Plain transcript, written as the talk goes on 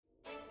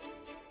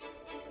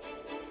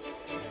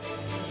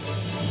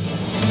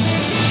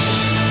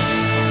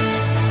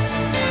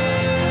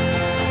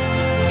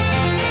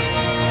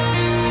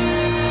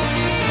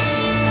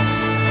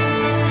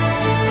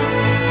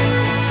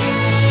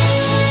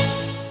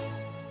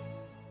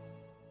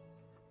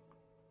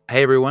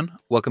Hey everyone,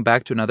 welcome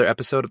back to another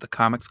episode of the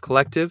Comics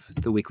Collective,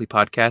 the weekly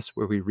podcast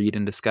where we read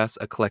and discuss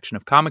a collection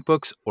of comic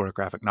books or a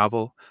graphic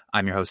novel.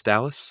 I'm your host,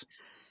 Dallas.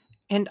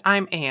 And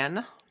I'm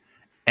Anne.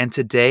 And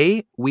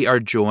today we are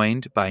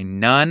joined by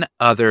none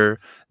other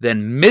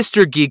than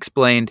Mr.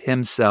 Geeksplained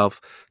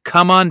himself.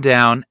 Come on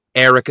down,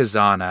 Eric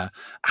Azana.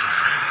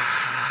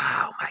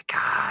 Oh my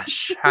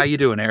gosh. How you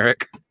doing,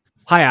 Eric?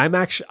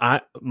 Hi,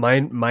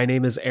 my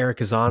name is Eric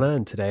Azana,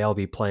 and today I'll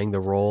be playing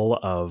the role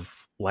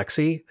of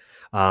Lexi.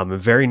 I'm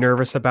very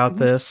nervous about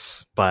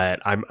this, but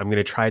I'm going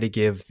to try to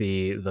give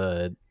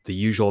the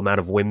usual amount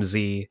of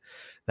whimsy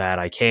that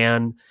I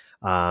can.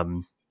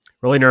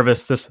 Really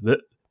nervous. This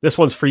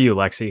one's for you,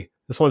 Lexi.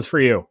 This one's for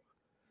you.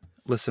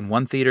 Listen,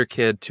 one theater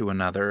kid to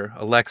another.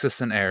 Alexis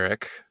and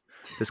Eric,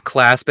 just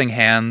clasping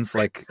hands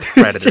like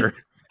Predator.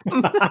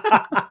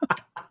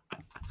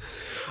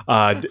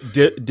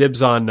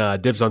 Dibs on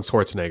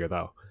Schwarzenegger,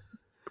 though.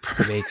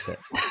 He makes it.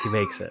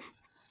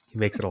 He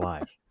makes it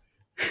alive.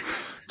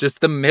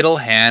 Just the middle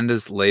hand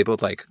is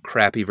labeled like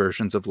crappy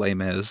versions of Les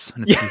Mis,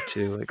 and it's you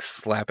two like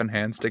slapping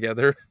hands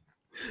together.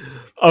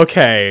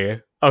 Okay.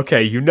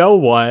 You know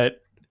what?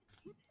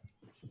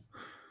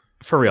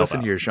 For real, listen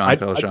though. Here, Jean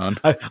Valjean.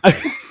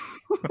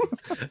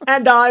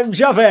 And I'm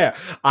Javert.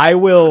 I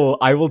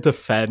will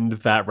defend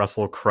that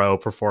Russell Crowe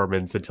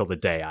performance until the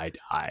day I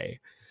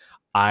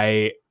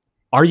die.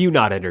 Are you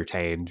not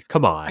entertained?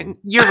 Come on.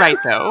 You're right,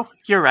 though.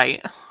 You're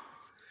right.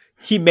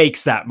 He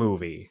makes that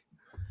movie.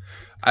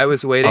 I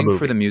was waiting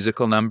for the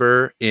musical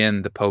number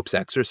in The Pope's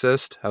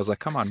Exorcist. I was like,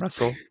 come on,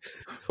 Russell.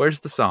 Where's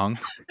the song?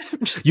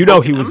 You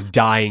know he was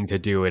dying to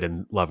do it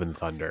in Love and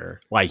Thunder.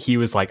 Like, he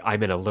was like,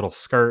 I'm in a little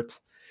skirt.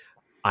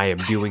 I am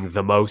doing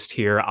the most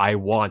here. I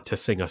want to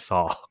sing a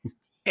song.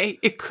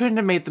 It couldn't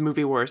have made the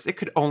movie worse. It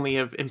could only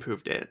have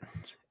improved it.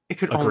 It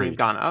could only have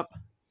gone up.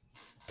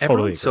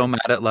 Everyone's so mad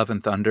at Love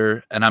and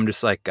Thunder, and I'm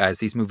just like, guys,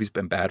 these movies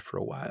been bad for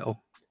a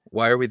while.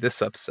 Why are we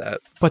this upset?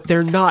 But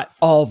they're not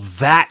all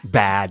that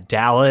bad,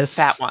 Dallas.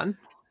 That one.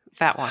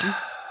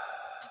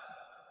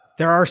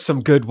 There are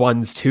some good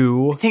ones,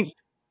 too. I think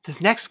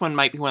this next one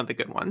might be one of the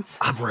good ones.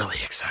 I'm really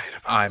excited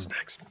about this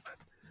next one.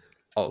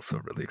 Also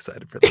really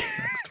excited for this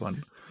next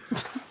one.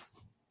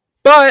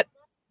 But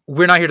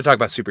we're not here to talk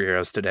about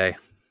superheroes today.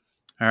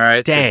 All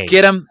right? Dang. So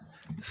get them,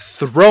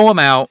 throw them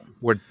out.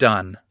 We're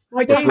done.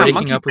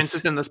 Monkey Prince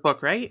is in this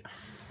book, right?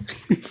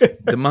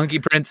 The Monkey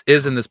Prince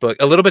is in this book.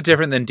 A little bit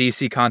different than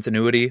DC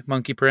continuity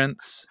Monkey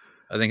Prince.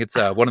 I think it's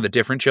one of the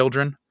different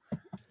children.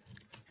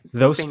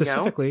 Though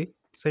specifically,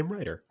 same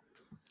writer.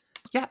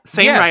 Yeah,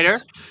 same writer.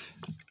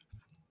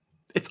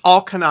 It's all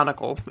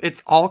canonical.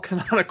 It's all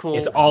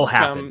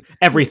happened.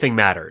 Everything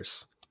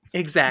matters.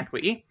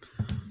 Exactly.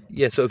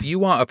 Yeah, so if you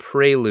want a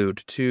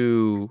prelude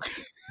to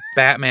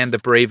Batman the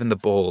Brave and the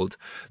Bold,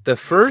 the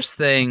first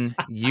thing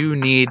you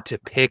need to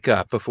pick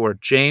up before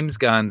James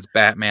Gunn's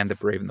Batman the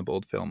Brave and the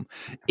Bold film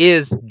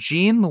is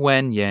Gene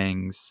Luen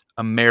Yang's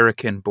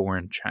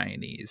American-Born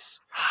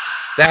Chinese.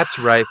 That's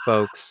right,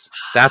 folks.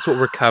 That's what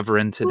we're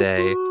covering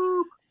today.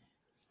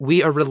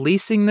 We are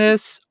releasing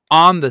this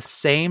on the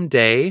same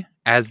day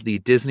as the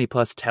Disney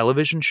Plus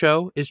television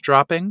show is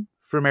dropping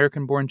for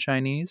American-Born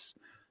Chinese.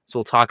 So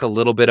we'll talk a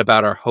little bit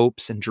about our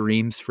hopes and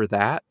dreams for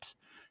that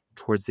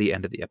towards the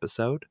end of the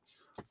episode.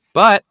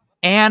 But,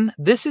 Anne,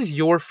 this is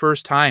your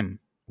first time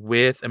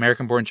with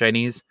American-Born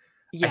Chinese.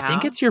 Yeah. I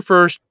think it's your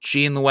first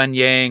Gene Luen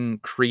Yang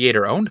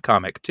creator-owned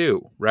comic,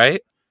 too,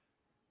 right?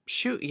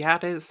 Shoot, yeah,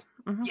 it is.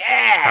 Mm-hmm.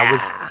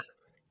 Yeah!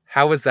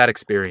 How was that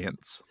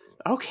experience?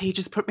 Okay,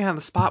 just put me on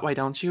the spot, why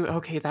don't you?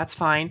 Okay, that's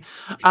fine.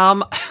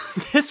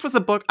 This was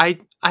a book I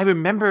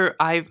remember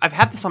I've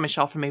had this on my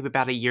shelf for maybe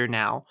about a year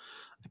now.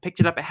 I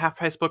picked it up at Half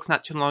Price Books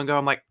not too long ago.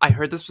 I'm like, I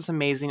heard this was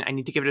amazing. I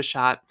need to give it a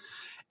shot.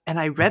 And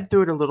I read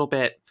through it a little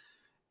bit,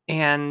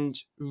 and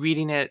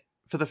reading it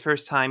for the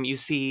first time, you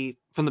see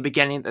from the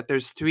beginning that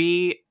there's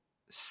 3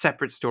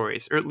 separate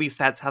stories, or at least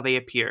that's how they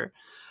appear.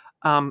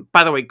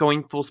 By the way,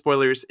 going full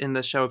spoilers in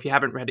the show, if you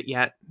haven't read it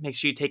yet, make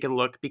sure you take a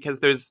look, because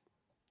there's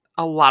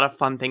a lot of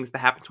fun things that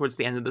happen towards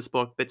the end of this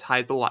book that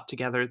ties a lot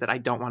together that I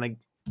don't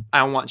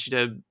want you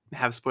to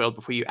have spoiled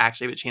before you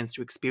actually have a chance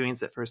to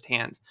experience it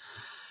firsthand.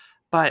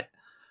 But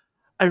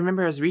I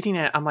remember I was reading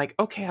it, I'm like,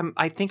 okay,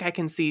 I think I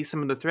can see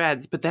some of the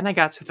threads, but then I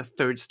got to the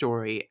 3rd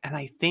story, and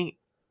I think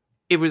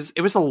it was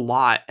a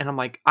lot, and I'm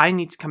like, I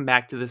need to come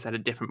back to this at a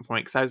different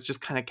point, because I was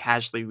just kind of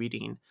casually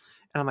reading,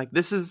 and I'm like,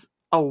 this is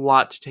a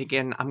lot to take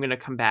in. I'm going to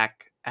come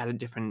back at a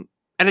different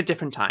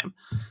time,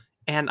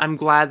 and I'm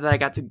glad that I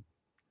got to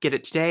get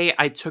it today.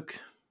 I took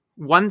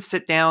one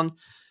sit down,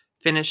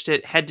 finished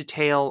it head to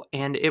tail,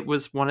 and it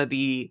was one of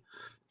the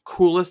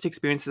coolest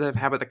experiences I've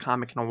had with a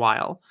comic in a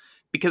while.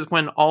 Because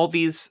when all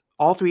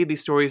 3 of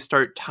these stories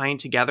start tying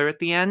together at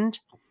the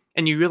end,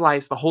 and you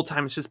realize the whole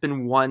time it's just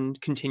been one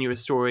continuous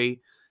story,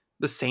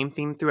 the same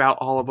theme throughout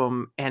all of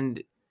them,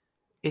 and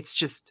it's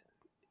just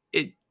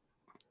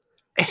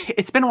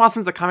it's been a while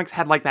since the comics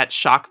had like that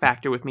shock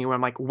factor with me where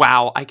I'm like,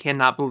 wow, I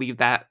cannot believe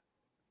that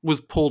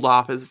was pulled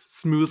off as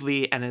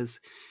smoothly and as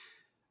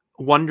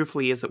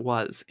wonderfully as it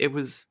was.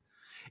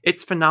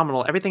 It's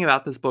phenomenal. Everything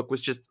about this book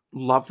was just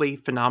lovely,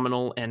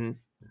 phenomenal, and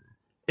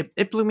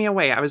it blew me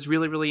away. I was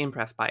really, really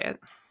impressed by it.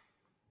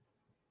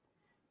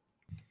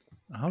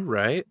 All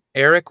right.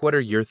 Eric, what are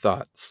your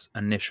thoughts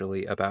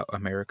initially about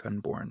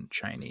American-born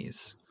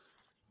Chinese?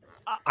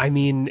 I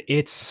mean,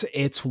 it's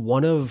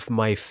one of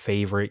my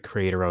favorite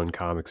creator-owned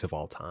comics of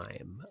all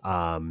time.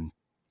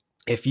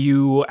 If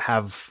you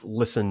have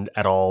listened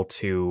at all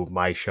to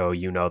my show,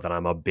 you know that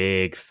I'm a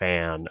big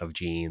fan of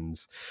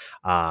Gene's.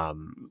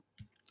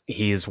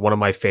 He's one of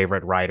my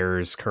favorite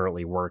writers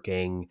currently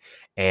working,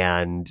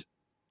 and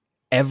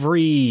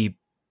every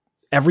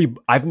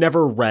I've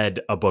never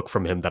read a book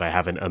from him that I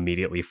haven't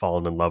immediately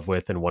fallen in love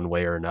with in one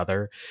way or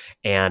another.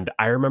 And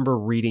I remember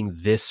reading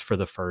this for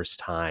the first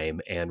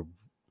time and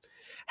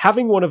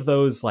having one of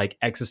those like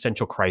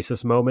existential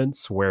crisis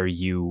moments where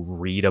you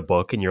read a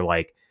book and you're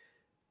like,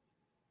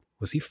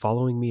 was he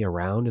following me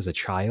around as a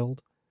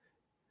child,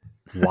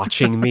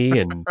 watching me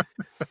and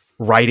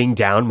writing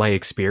down my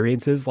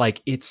experiences?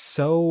 Like, it's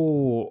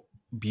so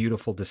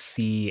beautiful to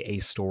see a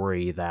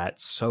story that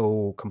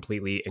so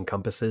completely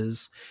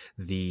encompasses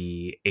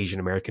the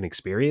Asian American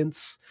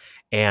experience.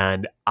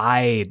 And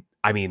I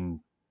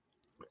mean,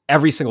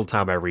 every single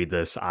time I read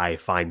this, I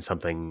find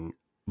something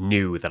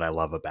new that I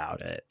love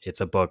about it. It's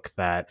a book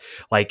that,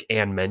 like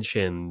Anne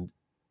mentioned,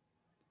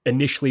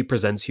 initially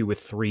presents you with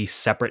three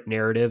separate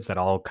narratives that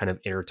all kind of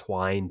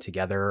intertwine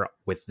together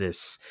with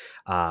this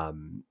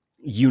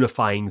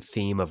unifying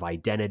theme of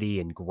identity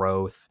and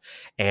growth.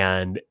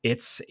 And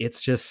it's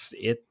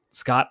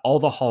got all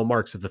the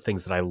hallmarks of the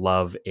things that I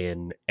love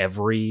in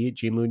every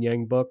Gene Luen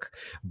Yang book,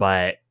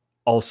 but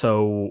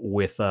also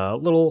with a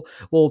little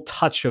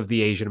touch of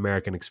the Asian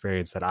American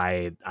experience that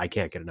I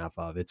can't get enough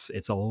of. It's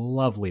a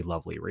lovely,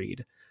 lovely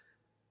read.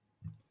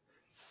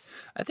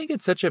 I think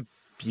it's such a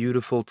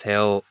beautiful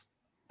tale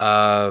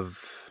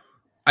of...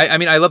 I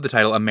mean, I love the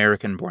title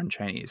American-born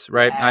Chinese,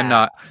 right? Yeah. I'm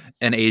not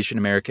an Asian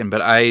American,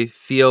 but I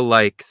feel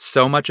like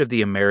so much of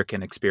the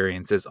American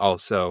experience is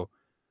also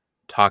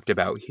talked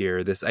about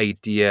here. This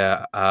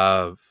idea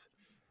of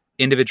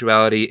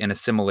individuality and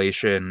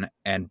assimilation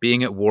and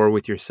being at war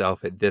with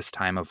yourself at this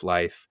time of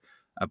life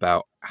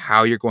about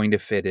how you're going to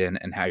fit in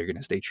and how you're going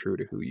to stay true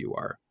to who you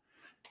are.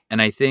 And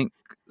I think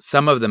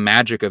some of the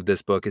magic of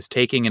this book is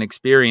taking an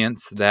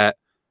experience that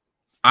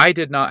I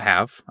did not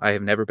have. I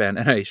have never been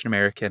an Asian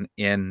American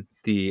in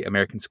the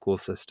American school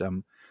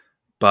system,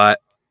 but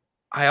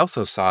I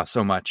also saw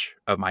so much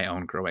of my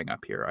own growing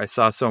up here. I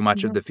saw so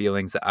much of the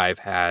feelings that I've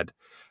had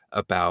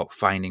about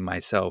finding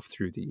myself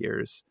through the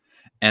years.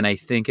 And I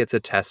think it's a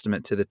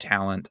testament to the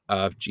talent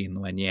of Gene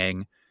Luen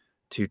Yang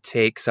to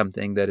take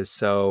something that is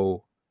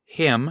so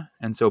him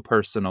and so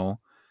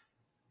personal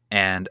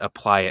and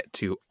apply it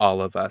to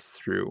all of us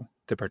through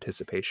the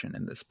participation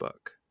in this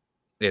book.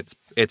 It's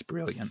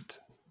brilliant.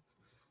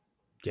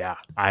 Yeah,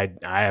 I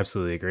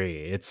absolutely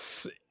agree.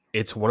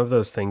 It's one of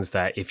those things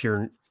that if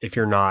you're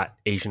not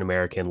Asian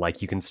American,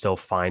 like, you can still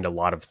find a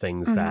lot of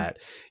things that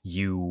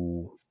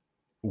you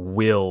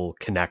will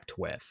connect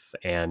with,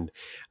 and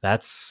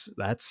that's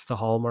the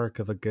hallmark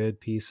of a good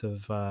piece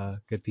of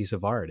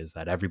art, is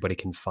that everybody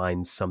can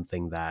find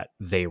something that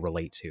they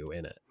relate to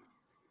in it.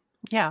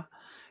 Yeah.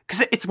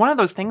 Because it's one of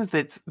those things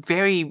that's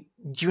very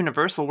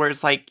universal, where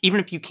it's like, even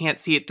if you can't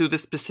see it through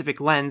this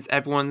specific lens,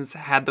 everyone's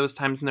had those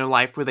times in their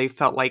life where they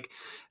felt like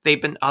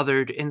they've been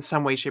othered in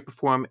some way, shape, or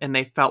form, and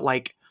they felt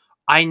like,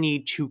 I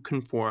need to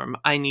conform.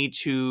 I need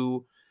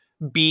to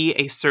be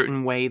a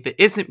certain way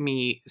that isn't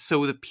me,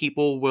 so that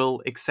people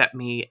will accept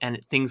me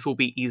and things will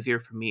be easier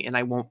for me, and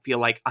I won't feel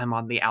like I'm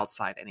on the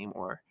outside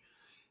anymore.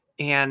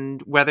 And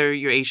whether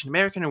you're Asian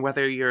American or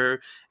whether you're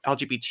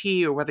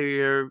LGBT or whether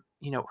you're,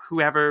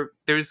 whoever,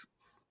 there's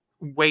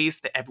ways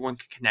that everyone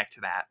could connect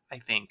to that. I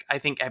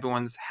think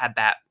everyone's had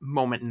that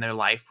moment in their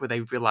life where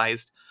they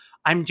realized,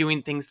 I'm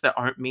doing things that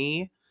aren't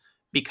me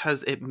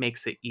because it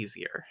makes it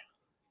easier.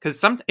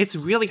 Because it's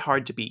really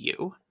hard to be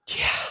you.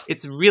 Yeah,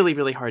 it's really,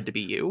 really hard to be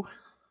you.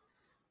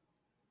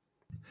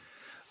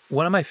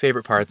 One of my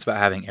favorite parts about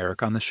having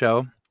Eric on the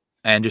show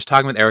and just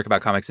talking with Eric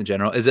about comics in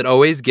general is it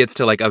always gets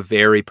to like a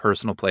very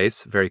personal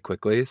place very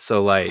quickly. So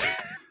like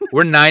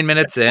we're 9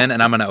 minutes in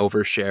and I'm going to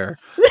overshare.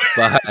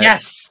 But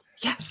Yes.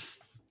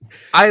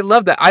 I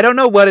love that. I don't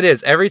know what it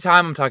is. Every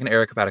time I'm talking to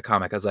Eric about a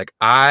comic, I was like,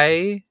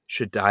 I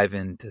should dive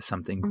into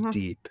something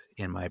deep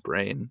in my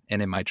brain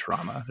and in my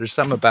trauma. There's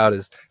something about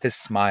his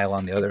smile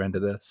on the other end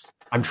of this.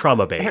 I'm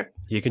trauma bait.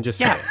 You can just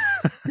say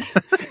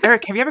it.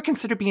 Eric, have you ever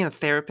considered being a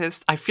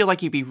therapist? I feel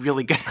like you'd be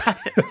really good at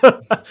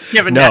it. You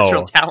have a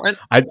natural talent.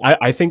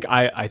 I think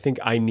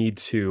I need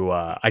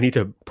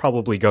to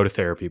probably go to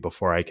therapy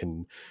before I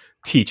can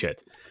teach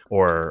it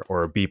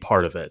or be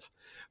part of it.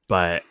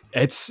 But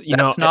that's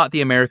not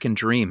the American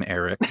dream,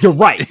 Eric. You're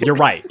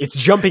right. It's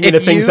jumping into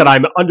things that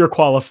I'm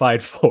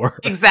underqualified for.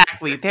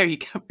 Exactly. There you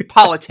go.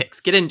 Politics.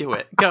 Get into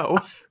it. Go.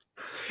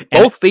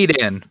 Both feet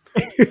in.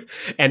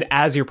 And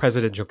as your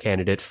presidential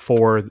candidate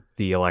for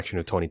the election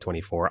of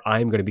 2024,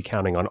 I'm going to be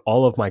counting on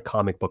all of my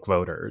comic book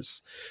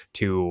voters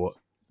to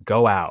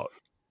go out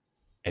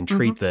and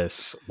treat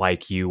this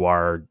like you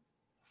are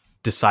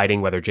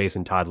deciding whether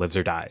Jason Todd lives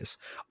or dies.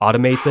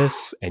 Automate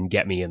this and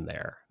get me in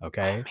there,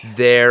 okay?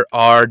 There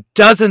are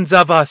dozens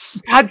of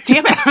us. God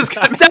damn it! I was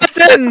gonna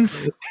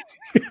Dozens.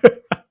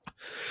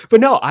 But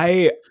no,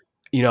 I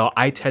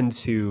tend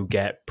to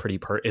get pretty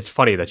it's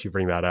funny that you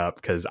bring that up,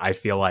 because I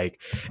feel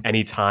like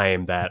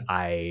anytime that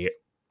I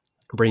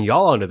bring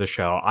y'all onto the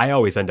show, I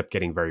always end up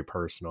getting very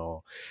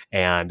personal.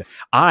 And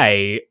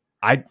I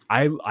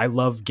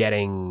love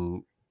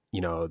getting,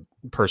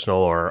 personal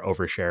or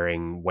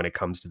oversharing when it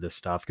comes to this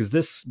stuff, because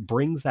this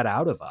brings that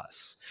out of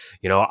us.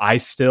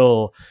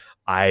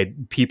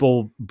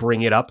 People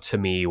bring it up to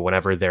me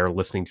whenever they're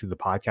listening to the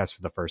podcast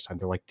for the first time.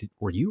 They're like,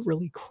 were you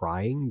really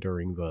crying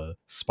during the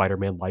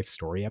Spider-Man Life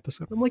Story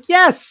episode? I'm like,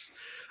 yes,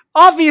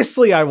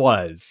 obviously I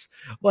was.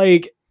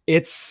 Like,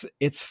 it's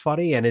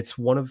funny, and it's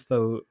one of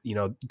the,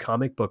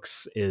 comic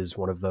books is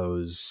one of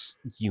those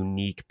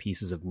unique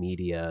pieces of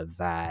media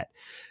that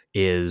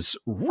is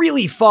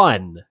really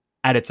fun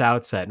at its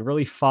outset and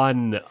really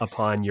fun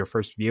upon your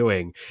first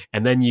viewing.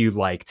 And then you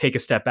like take a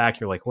step back,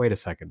 you're like, wait a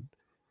second.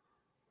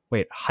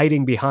 Wait,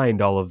 hiding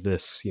behind all of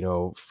this,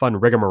 fun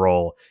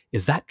rigmarole,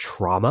 is that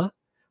trauma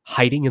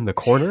hiding in the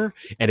corner?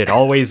 And it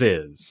always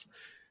is.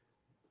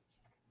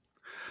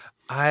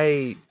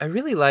 I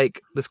really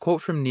like this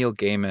quote from Neil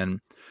Gaiman,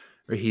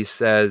 where he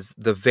says,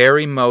 the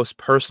very most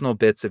personal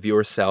bits of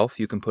yourself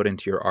you can put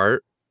into your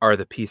art are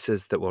the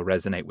pieces that will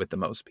resonate with the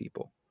most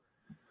people.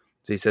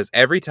 So he says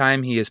every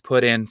time he has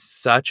put in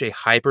such a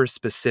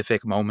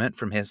hyper-specific moment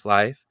from his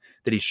life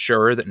that he's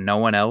sure that no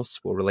one else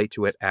will relate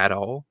to it at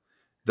all,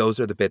 those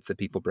are the bits that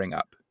people bring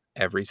up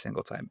every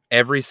single time.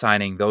 Every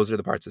signing, those are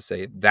the parts that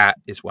say, that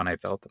is when I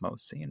felt the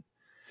most seen. And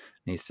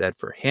he said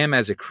for him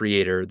as a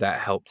creator, that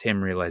helped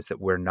him realize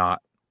that we're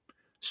not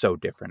so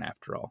different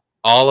after all.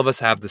 All of us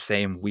have the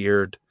same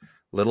weird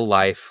little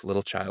life,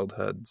 little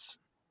childhoods.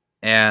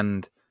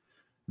 And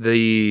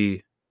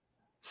the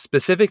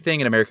specific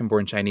thing in American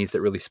Born Chinese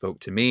that really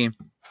spoke to me,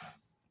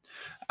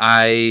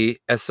 as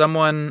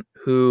someone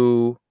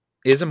who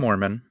is a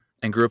Mormon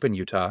and grew up in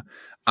Utah,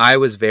 I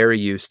was very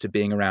used to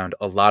being around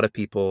a lot of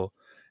people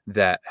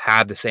that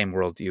had the same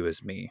worldview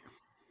as me,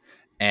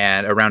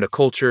 and around a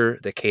culture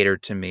that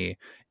catered to me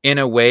in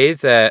a way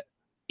that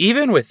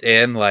even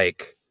within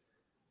like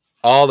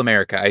all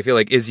America, I feel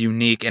like is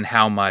unique in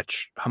how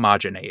much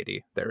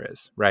homogeneity there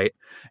is, right?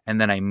 And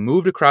then I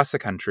moved across the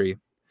country,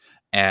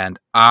 and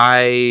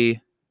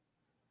I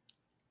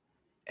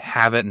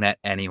haven't met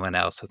anyone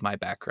else with my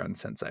background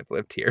since I've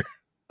lived here,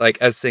 like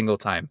a single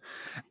time.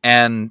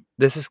 And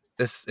this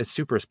is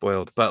super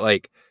spoiled, but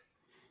like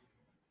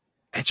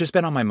it's just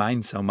been on my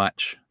mind so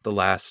much the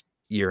last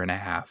year and a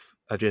half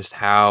of just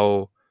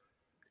how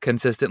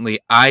consistently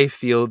I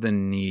feel the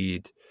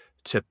need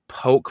to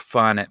poke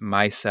fun at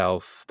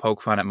myself,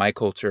 poke fun at my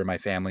culture, my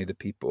family, the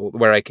people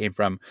where I came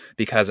from,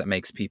 because it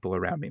makes people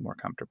around me more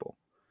comfortable.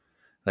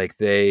 Like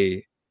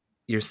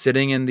you're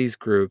sitting in these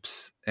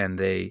groups and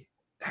they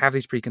have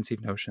these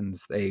preconceived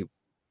notions. They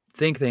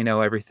think they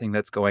know everything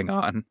that's going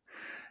on,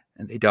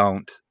 and they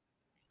don't.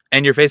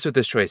 And you're faced with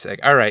this choice, like,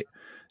 all right,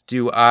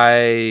 do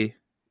I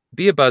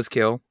be a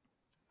buzzkill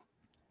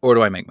or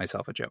do I make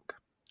myself a joke?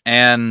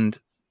 And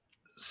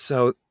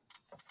so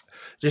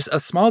just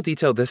a small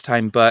detail this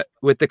time, but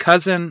with the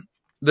cousin,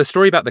 the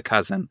story about the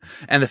cousin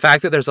and the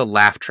fact that there's a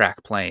laugh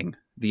track playing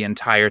the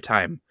entire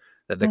time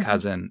that the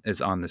cousin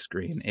is on the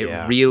screen, it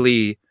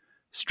really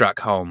struck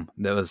home.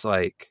 That was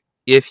like,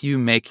 if you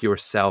make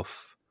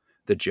yourself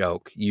the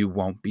joke, you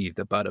won't be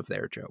the butt of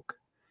their joke.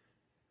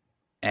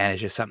 And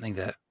it's just something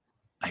that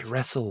I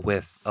wrestle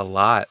with a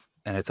lot,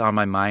 and it's on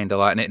my mind a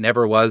lot, and it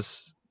never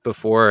was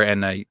before.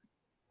 And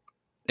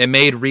it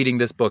made reading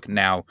this book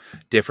now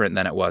different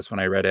than it was when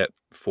I read it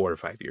 4 or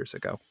 5 years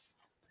ago.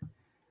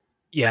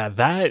 Yeah,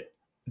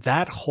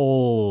 that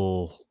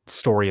whole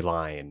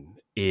storyline,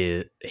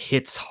 it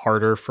hits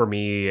harder for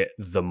me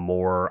the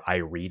more I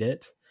read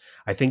it.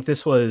 I think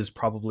this was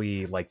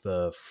probably like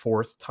the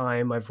 4th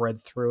time I've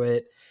read through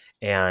it,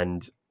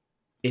 and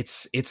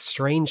it's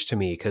strange to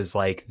me because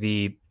like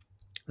the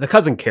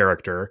cousin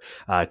character,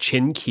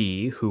 Chin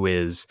Ki, who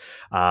is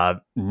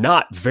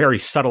not very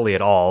subtly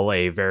at all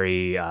a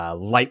very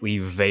lightly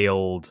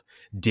veiled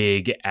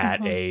dig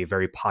at a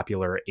very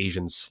popular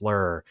Asian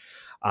slur,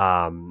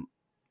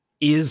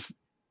 is,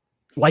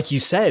 like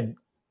you said,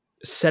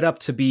 set up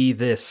to be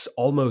this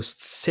almost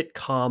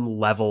sitcom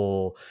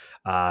level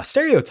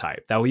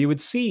stereotype that we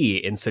would see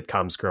in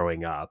sitcoms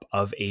growing up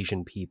of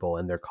Asian people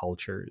and their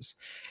cultures.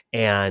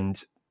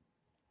 And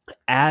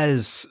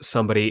as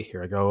somebody,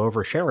 here I go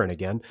over Sharon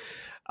again,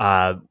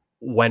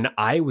 when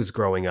I was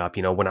growing up,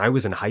 when I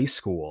was in high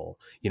school,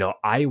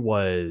 I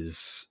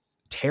was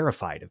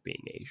terrified of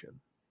being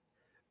Asian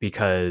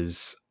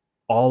because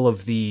all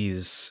of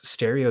these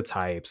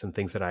stereotypes and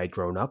things that I had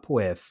grown up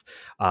with.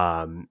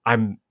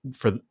 I'm,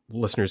 for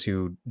listeners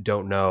who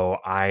don't know,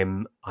 I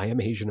am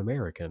Asian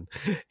American,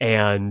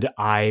 and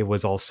I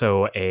was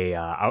also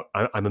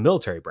I'm a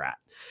military brat.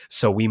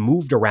 So we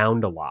moved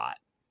around a lot,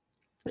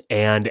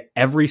 and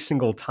every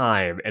single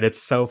time, and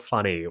it's so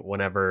funny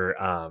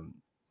whenever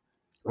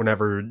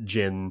whenever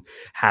Jin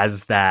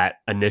has that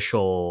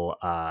initial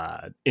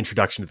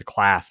introduction to the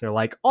class, they're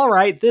like, all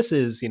right, this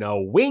is,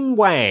 Wing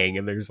Wang.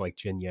 And there's like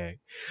Jin Yang.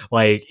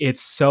 Like,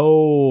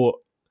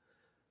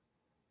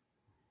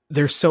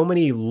 there's so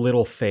many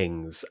little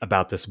things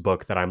about this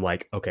book that I'm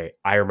like, okay,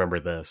 I remember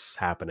this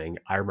happening.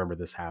 I remember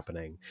this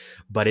happening.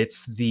 But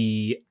it's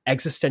the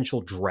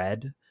existential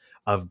dread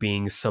of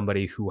being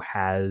somebody who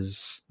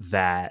has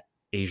that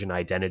Asian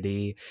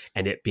identity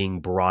and it being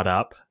brought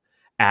up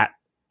at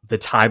the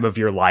time of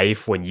your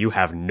life when you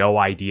have no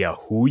idea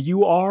who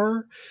you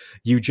are.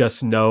 You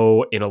just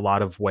know in a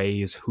lot of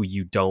ways who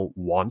you don't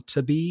want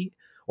to be,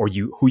 or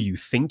who you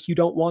think you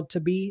don't want to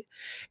be.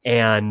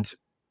 And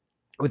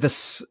with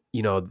this,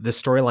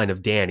 this storyline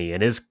of Danny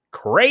and his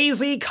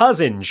crazy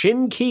cousin,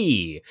 Shin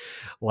Ki,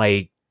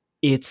 like,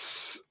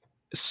 it's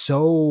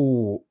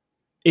so,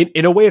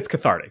 in a way it's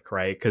cathartic,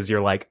 right? Because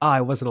you're like, I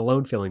wasn't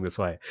alone feeling this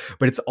way.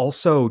 But it's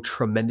also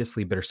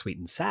tremendously bittersweet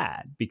and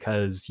sad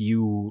because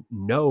you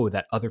know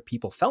that other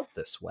people felt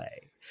this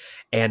way.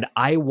 And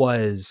I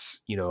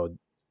was,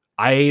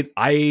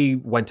 I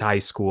went to high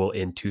school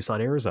in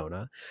Tucson,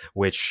 Arizona,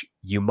 which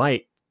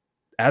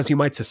as you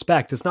might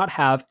suspect, does not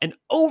have an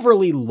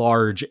overly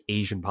large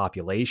Asian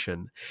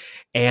population.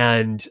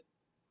 And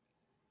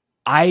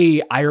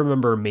I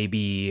remember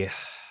maybe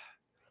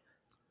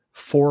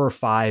 4 or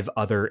 5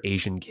 other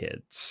Asian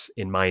kids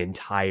in my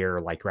entire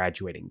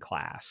graduating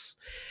class.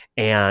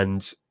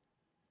 And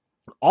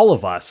all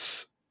of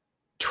us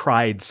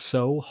tried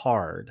so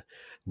hard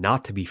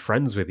not to be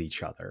friends with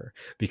each other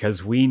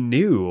because we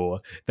knew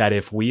that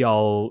if we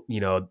all,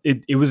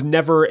 it was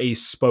never a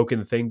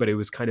spoken thing, but it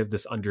was kind of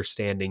this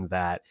understanding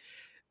that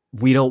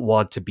we don't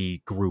want to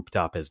be grouped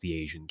up as the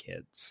Asian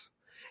kids.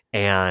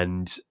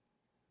 And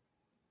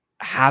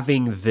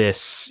having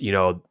this,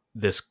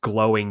 this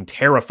glowing,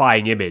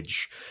 terrifying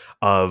image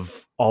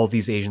of all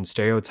these Asian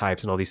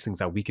stereotypes and all these things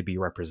that we could be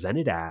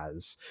represented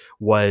as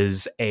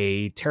was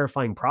a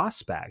terrifying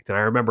prospect. And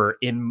I remember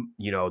in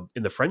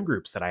the friend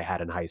groups that I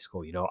had in high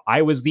school,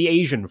 I was the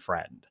Asian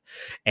friend,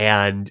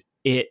 and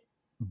it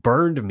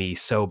burned me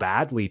so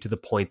badly to the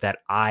point that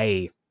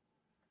I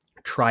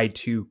tried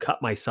to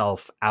cut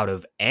myself out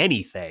of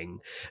anything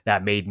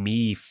that made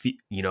me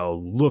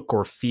look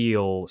or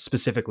feel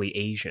specifically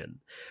Asian,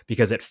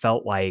 because it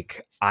felt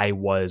like I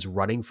was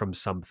running from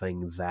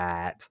something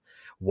that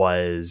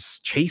was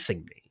chasing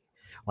me.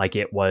 Like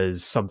it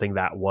was something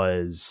that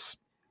was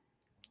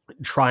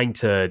trying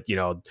to,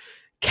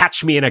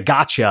 catch me in a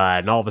gotcha.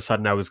 And all of a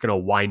sudden I was going to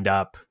wind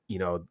up,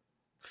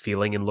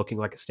 feeling and looking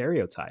like a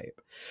stereotype.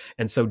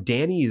 And so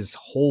Danny's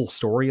whole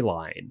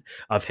storyline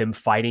of him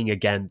fighting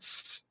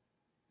against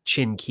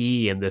Chin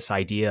Ki and this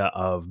idea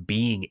of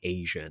being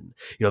Asian,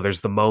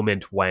 there's the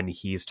moment when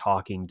he's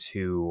talking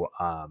to,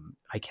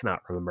 I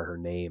cannot remember her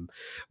name,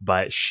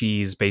 but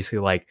she's basically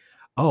like,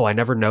 oh, I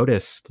never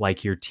noticed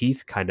like your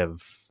teeth kind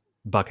of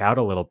buck out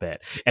a little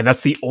bit. And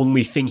that's the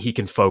only thing he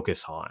can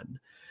focus on,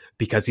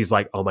 because he's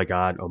like, oh my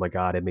God,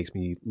 it makes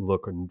me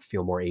look and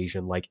feel more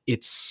Asian. Like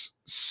it's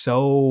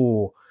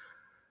so,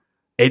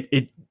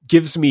 it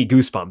gives me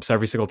goosebumps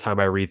every single time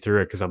I read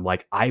through it, because I'm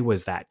like, I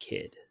was that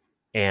kid.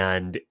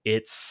 And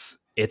it's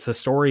a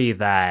story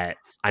that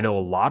I know a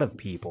lot of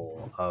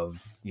people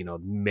of,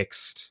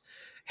 mixed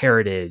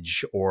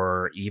heritage,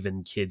 or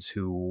even kids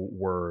who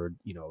were,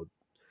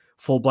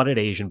 full-blooded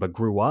Asian but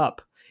grew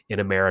up in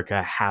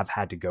America, have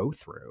had to go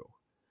through.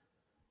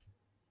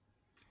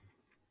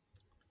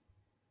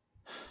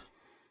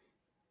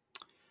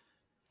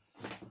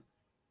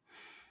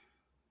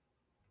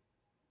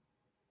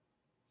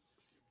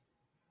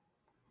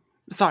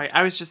 Sorry,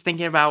 I was just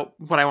thinking about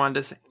what I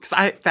wanted to say.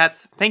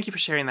 Thank you for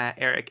sharing that,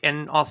 Eric.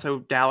 And also,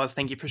 Dallas,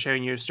 thank you for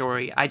sharing your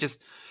story. I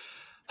just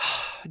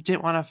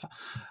didn't want to.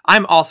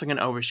 I'm also going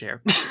to overshare.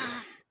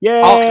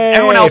 Yay!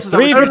 Everyone else is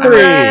 3 for 3.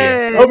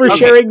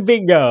 Oversharing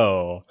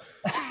bingo.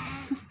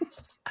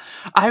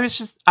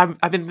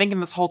 I've been thinking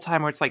this whole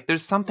time where it's like,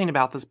 there's something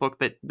about this book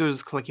that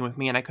was clicking with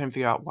me and I couldn't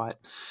figure out what.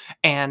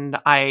 And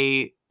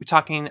we're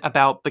talking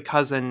about the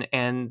cousin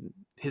and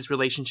his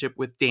relationship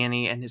with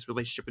Danny and his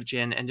relationship with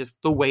Jin and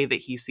just the way that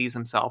he sees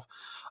himself.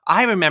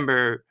 I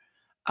remember,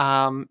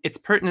 it's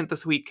pertinent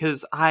this week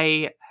because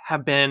I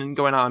have been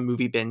going on a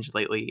movie binge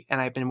lately and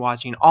I've been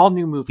watching all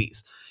new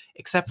movies.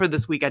 Except for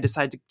this week, I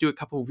decided to do a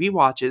couple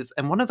rewatches.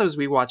 And one of those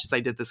rewatches I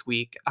did this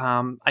week,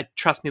 I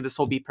trust me, this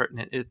will be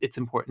pertinent. It's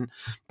important.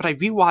 But I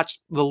rewatched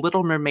The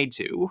Little Mermaid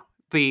 2,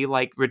 the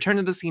Return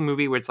to the Sea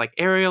movie where it's like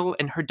Ariel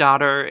and her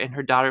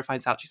daughter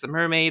finds out she's a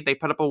mermaid. They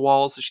put up a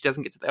wall so she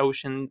doesn't get to the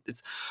ocean.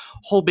 It's a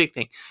whole big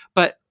thing.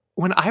 But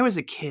when I was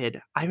a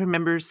kid, I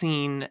remember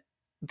seeing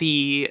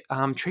the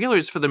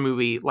trailers for the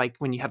movie, like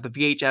when you have the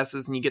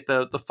VHSs and you get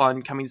the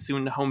fun coming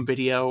soon to home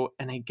video,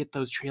 and I get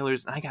those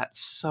trailers and I got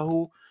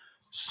so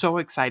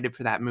excited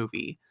for that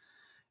movie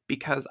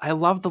because I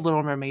love The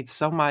Little Mermaid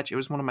so much. It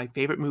was one of my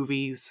favorite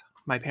movies.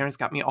 My parents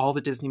got me all the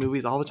Disney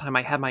movies all the time.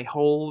 I had my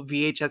whole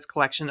VHS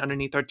collection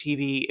underneath our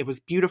TV. It was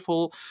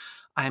beautiful.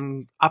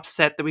 I'm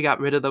upset that we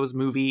got rid of those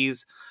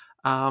movies.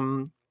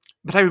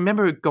 But I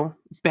remember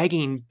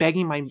begging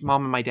my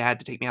mom and my dad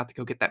to take me out to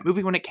go get that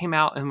movie when it came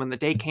out. And when the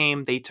day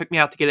came, they took me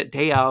out to get it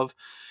day of.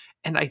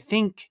 And I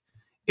think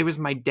it was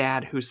my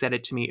dad who said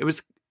it to me. It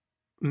was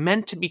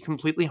meant to be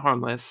completely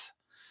harmless.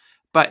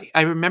 But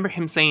I remember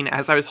him saying,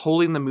 as I was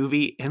holding the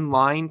movie in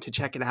line to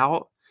check it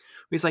out,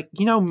 he's like,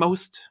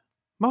 most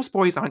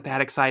boys aren't that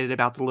excited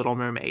about The Little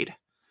Mermaid.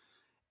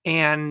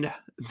 And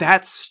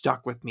that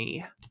stuck with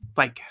me,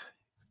 like,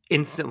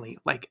 instantly.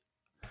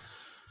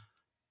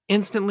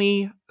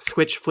 Instantly,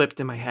 switch flipped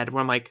in my head where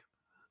I'm like,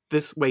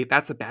 wait,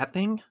 that's a bad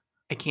thing?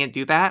 I can't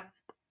do that?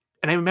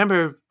 And I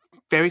remember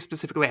very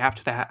specifically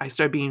after that, I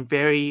started being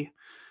very,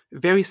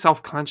 very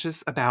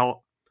self-conscious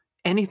about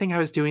anything I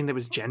was doing that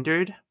was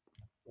gendered.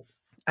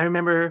 I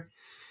remember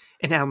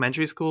in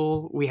elementary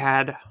school, we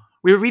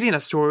were reading a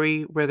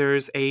story where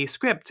there's a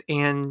script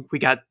and we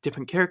got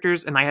different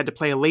characters and I had to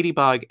play a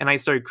ladybug, and I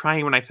started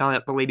crying when I found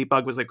out the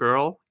ladybug was a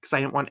girl because I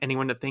didn't want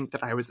anyone to think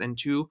that I was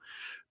into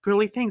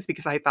girly things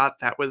because I thought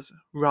that was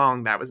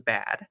wrong, that was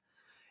bad.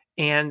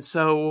 And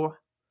so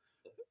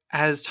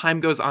as time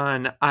goes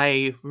on,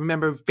 I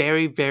remember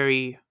very,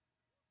 very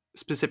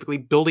specifically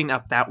building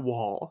up that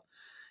wall.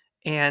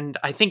 And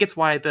I think it's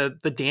why the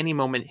Danny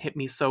moment hit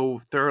me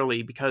so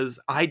thoroughly, because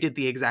I did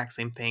the exact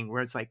same thing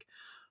where it's like,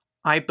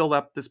 I build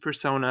up this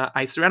persona.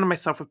 I surrounded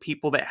myself with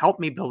people that helped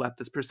me build up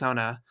this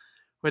persona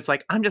where it's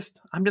like, I'm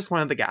just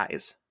one of the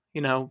guys,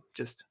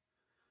 just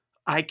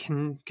I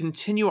can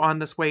continue on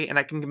this way and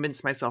I can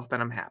convince myself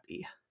that I'm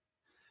happy.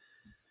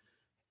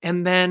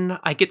 And then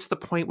I get to the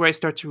point where I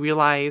start to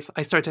realize,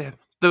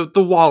 the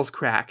walls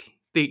crack.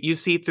 You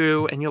see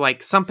through and you're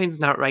like, something's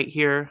not right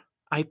here.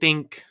 I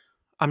think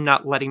I'm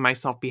not letting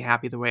myself be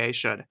happy the way I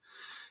should.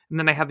 And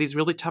then I have these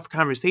really tough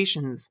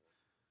conversations.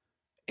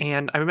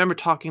 And I remember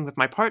talking with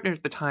my partner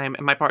at the time,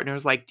 and my partner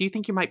was like, do you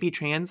think you might be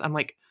trans? I'm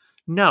like,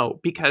 no,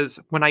 because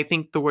when I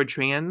think the word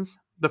trans,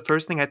 the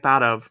first thing I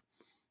thought of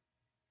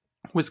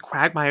was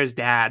Quagmire's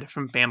dad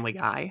from Family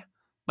Guy.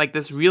 Like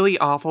this really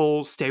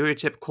awful,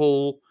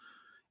 stereotypical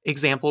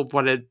example of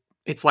what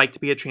it's like to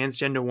be a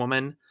transgender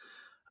woman.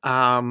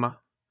 And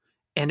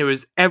it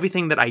was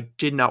everything that I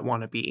did not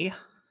want to be.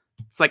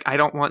 It's like, I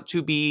don't want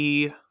to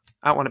be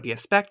a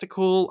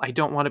spectacle. I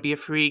don't want to be a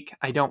freak.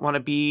 I don't want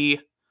to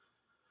be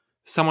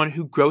someone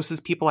who grosses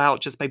people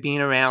out just by being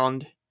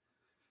around.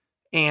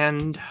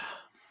 And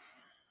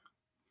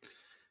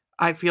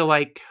I feel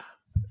like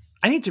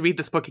I need to read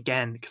this book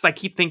again because I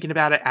keep thinking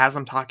about it as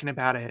I'm talking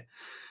about it.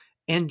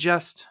 And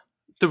just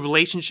the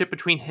relationship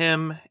between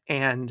him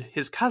and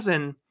his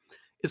cousin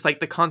is like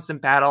the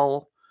constant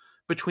battle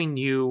between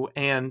you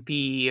and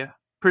the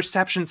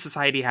perception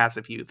society has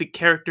of you, the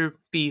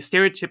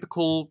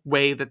stereotypical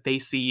way that they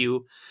see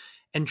you,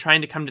 and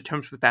trying to come to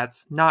terms with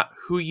that's not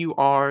who you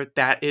are.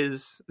 That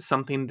is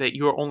something that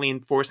you're only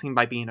enforcing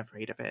by being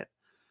afraid of it.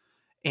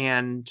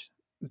 And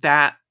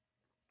that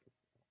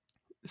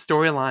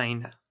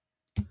storyline,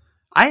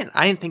 I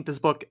didn't think this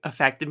book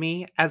affected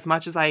me as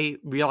much as I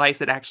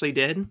realized it actually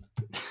did.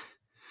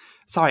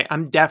 Sorry,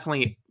 I'm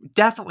definitely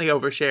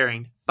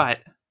oversharing, but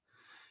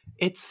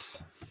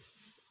it's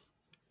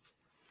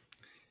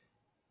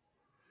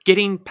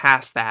getting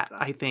past that.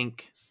 I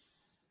think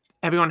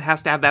everyone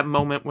has to have that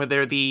moment where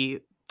they're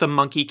the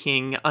Monkey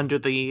King under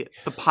the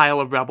pile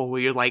of rubble, where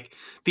you're like,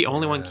 the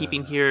only one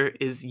keeping here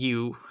is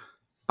you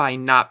by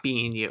not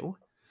being you.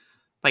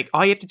 Like,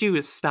 all you have to do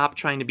is stop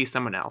trying to be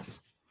someone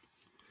else.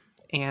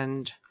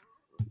 And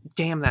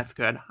damn, that's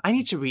good. I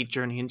need to read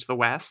Journey into the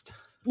West.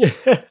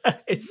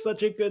 It's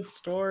such a good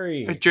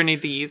story. Or Journey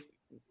to the East.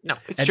 No,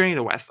 it's Journey to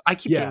the West. I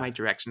keep getting my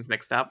directions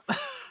mixed up.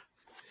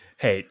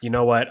 Hey, you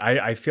know what?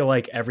 I feel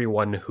like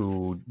everyone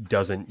who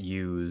doesn't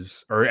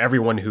use, or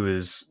everyone who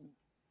is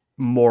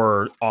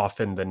more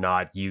often than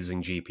not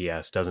using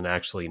GPS doesn't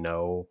actually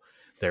know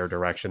their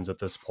directions at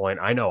this point.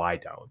 I know I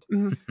don't.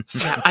 Mm-hmm.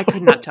 So. Yeah, I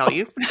could not tell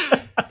you.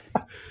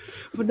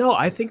 But no,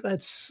 I think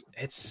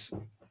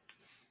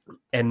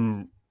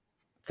and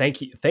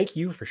thank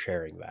you for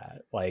sharing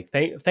that. Like,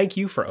 thank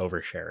you for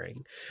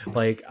oversharing.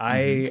 Like,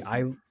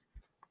 I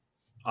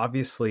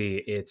obviously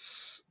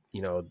it's,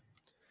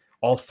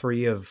 all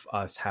three of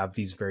us have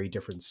these very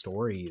different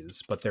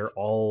stories, but they're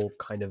all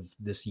kind of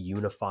this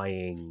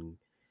unifying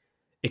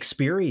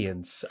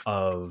experience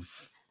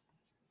of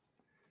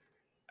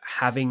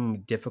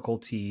having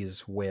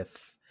difficulties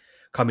with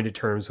coming to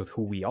terms with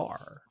who we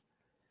are.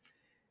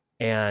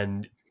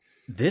 And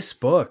this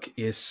book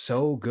is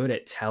so good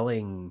at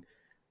telling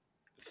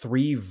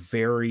three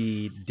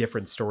very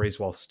different stories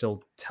while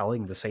still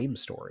telling the same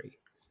story.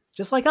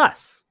 Just like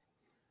us.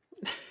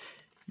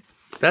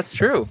 That's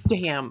true.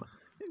 Damn.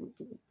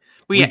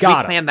 We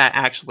planned that,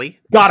 actually.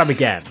 Got him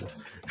again.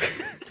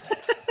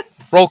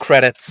 Roll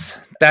credits.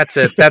 That's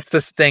it. That's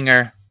the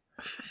stinger.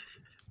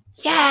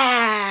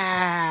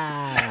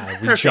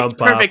 Yeah. We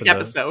jump up. Perfect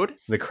episode.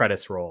 The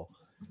credits roll.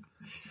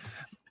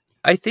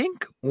 I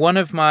think one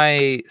of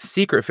my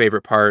secret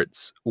favorite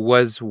parts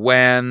was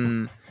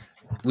when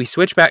we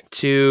switch back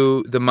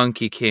to the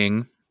Monkey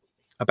King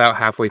about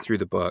halfway through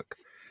the book.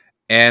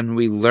 and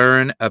we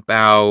learn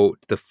about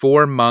the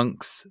 4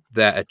 monks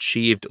that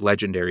achieved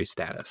legendary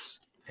status.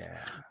 Yeah.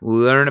 We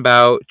learn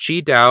about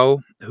Chi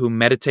Dao, who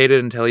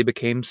meditated until he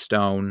became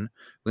stone.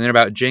 We learn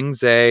about Jing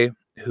Zhe,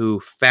 who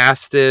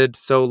fasted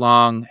so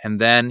long,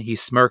 and then he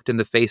smirked in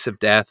the face of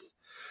death.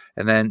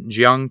 And then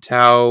Jiang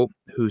Tao,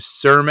 whose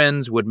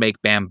sermons would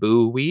make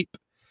bamboo weep.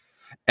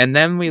 And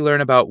then we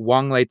learn about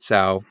Wang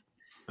Leicao,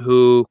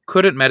 who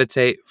couldn't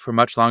meditate for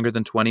much longer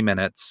than 20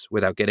 minutes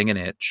without getting an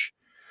itch,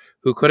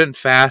 who couldn't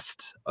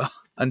fast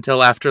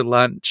until after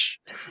lunch,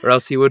 or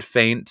else he would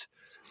faint,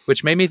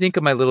 which made me think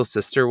of my little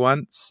sister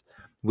once.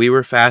 We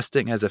were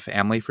fasting as a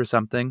family for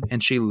something,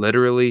 and she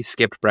literally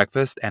skipped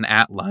breakfast, and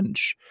at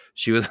lunch,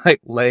 she was like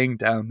laying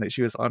down, like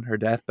she was on her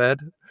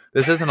deathbed.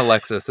 This isn't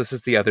Alexis, this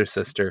is the other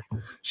sister.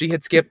 She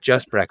had skipped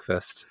just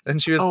breakfast,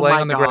 and she was Oh laying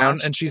my on the ground,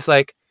 gosh. and she's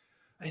like,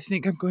 I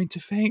think I'm going to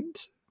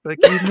faint. Like,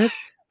 you missed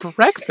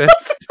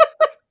breakfast.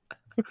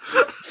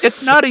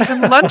 It's not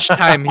even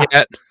lunchtime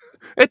yet.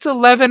 It's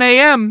 11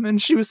 a.m.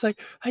 And she was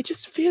like, I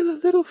just feel a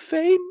little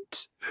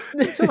faint.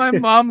 And so my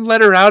mom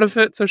let her out of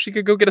it so she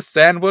could go get a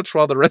sandwich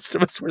while the rest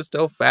of us were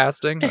still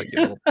fasting. Like,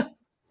 it's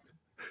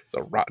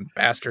a rotten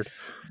bastard.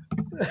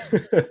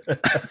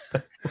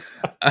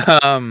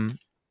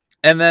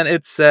 And then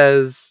it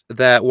says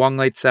that Wang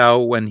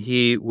Leicao, when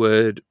he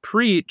would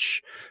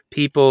preach,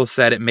 people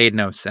said it made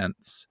no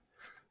sense.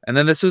 And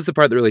then this was the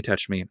part that really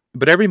touched me.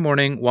 But every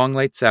morning, Wang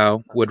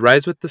Leicao would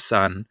rise with the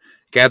sun,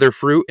 gather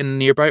fruit in a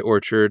nearby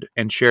orchard,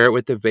 and share it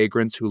with the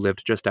vagrants who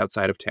lived just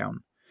outside of town.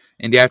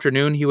 In the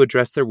afternoon, he would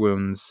dress their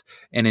wounds,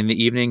 and in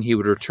the evening, he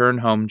would return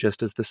home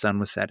just as the sun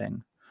was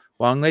setting.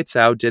 Wang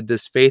Leicao did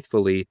this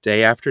faithfully,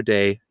 day after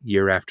day,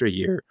 year after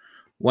year.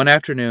 One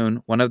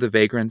afternoon, one of the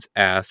vagrants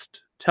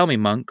asked, Tell me,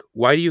 monk,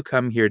 why do you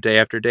come here day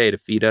after day to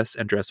feed us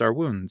and dress our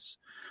wounds?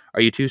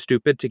 Are you too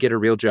stupid to get a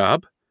real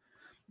job?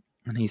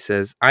 And he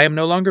says, I am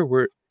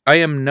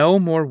no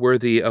more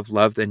worthy of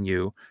love than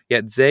you,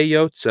 yet Zhe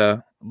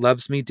Yotze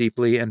loves me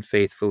deeply and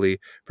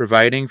faithfully,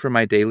 providing for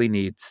my daily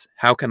needs.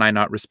 How can I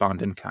not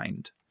respond in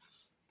kind?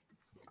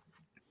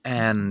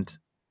 And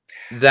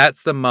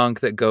that's the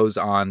monk that goes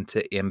on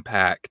to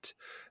impact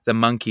the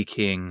Monkey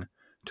King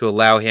to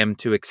allow him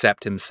to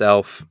accept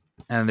himself.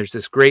 And there's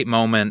this great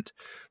moment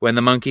when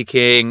the Monkey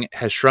King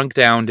has shrunk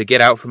down to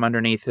get out from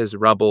underneath his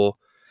rubble,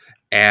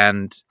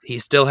 and he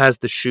still has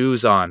the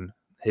shoes on,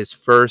 his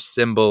first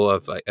symbol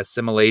of like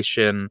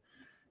assimilation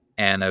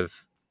and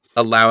of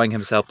allowing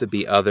himself to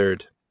be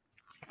othered.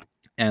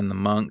 And the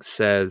monk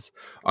says,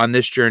 on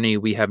this journey,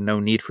 we have no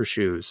need for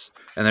shoes.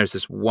 And there's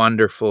this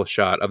wonderful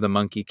shot of the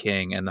Monkey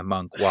King and the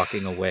monk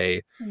walking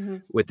away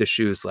with the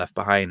shoes left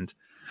behind.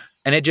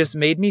 And it just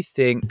made me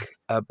think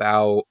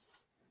about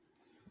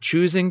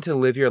choosing to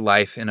live your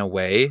life in a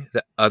way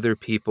that other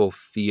people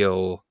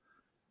feel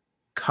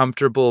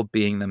comfortable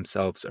being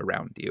themselves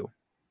around you.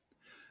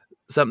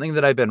 Something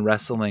that I've been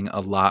wrestling a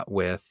lot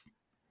with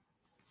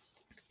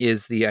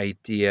is the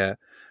idea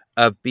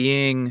of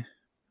being,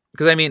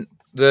 because I mean,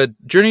 the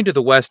Journey to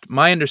the West,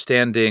 my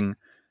understanding,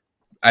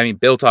 I mean,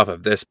 built off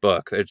of this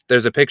book,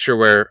 there's a picture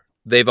where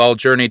they've all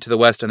journeyed to the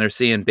West and they're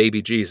seeing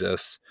baby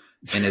Jesus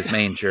in his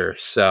manger.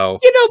 So,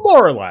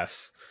 more or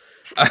less.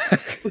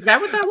 Is that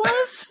what that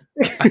was?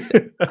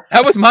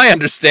 That was my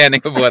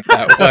understanding of what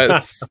that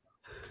was.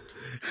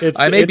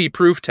 I may be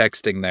proof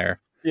texting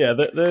there. Yeah,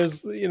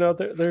 there's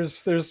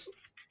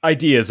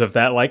ideas of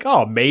that, like,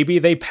 oh, maybe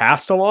they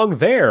passed along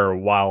there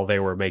while they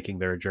were making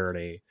their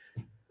journey.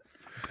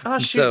 Oh,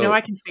 shoot, no,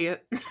 I can see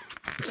it.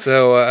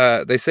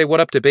 So they say,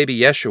 what up to baby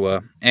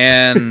Yeshua?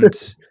 And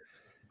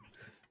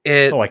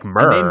it... like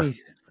myrrh.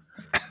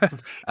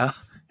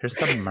 Here's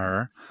some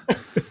myrrh.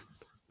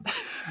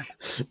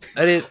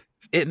 And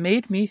it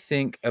made me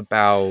think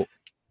about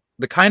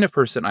the kind of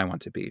person I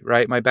want to be,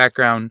 right? My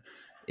background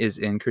is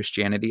in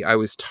Christianity. I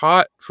was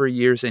taught for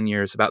years and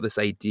years about this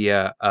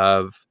idea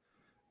of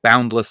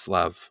boundless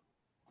love.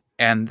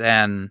 And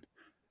then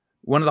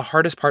one of the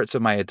hardest parts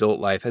of my adult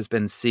life has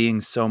been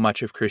seeing so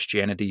much of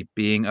Christianity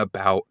being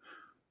about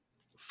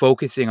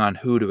focusing on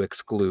who to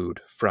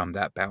exclude from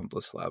that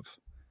boundless love.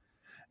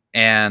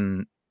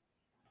 And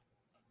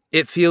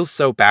it feels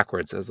so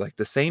backwards, as like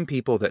the same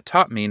people that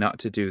taught me not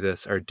to do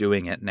this are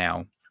doing it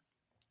now.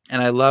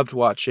 And I loved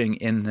watching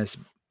in this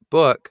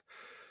book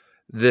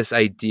this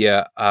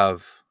idea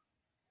of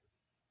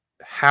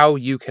how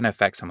you can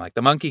affect someone. Like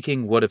the Monkey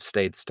King would have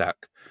stayed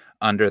stuck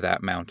under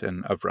that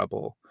mountain of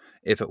rubble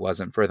if it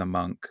wasn't for the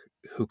monk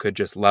who could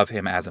just love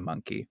him as a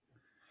monkey,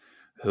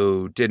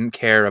 who didn't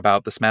care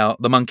about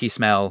the monkey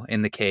smell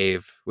in the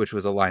cave, which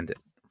was a line that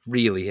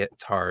really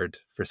hits hard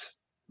for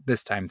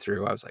this time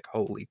through. I was like,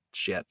 holy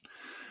shit,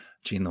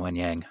 Jean Luen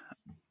Yang.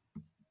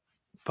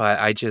 But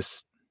I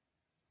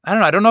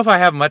don't know. I don't know if I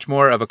have much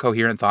more of a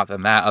coherent thought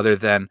than that, other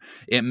than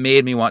it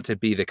made me want to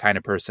be the kind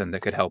of person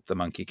that could help the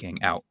Monkey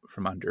King out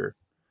from under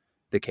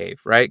the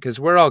cave, right? Because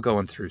we're all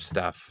going through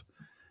stuff.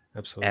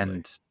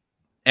 Absolutely.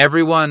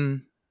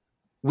 And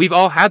we've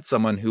all had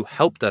someone who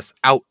helped us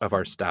out of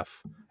our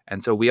stuff.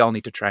 And so we all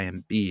need to try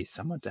and be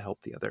someone to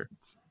help the other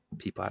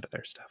people out of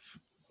their stuff.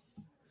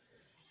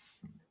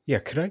 Yeah,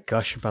 could I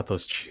gush about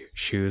those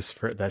shoes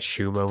for that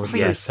shoe moment for a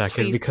Please,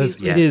 second? please, Because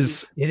please,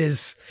 please. it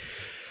is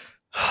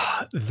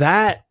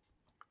that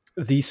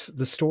the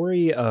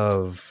story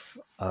of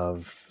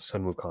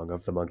Sun Wukong,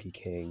 of the Monkey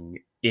King,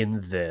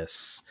 in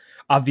this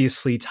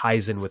obviously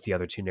ties in with the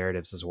other two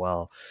narratives as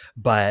well.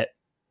 But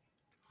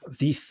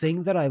the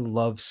thing that I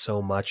love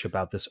so much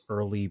about this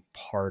early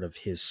part of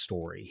his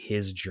story,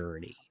 his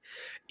journey,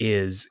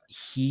 is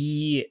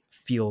he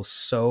feels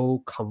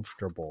so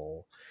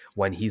comfortable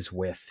when he's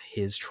with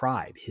his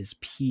tribe, his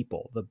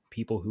people, the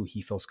people who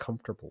he feels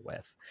comfortable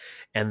with.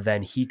 And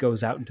then he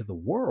goes out into the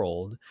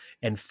world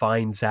and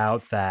finds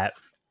out that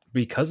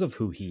because of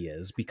who he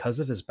is,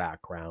 because of his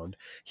background,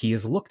 he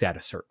is looked at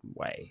a certain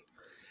way.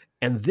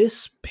 And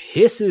this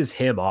pisses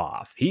him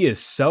off. He is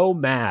so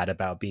mad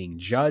about being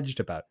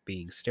judged, about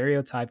being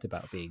stereotyped,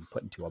 about being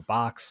put into a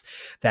box,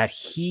 that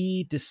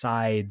he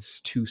decides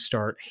to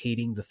start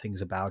hating the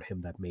things about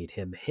him that made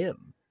him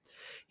him.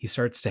 He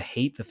starts to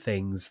hate the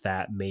things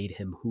that made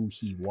him who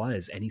he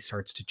was, and he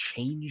starts to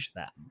change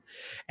them.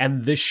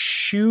 And the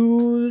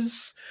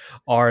shoes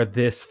are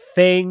this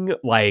thing,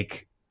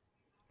 like,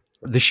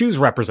 the shoes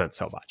represent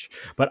so much,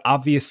 but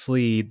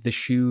obviously the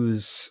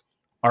shoes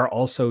are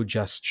also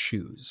just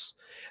shoes.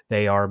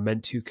 They are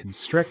meant to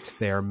constrict.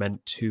 They are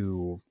meant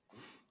to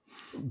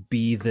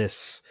be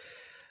this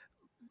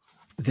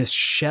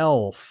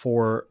shell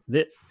for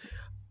that.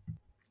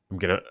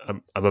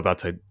 I'm about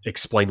to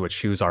explain what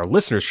shoes are.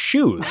 Listeners,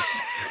 shoes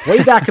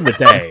way back in the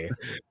day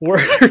were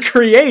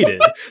created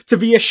to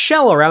be a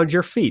shell around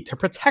your feet to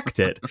protect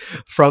it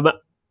from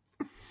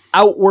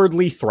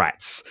outwardly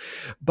threats.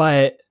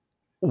 But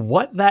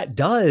what that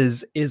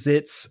does is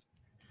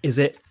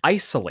it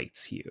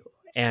isolates you,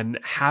 and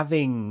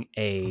having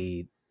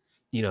a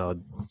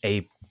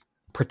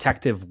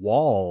protective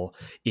wall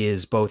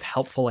is both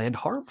helpful and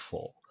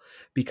harmful,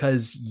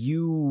 because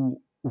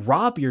you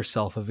rob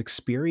yourself of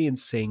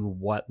experiencing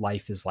what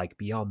life is like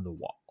beyond the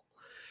wall.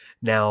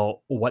 Now,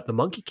 what the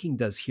Monkey King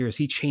does here is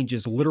he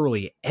changes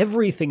literally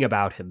everything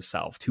about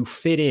himself to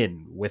fit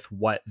in with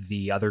what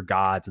the other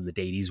gods and the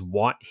deities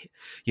want,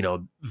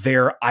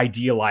 their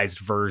idealized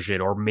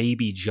version, or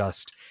maybe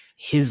just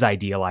his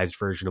idealized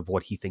version of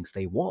what he thinks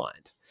they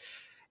want.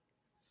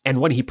 And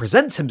when he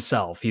presents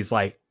himself, he's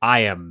like,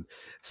 I am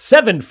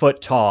 7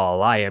 foot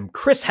tall. I am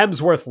Chris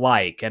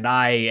Hemsworth-like, and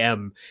I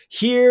am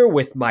here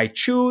with my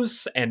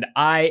shoes, and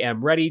I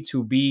am ready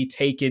to be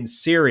taken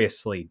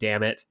seriously,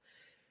 damn it.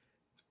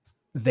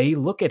 They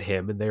look at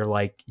him and they're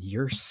like,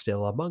 you're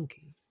still a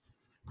monkey.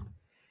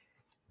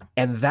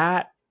 And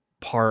that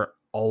part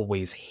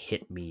always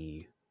hit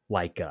me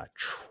like a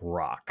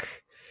truck.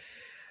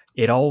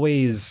 It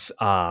always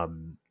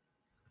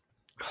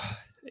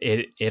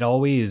it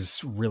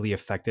always really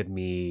affected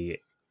me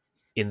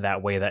in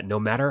that way, that no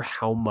matter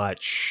how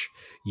much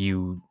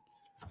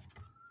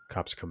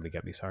cops are coming to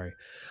get me, sorry.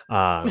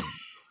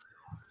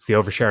 It's the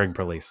oversharing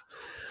police.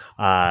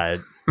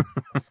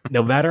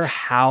 No matter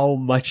how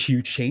much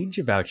you change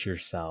about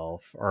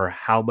yourself, or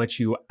how much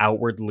you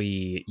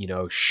outwardly,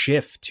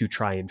 shift to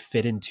try and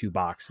fit into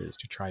boxes,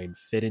 to try and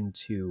fit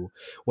into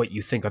what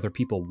you think other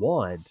people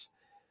want,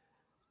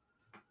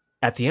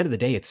 at the end of the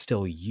day, it's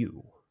still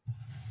you.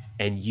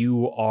 And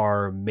you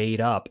are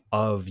made up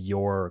of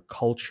your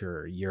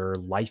culture, your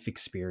life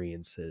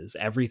experiences.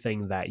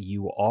 Everything that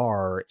you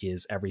are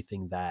is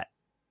everything that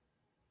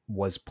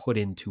was put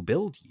in to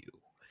build you.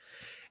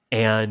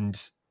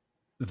 And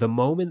the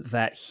moment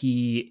that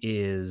he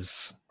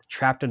is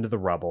trapped into the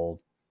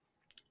rubble,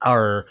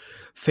 our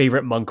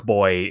favorite monk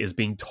boy is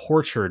being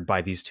tortured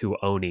by these two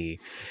Oni,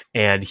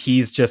 and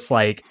he's just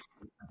like,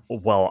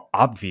 well,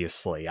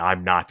 obviously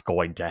I'm not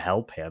going to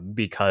help him,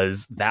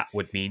 because that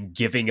would mean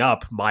giving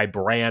up my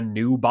brand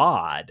new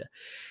bod.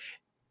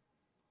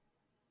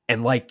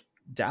 And like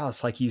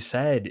Dallas, like you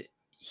said,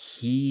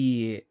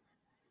 he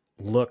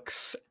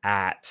looks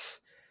at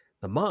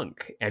the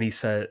monk and he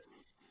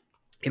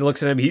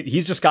looks at him.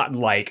 He's just gotten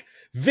like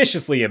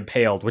viciously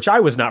impaled, which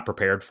I was not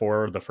prepared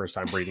for the first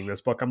time reading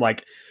this book. I'm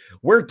like,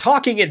 we're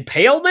talking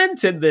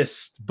impalement in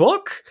this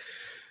book?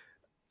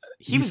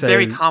 He was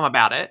very calm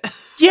about it.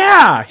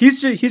 Yeah,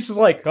 he's just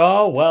like,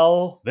 oh,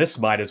 well, this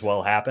might as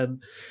well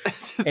happen.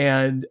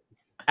 And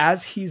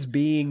as he's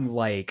being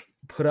like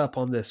put up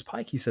on this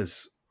pike, he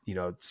says,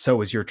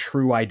 so is your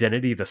true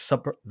identity the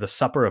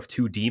supper of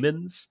two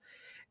demons?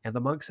 And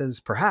the monk says,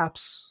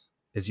 perhaps.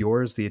 Is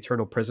yours the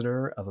eternal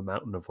prisoner of a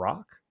mountain of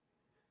rock?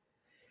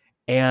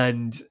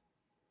 And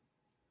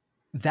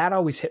that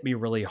always hit me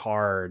really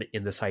hard,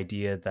 in this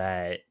idea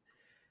that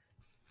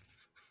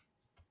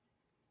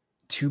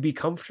to be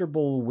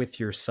comfortable with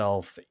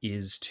yourself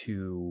is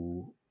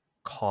to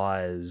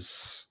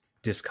cause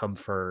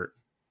discomfort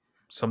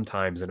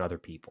sometimes in other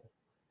people.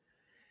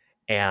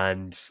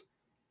 And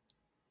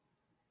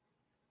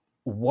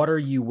what are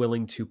you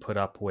willing to put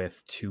up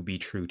with to be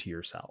true to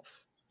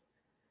yourself?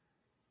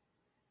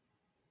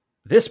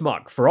 This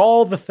monk, for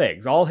all the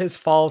things, all his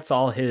faults,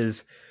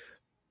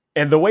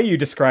 and the way you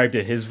described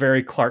it, his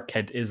very Clark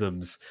Kent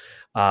isms,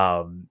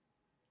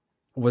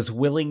 was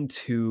willing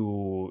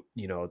to,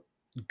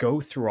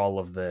 go through all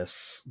of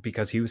this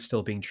because he was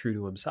still being true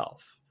to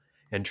himself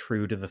and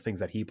true to the things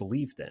that he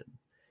believed in.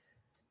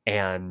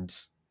 And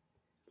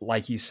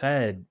like you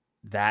said,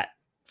 that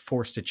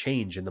forced a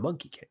change in the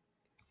Monkey King.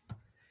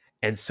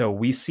 And so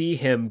we see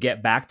him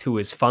get back to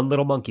his fun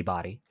little monkey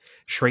body,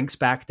 shrinks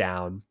back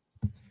down,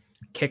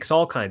 kicks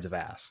all kinds of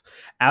ass,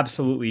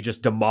 absolutely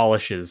just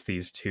demolishes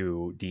these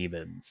two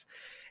demons.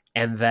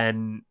 And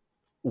then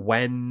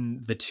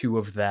when the two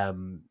of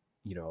them,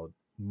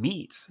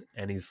 meet,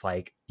 and he's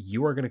like,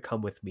 you are going to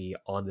come with me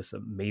on this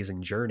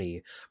amazing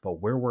journey,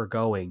 but where we're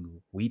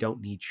going, we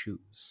don't need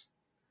shoes.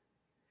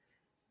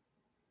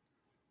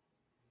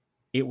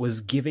 It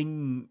was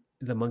giving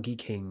the Monkey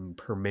King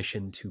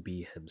permission to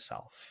be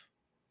himself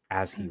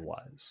as he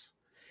was.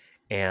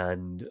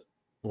 And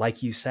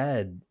like you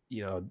said,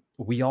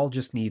 we all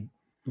just need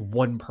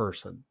one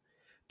person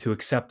to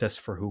accept us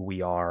for who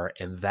we are,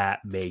 and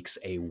that makes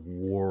a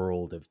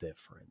world of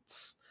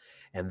difference.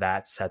 And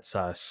that sets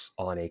us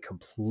on a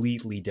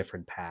completely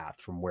different path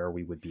from where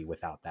we would be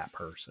without that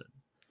person.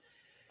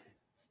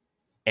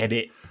 And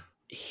it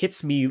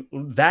hits me,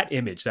 that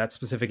image, that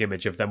specific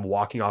image of them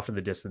walking off in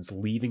the distance,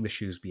 leaving the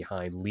shoes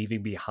behind,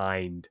 leaving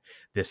behind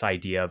this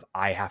idea of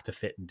I have to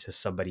fit into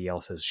somebody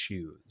else's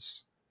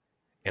shoes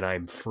and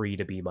I'm free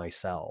to be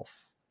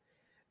myself,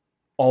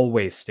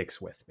 always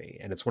sticks with me.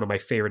 And it's one of my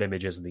favorite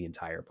images in the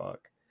entire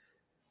book.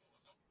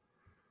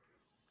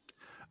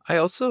 I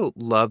also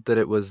love that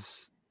it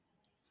was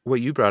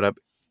what you brought up.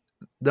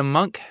 The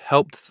monk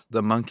helped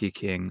the Monkey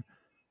King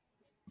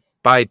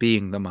by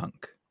being the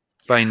monk,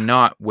 by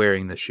not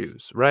wearing the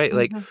shoes, right?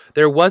 Mm-hmm. Like,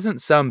 there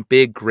wasn't some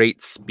big, great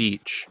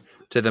speech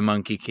to the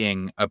Monkey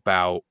King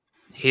about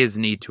his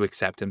need to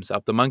accept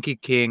himself. The Monkey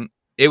King,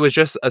 it was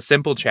just a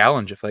simple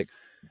challenge of like,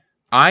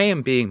 I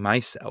am being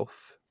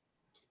myself.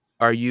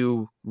 Are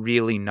you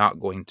really not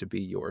going to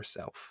be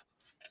yourself?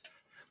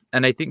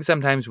 And I think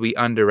sometimes we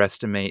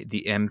underestimate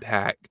the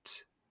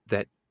impact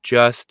that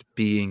just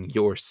being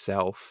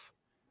yourself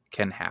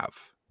can have.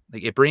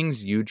 Like, it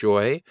brings you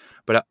joy,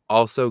 but it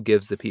also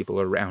gives the people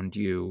around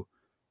you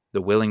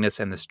the willingness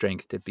and the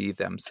strength to be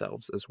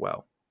themselves as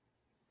well.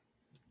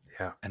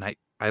 Yeah. And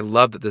I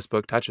love that this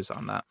book touches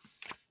on that.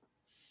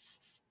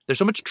 There's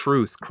so much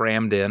truth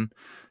crammed in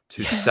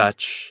to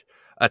such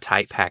a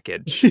tight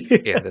package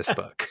in this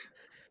book.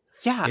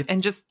 Yeah,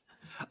 and just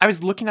I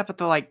was looking up at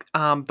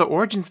the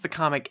origins of the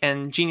comic,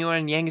 and Jeannie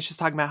Lauren Yang is just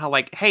talking about how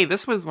like, hey,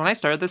 this was when I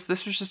started this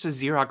was just a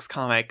Xerox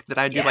comic that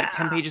I'd do like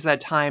 10 pages at a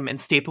time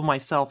and staple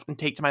myself and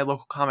take to my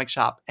local comic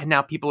shop, and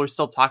now people are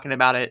still talking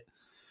about it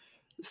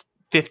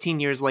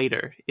 15 years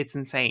later. It's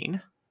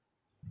insane.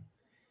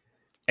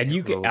 And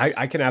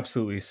I can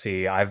absolutely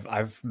see.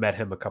 I've met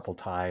him a couple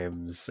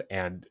times,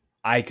 and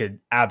I could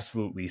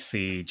absolutely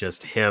see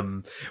just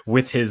him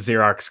with his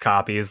Xerox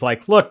copies.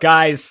 Like, look,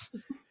 guys,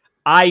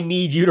 I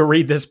need you to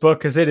read this book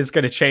because it is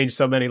going to change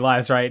so many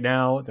lives right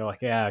now. They're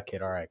like, yeah,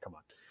 kid, all right, come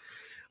on.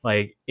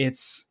 Like,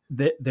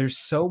 there's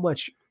so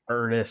much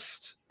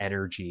earnest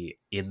energy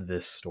in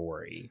this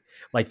story.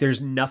 Like,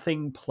 there's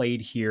nothing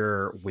played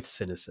here with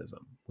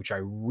cynicism, which I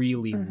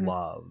really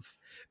love,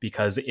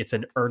 because it's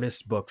an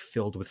earnest book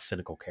filled with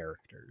cynical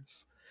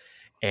characters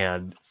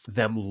and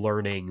them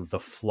learning the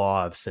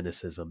flaw of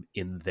cynicism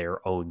in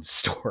their own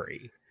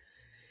story.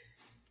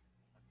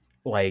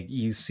 Like,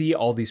 you see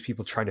all these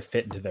people trying to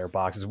fit into their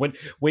boxes.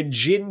 When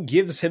Jin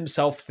gives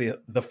himself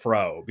the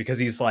fro, because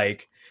he's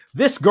like,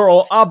 this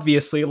girl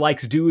obviously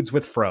likes dudes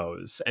with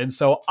fros, and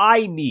so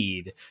I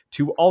need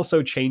to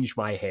also change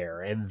my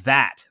hair, and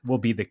that will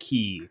be the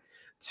key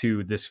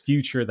to this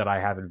future that I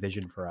have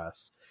envisioned for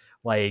us.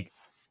 Like,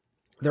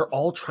 they're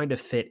all trying to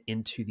fit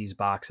into these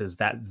boxes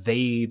that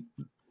they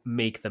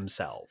make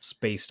themselves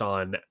based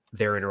on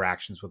their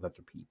interactions with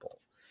other people.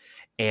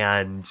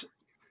 And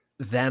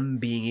them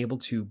being able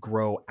to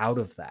grow out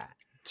of that,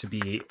 to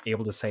be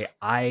able to say,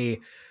 I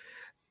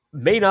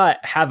may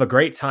not have a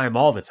great time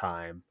all the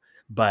time,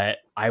 but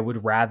I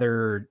would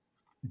rather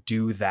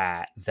do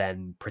that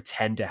than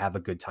pretend to have a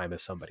good time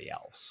as somebody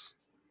else.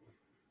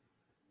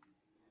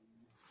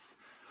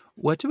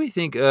 What do we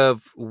think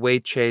of Wei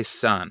Che's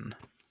son,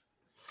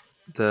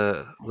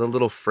 the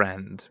little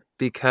friend?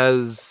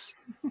 Because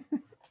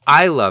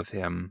I love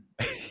him,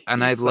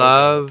 and I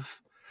love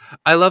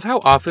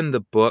how often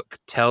the book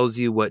tells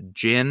you what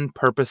Jin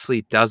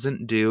purposely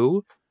doesn't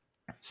do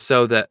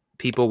so that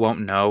people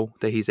won't know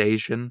that he's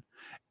Asian,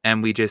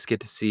 and we just get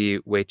to see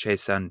Wei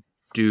Che's son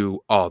do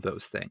all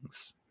those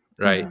things,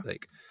 right?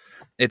 Like,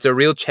 it's a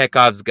real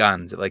Chekhov's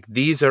guns. Like,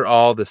 these are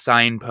all the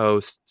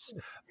signposts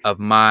of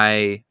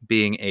my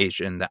being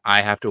Asian that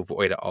I have to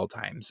avoid at all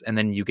times. And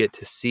then you get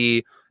to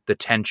see the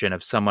tension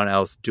of someone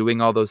else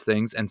doing all those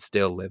things and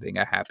still living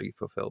a happy,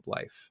 fulfilled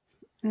life,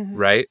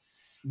 right?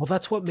 Well,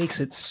 that's what makes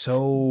it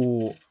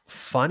so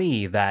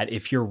funny, that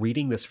if you're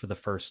reading this for the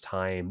first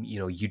time,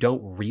 you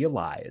don't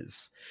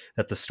realize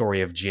that the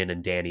story of Jin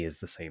and Danny is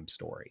the same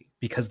story,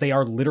 because they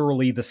are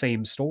literally the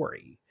same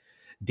story.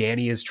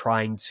 Danny is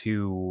trying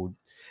to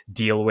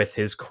deal with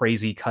his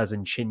crazy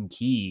cousin Chin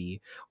Ki,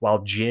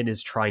 while Jin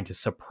is trying to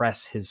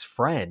suppress his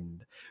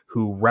friend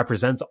who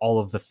represents all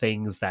of the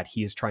things that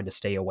he is trying to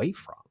stay away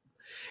from.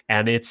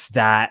 And it's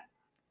that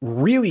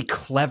really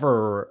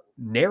clever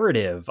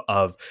narrative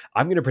of,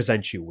 I'm going to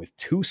present you with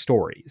two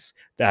stories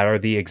that are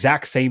the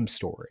exact same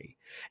story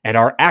and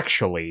are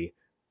actually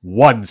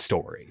one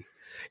story.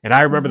 And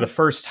I remember the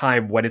first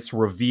time when it's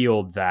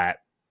revealed that,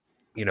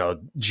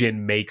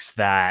 Jin makes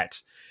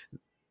that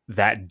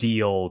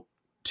deal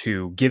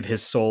to give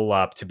his soul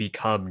up to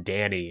become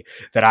Danny,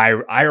 that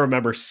I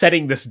remember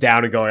setting this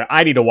down and going,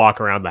 I need to walk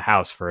around the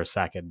house for a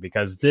second,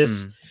 because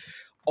this,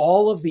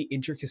 all of the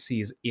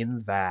intricacies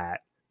in that,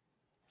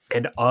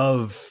 and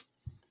of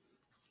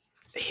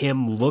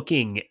him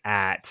looking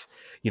at,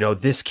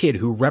 this kid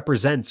who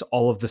represents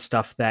all of the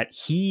stuff that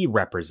he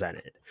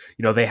represented.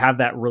 They have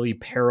that really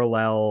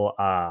parallel,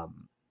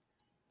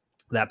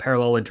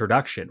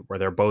 introduction where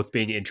they're both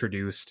being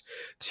introduced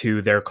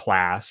to their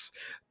class.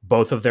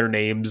 Both of their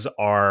names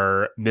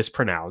are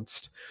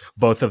mispronounced.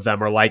 Both of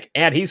them are like,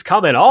 and he's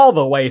coming all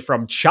the way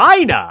from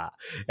China.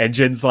 And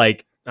Jin's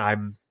like, I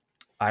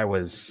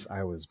was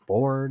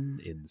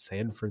born in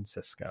San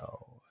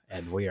Francisco,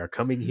 and we are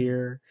coming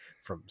here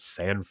from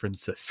San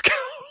Francisco.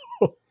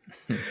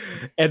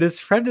 And his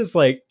friend is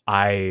like,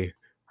 I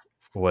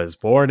was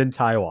born in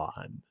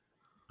Taiwan.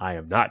 I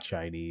am not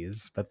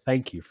Chinese, but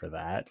thank you for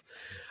that.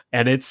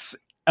 And it's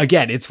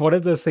one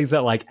of those things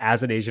that, like,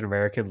 as an Asian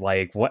American,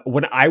 like,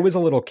 when I was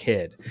a little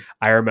kid,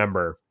 I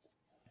remember,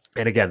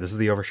 and again, this is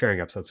the oversharing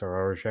episode, so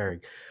we're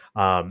oversharing.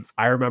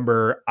 I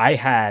remember I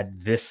had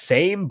this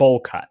same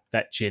bowl cut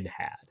that Jin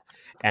had,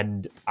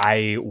 and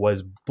I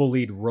was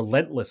bullied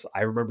relentless.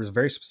 I remember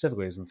very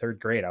specifically, it was in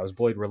third grade. I was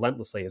bullied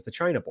relentlessly as the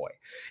China boy.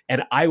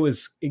 And I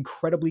was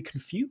incredibly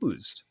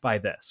confused by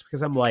this,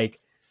 because I'm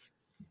like,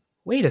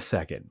 wait a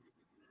second.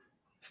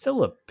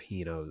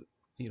 Filipino,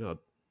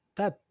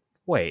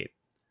 wait,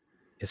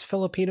 is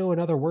Filipino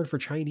another word for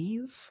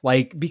Chinese?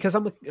 Like, because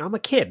I'm a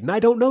kid and I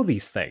don't know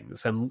these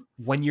things. And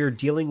when you're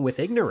dealing with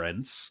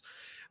ignorance,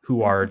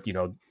 who are,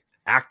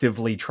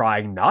 actively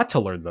trying not to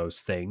learn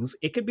those things,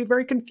 it can be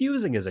very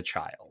confusing as a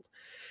child.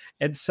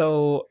 And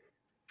so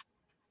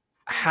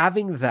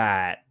having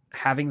that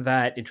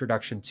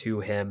introduction to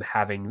him,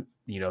 having,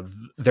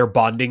 their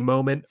bonding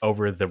moment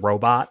over the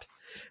robot,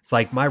 it's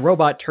like, my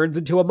robot turns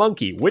into a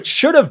monkey, which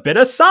should have been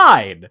a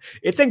sign.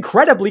 It's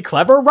incredibly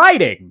clever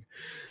writing.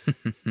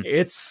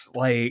 It's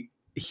like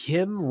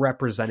him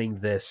representing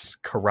this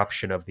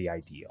corruption of the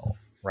ideal,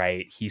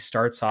 right? He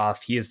starts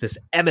off, he is this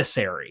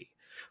emissary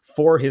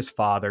for his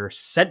father,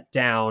 sent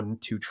down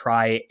to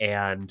try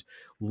and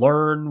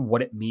learn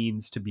what it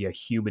means to be a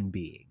human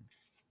being.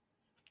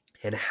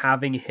 And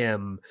having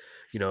him,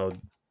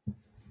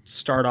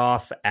 start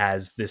off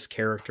as this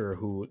character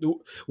who,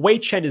 Wei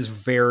Chen is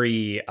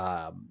very,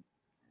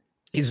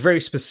 he's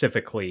very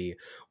specifically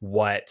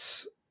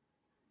what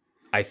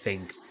I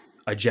think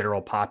a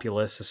general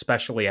populace,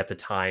 especially at the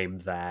time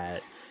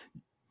that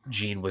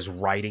Gene was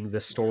writing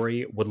this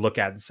story, would look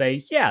at and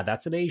say, yeah,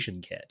 that's an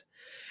Asian kid.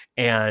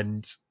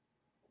 And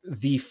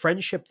the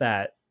friendship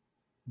that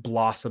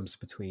blossoms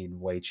between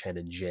Wei Chen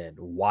and Jin,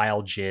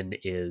 while Jin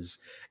is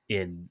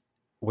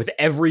with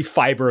every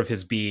fiber of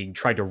his being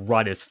trying to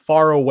run as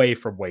far away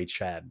from Wei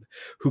Chen,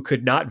 who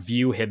could not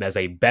view him as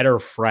a better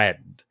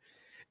friend,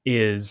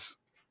 is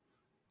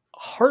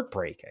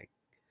heartbreaking.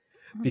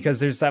 Because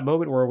there's that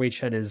moment where Wei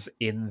Chen is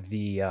in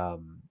the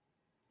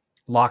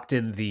locked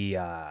in the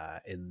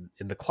in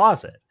the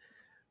closet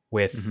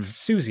with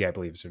Susie, I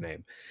believe is her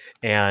name,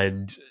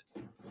 and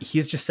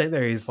he's just sitting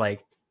there. He's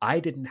like, I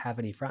didn't have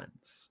any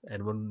friends,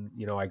 and when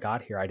I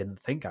got here, I didn't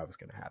think I was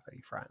going to have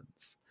any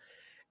friends.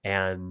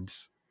 And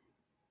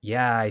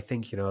yeah, I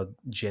think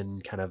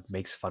Jin kind of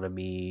makes fun of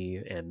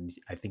me, and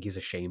I think he's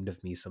ashamed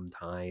of me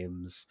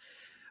sometimes,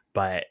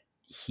 but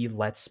he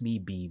lets me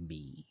be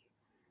me.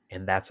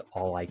 And that's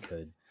all I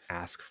could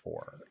ask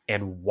for.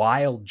 And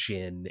while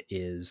Jin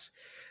is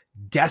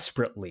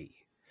desperately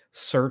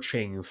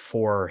searching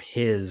for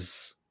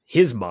his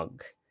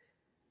monk,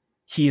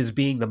 he is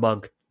being the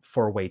monk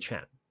for Wei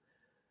Chen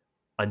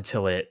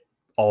until it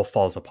all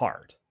falls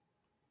apart.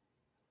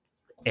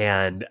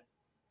 And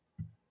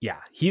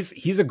yeah,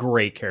 he's a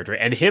great character.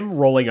 And him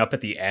rolling up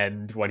at the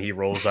end when he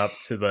rolls up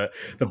to the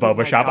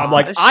boba shop, I'm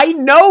like, I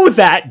know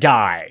that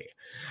guy.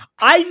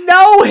 I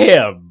know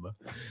him.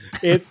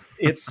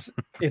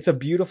 It's a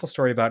beautiful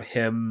story about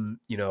him,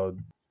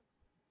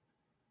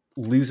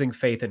 losing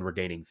faith and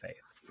regaining faith.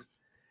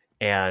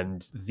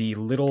 And the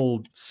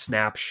little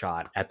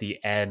snapshot at the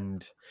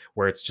end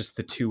where it's just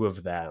the two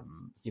of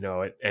them,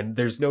 and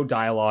there's no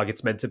dialogue.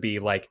 It's meant to be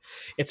like,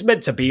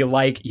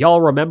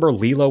 y'all remember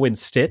Lilo and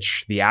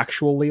Stitch, the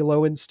actual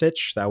Lilo and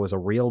Stitch? That was a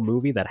real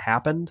movie that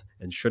happened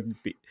and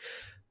shouldn't be.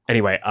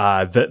 Anyway,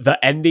 the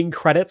ending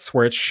credits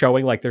where it's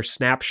showing like their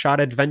snapshot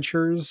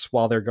adventures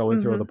while they're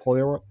going through the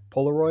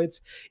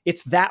Polaroids.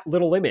 It's that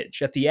little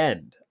image at the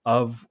end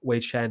of Wei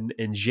Chen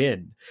and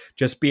Jin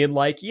just being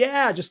like,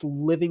 yeah, just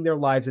living their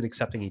lives and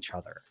accepting each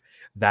other.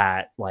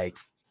 That, like,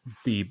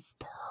 the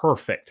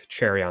perfect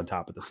cherry on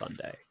top of the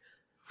sundae.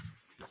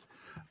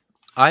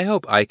 I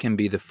hope I can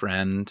be the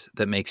friend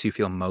that makes you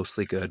feel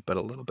mostly good, but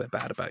a little bit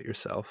bad about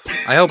yourself.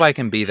 I hope I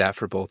can be that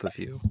for both of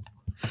you.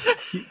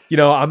 You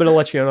know, I'm going to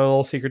let you in on a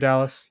little secret,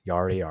 Dallas. You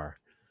already are.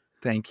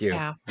 Thank you.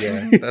 Yeah.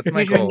 Yeah, that's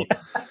my You're goal.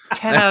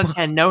 10 out of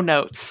 10, no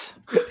notes.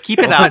 Keep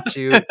it I up. want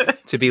you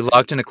to be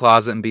locked in a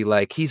closet and be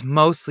like, he's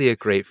mostly a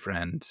great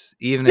friend,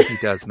 even if he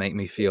does make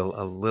me feel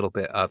a little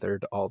bit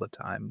othered all the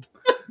time.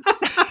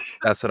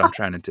 That's what I'm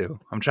trying to do.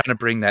 I'm trying to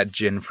bring that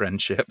gin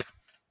friendship.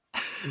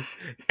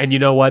 And you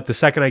know what? The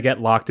second I get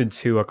locked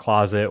into a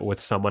closet with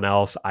someone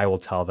else, I will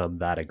tell them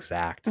that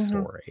exact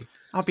story.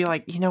 I'll be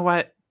like, you know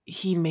what?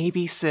 He may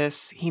be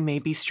cis, he may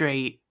be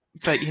straight,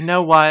 but you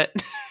know what?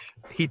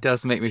 He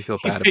does make me feel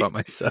bad about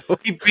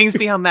myself. He brings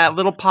me on that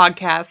little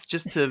podcast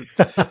just to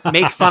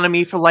make fun of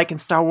me for liking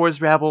Star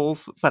Wars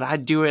Rebels, but I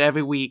do it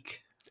every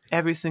week.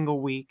 Every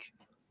single week.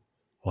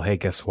 Well, hey,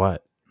 guess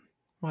what?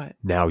 What?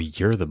 Now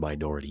you're the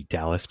minority,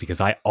 Dallas,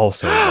 because I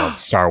also love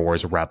Star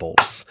Wars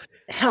Rebels.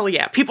 Hell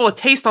yeah. People with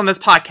taste on this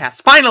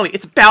podcast. Finally,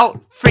 it's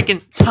about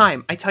freaking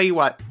time. I tell you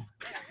what.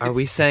 Are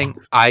we saying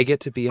I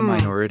get to be a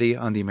minority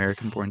on the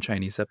American Born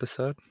Chinese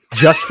episode?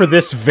 Just for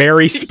this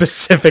very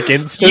specific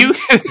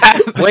instance?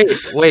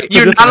 Wait.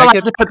 You're not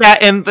allowed to put that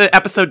in the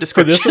episode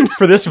description.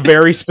 For this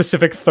very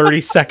specific 30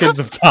 seconds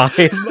of time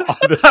on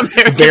this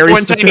American very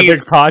Born specific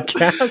Chinese.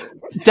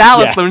 podcast.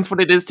 Dallas learns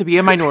what it is to be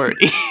a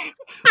minority.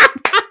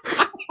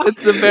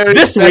 It's a very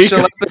This special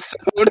week.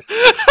 episode.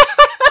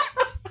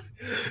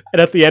 And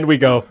at the end we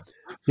go,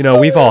 you know,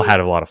 we've all had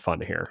a lot of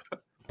fun here.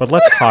 But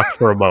let's talk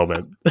for a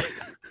moment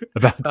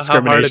about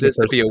How hard it discrimination. is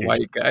to be a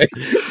white guy.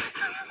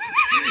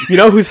 You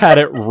know who's had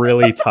it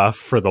really tough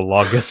for the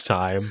longest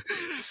time?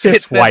 Cis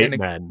It's been white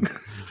men.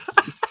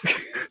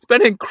 It's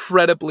been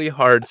incredibly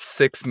hard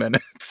 6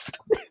 minutes.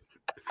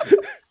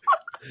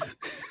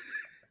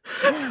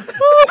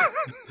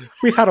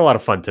 We've had a lot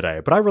of fun today,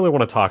 but I really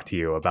want to talk to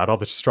you about all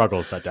the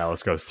struggles that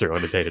Dallas goes through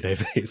on a day-to-day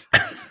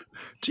basis.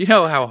 Do you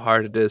know how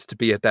hard it is to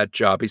be at that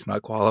job he's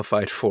not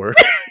qualified for?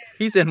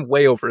 He's in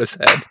way over his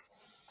head.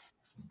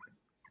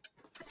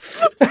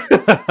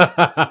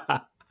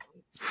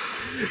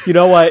 You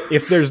know what?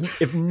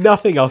 If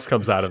nothing else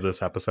comes out of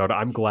this episode,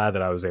 I'm glad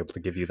that I was able to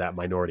give you that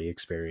minority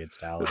experience,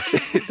 Dallas.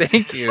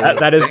 Thank you.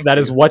 That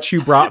is what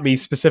you brought me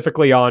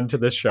specifically on to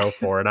this show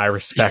for, and I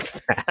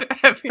respect that.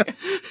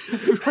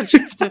 Everyone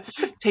should have to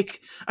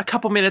take a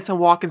couple minutes and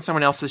walk in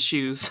someone else's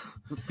shoes.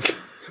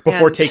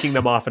 Before And- taking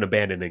them off and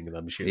abandoning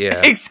them. Shoes. Yeah.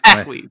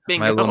 Exactly. My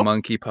Bingo. little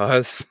monkey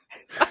paws.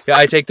 Yeah,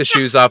 I take the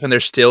shoes off and they're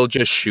still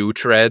just shoe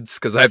treads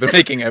because I've been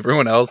making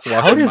everyone else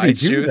walk How in does my he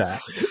do shoes.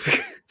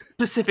 that?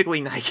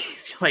 Specifically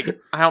Nikes. You're like,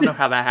 I don't know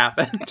how that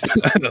happened.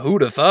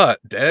 Who'd have thought?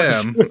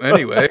 Damn.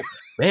 Anyway.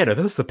 Man, are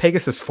those the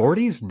Pegasus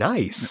 40s?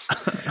 Nice.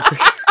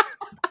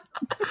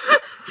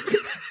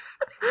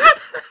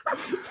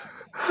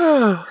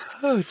 Oh,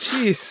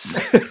 jeez.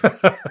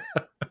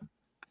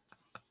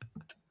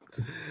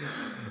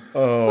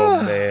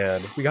 Oh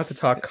man, we got to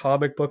talk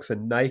comic books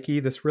and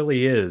Nike. This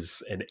really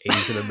is an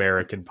Asian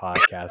American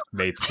podcast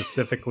made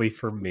specifically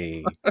for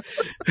me.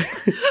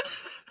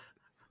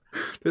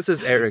 This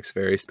is Eric's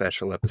very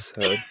special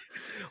episode.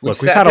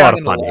 Look, we've had a lot of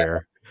fun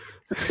here.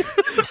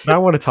 But I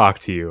want to talk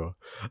to you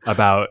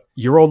about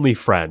your only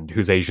friend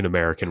who's Asian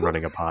American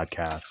running a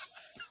podcast.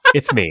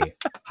 It's me.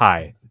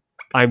 Hi,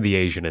 I'm the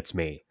Asian. It's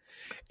me.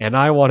 And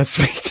I want to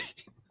speak to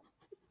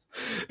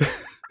you.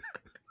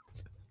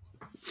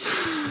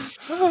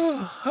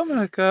 Oh, I'm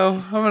gonna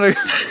go. I'm gonna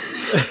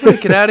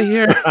get out of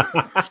here.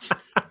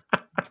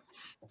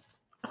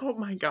 Oh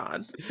my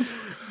god.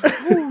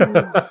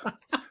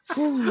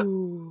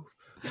 Ooh,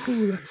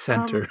 that's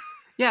center.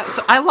 Yeah,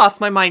 so I lost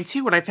my mind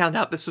too when I found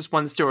out this was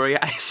one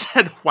story. I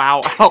said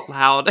wow out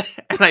loud,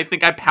 and I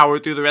think I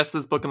powered through the rest of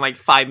this book in like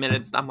 5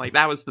 minutes. I'm like,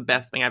 that was the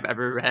best thing I've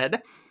ever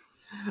read.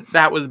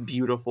 That was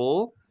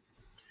beautiful.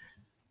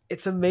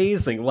 It's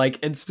amazing. Like,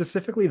 and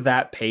specifically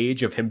that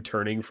page of him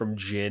turning from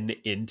Jin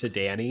into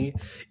Danny,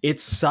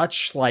 it's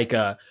such like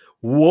a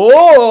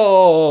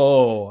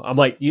whoa. I'm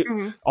like,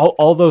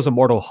 all those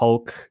Immortal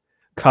Hulk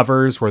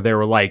covers where they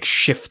were like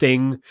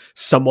shifting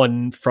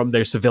someone from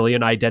their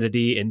civilian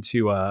identity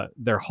into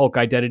their Hulk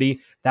identity.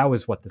 That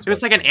was what this was. It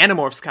was like an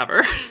Animorphs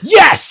cover.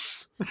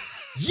 Yes!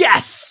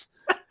 Yes!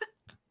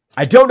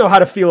 I don't know how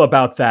to feel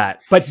about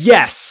that, but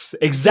yes,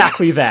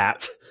 exactly Yes.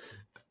 that.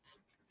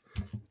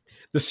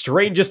 The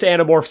strangest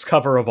Animorphs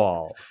cover of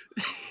all.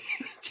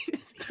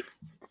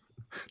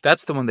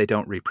 That's the one they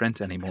don't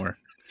reprint anymore.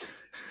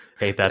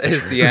 Hate that.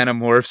 Is the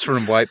Animorphs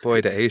from white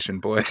boy to Asian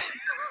boy.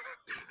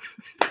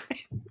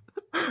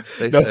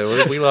 They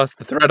said we lost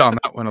the thread on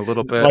that one a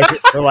little bit.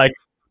 They're like,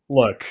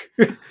 look,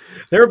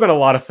 there have been a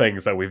lot of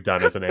things that we've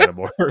done as an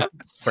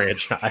Animorphs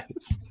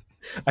franchise.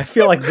 I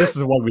feel like this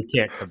is one we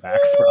can't come back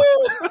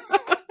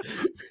from.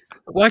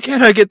 Why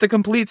can't I get the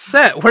complete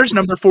set? Where's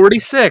number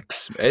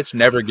 46? It's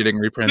never getting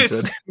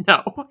reprinted.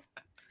 No.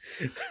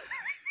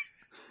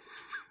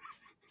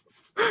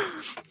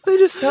 They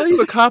just sell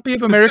you a copy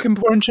of American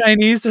Born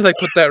Chinese. They're like,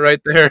 put that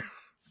right there.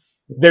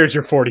 There's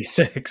your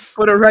 46.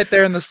 Put it right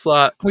there in the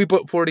slot. We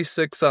put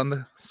 46 on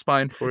the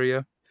spine for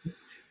you.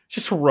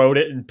 Just wrote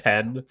it in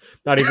pen,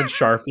 not even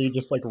Sharpie,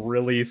 just like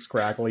really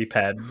scraggly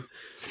pen.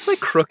 It's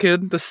like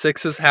crooked. The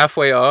 6 is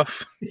halfway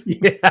off.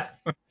 Yeah.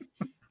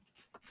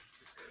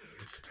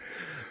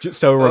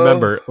 So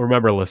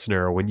remember,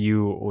 listener, when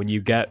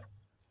you get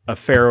a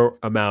fair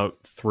amount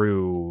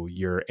through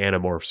your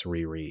Animorphs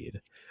reread,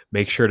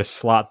 make sure to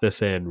slot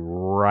this in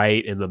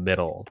right in the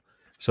middle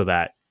so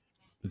that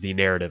the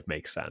narrative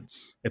makes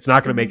sense. It's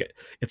not going to make it.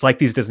 It's like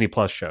these Disney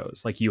Plus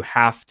shows. Like you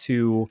have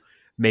to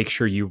make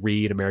sure you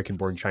read American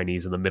Born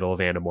Chinese in the middle of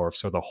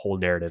Animorphs, or the whole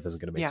narrative isn't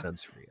going to make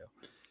sense for you.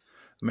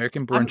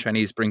 American Born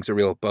Chinese brings a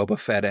real Boba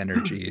Fett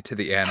energy to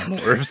the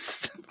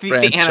Animorphs the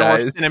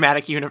franchise. Animorphs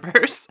cinematic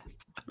universe.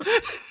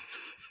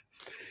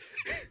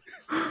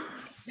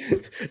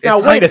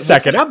 Now wait a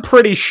second. I'm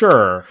pretty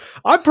sure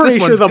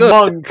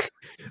the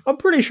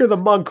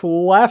monk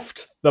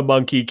left the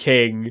Monkey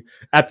King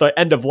at the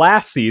end of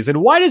last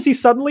season. Why does he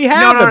suddenly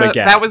have him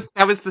again? That was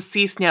the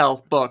Sea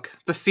Snail book.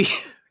 The sea.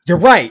 You're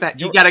right.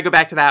 You got to go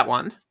back to that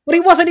one. But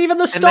he wasn't even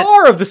the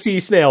star of the Sea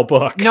Snail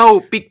book.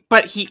 No,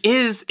 but he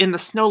is in the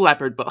Snow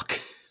Leopard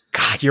book.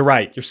 God, you're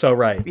right. You're so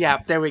right. Yeah,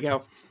 there we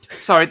go.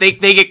 Sorry, they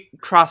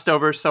get crossed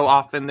over so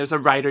often. There's a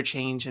writer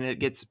change, and it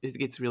gets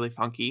really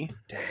funky.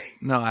 Dang.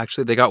 No,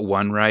 actually, they got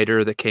one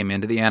writer that came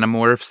into the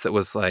Animorphs that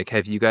was like,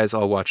 "Have you guys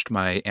all watched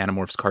my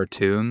Animorphs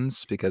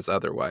cartoons? Because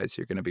otherwise,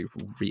 you're going to be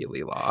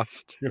really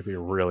lost." You're going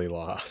to be really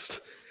lost.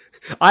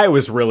 I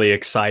was really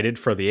excited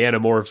for the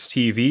Animorphs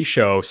TV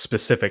show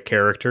specific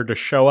character to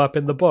show up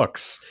in the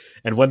books.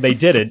 And when they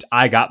didn't,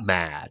 I got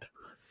mad.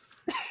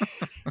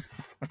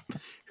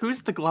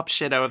 Who's the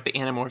Glupshido of the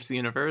Animorphs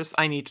universe?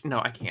 I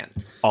can't.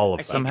 All of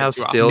them. Somehow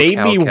still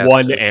Name me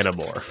one Calcastus.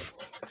 Animorph.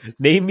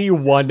 Name me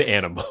one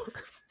Animorph.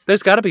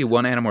 There's got to be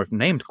one Animorph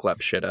named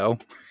Glupshido.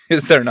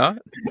 Is there not?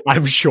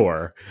 I'm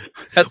sure.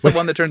 That's the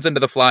one that turns into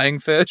the flying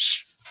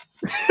fish.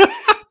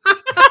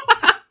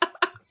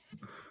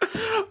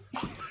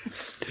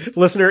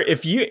 Listener,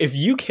 if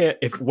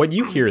when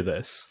you hear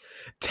this,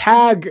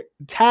 tag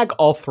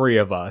all three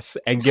of us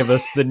and give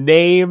us the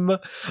name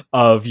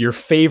of your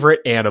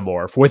favorite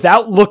Animorph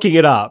without looking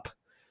it up,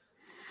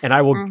 and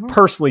I will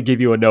personally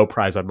give you a no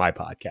prize on my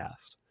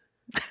podcast.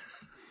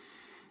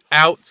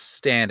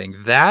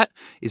 Outstanding. That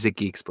is a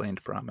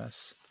Geeksplained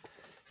promise.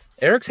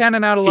 Eric's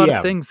handing out a lot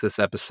of things this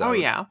episode. Oh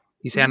yeah.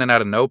 He's handing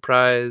out a no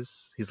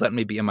prize. He's letting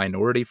me be a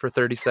minority for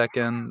 30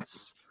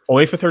 seconds.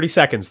 Only for 30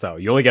 seconds, though.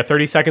 You only get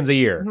 30 seconds a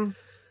year.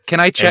 Can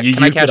I check?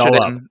 Can I cash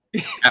it in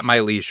at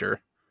my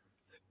leisure?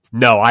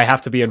 No, I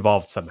have to be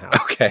involved somehow.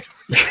 Okay.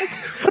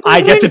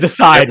 I get to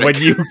decide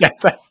when you get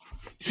that.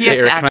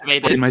 Eric, can I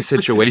explain my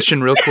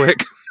situation real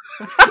quick?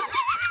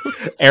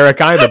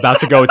 Eric, I'm about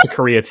to go into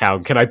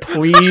Koreatown. Can I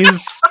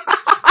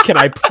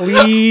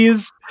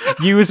please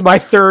use my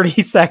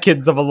 30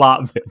 seconds of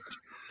allotment?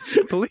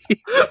 Please.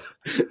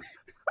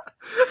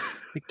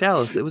 Like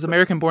Dallas, it was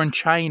American Born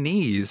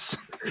Chinese.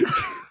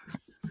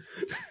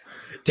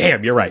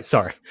 Damn, you're right.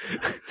 Sorry.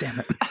 Damn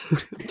it.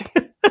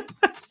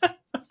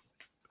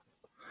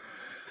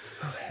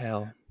 Oh,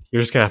 hell.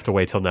 You're just going to have to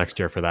wait till next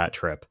year for that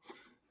trip.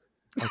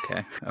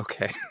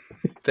 Okay.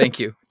 Thank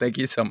you. Thank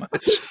you so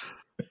much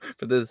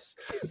for this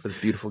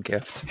beautiful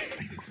gift.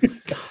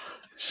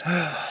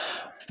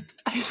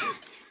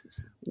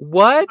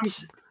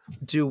 What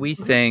do we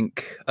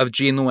think of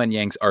Jean Luen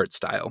Yang's art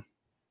style?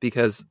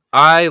 Because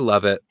I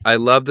love it. I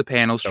love the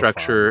panel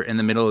structure in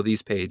the middle of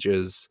these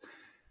pages.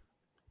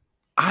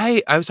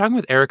 I was talking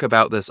with Eric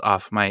about this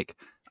off mic.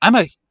 I'm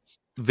a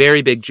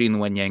very big Jean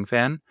Luen Yang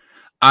fan.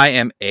 I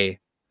am a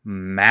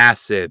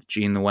massive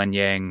Jean Luen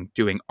Yang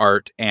doing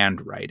art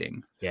and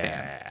writing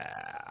fan.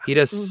 He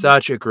does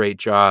such a great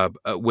job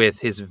with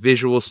his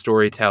visual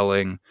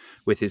storytelling,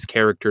 with his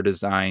character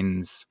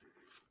designs.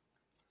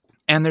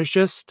 And there's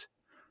just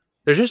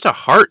a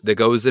heart that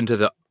goes into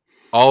the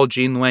all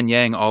Jean Luen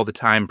Yang all the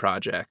time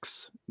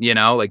projects. You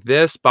know, like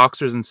this,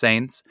 Boxers and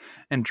Saints,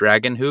 and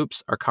Dragon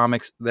Hoops are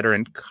comics that are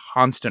in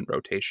constant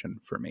rotation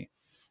for me.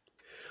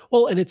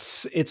 Well, and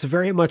it's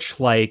very much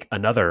like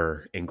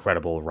another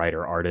incredible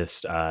writer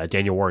artist,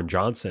 Daniel Warren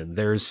Johnson.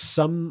 There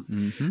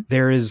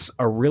is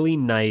a really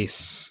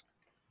nice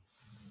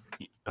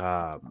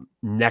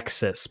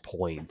nexus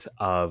point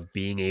of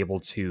being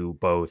able to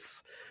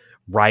both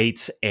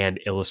write and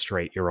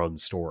illustrate your own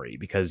story,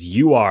 because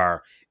you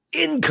are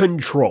in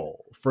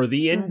control for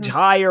the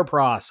entire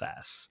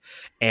process.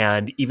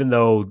 And even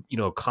though,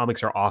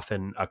 comics are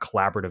often a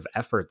collaborative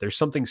effort, there's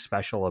something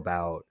special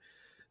about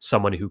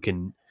someone who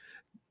can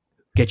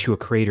get you a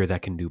creator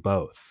that can do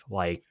both.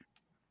 Like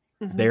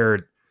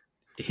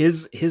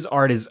his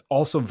art is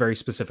also very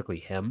specifically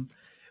him,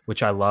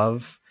 which I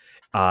love.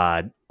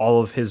 All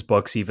of his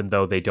books, even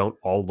though they don't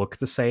all look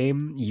the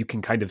same, you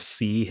can kind of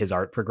see his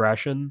art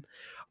progression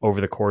over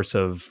the course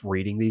of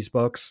reading these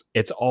books.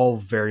 It's all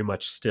very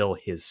much still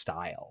his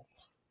style.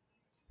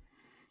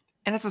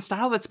 And it's a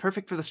style that's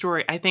perfect for the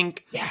story. I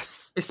think,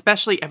 yes,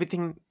 especially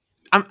everything.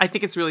 I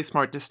think it's really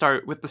smart to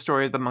start with the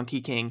story of the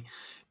Monkey King,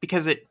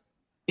 because it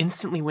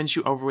instantly wins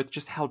you over with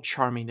just how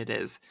charming it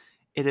is.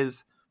 It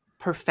is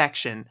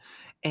perfection.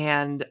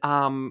 And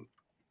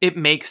it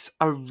makes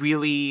a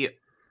really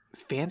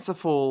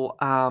fanciful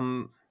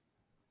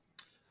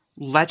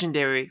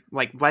legendary,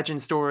 like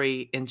legend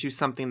story, into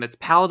something that's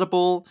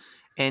palatable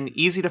and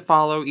easy to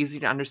follow, easy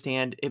to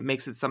understand. It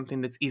makes it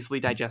something that's easily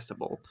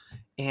digestible,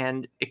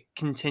 and it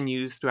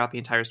continues throughout the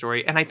entire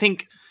story. And I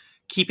think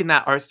keeping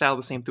that art style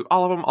the same through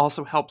all of them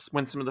also helps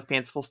when some of the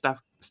fanciful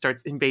stuff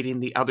starts invading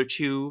the other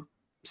two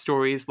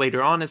stories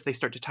later on as they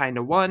start to tie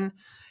into one,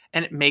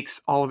 and it makes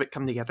all of it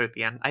come together at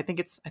the end. I think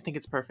it's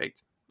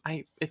perfect.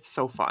 It's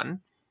so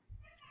fun.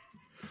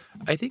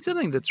 I think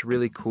something that's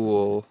really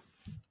cool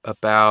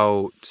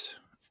about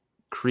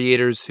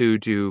creators who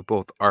do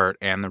both art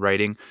and the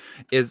writing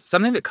is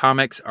something that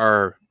comics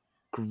are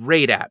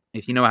great at,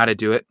 if you know how to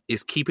do it,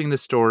 is keeping the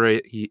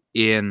story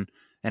in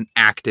an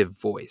active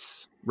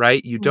voice,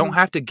 right? You don't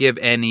have to give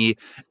any,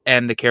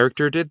 and the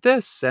character did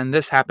this, and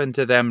this happened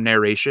to them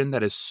narration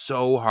that is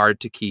so hard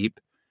to keep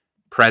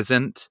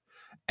present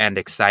and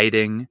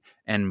exciting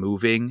and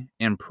moving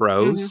in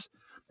prose.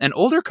 And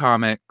older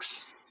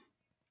comics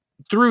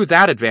threw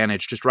that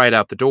advantage just right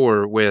out the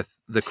door with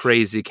the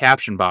crazy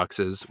caption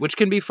boxes, which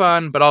can be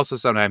fun, but also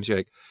sometimes you're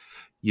like,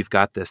 you've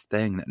got this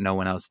thing that no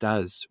one else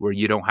does where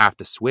you don't have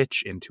to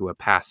switch into a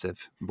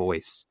passive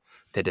voice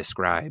to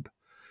describe.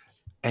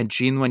 And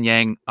Gene Luen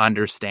Yang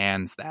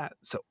understands that.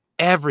 So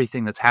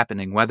everything that's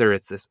happening, whether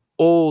it's this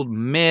old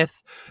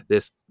myth,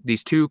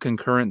 these two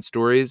concurrent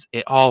stories,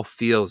 it all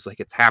feels like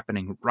it's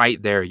happening right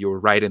there. You're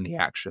right in the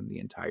action the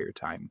entire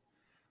time.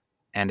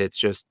 And it's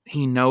just,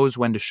 he knows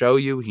when to show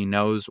you. He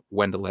knows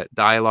when to let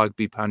dialogue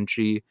be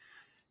punchy.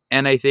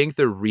 And I think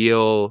the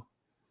real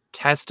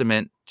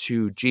testament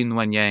to Gene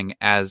Luen Yang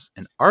as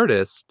an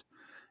artist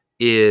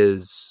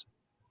is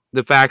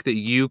the fact that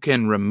you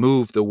can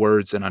remove the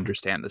words and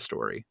understand the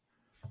story,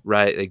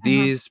 right? Like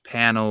these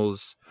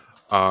panels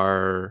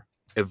are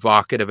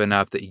evocative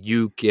enough that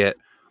you get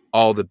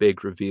all the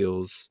big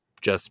reveals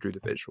just through the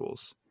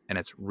visuals. And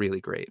it's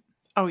really great.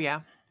 Oh, yeah.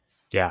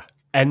 Yeah.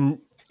 And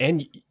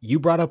you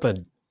brought up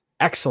an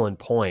excellent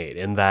point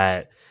in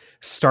that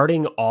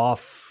starting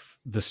off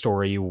the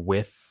story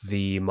with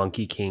the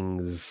Monkey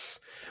King's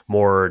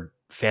more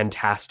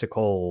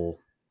fantastical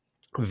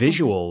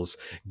visuals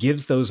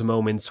gives those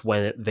moments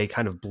when they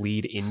kind of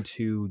bleed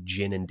into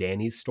Jin and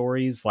Danny's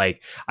stories.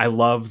 Like, I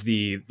love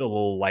the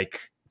little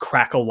like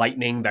crackle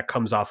lightning that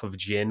comes off of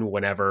Jin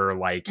whenever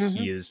like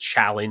he is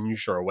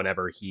challenged or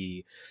whenever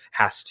he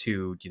has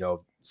to, you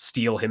know,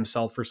 steel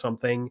himself or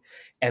something.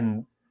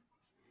 And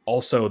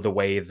also the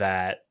way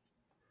that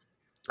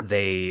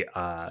they Gene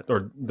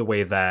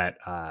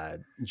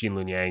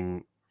Luen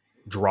Yang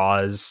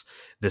draws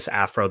this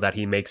afro that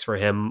he makes for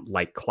him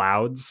like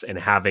clouds and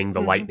having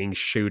the lightning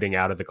shooting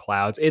out of the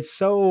clouds.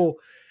 It's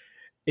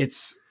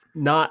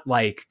not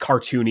like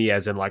cartoony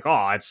as in like,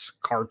 oh, it's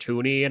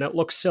cartoony and it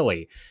looks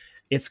silly.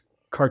 It's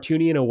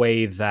cartoony in a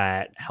way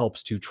that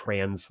helps to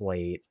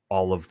translate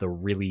all of the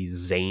really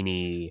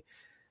zany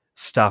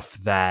stuff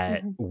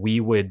that we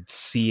would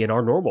see in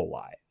our normal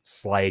lives.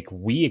 Like,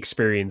 we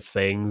experience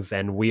things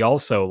and we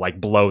also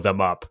like blow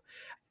them up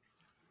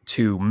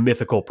to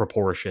mythical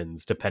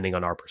proportions depending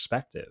on our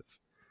perspective.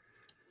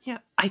 Yeah,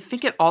 I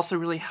think it also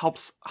really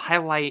helps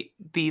highlight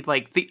the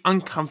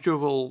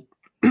uncomfortable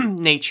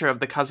nature of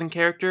the cousin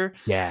character,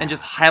 and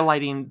just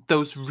highlighting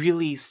those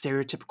really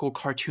stereotypical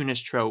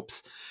cartoonish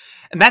tropes.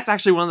 And that's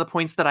actually one of the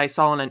points that I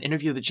saw in an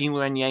interview that Gene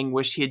Luen Yang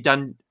wished he had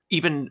done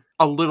even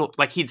a little,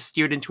 like he'd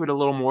steered into it a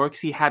little more, because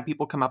he had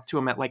people come up to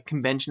him at like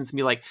conventions and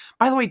be like,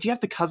 by the way, do you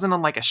have the cousin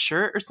on like a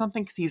shirt or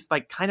something? Because he's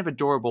like kind of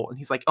adorable. And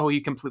he's like, oh,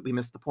 you completely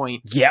missed the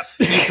point. Yep.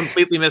 You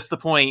completely missed the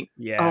point.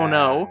 Yeah. Oh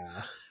no.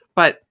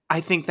 But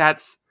I think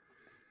that's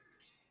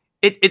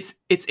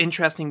it's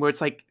interesting where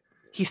it's like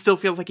he still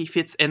feels like he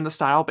fits in the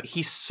style, but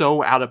he's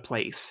so out of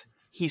place.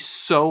 He's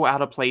so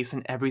out of place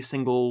in every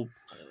single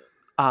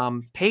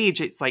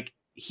page. It's like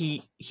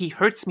he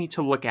hurts me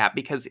to look at,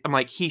 because I'm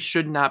like, he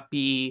should not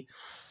be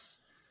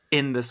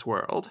in this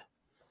world.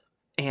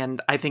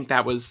 And I think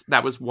that was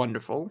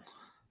wonderful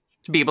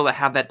to be able to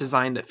have that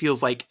design that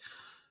feels like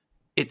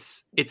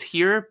it's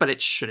here, but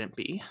it shouldn't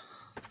be.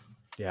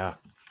 Yeah.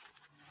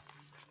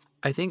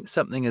 I think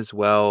something as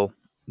well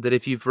that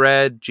if you've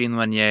read Gene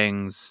Luen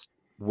Yang's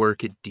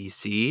work at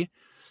DC,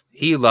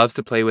 he loves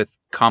to play with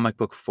comic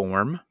book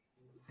form.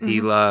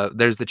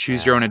 There's the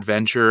Choose Your Own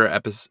Adventure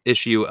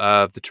issue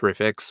of the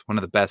Terrifics, one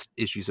of the best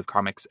issues of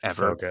comics ever.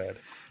 So good.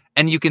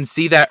 And you can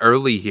see that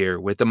early here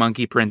with the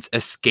Monkey Prince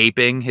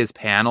escaping his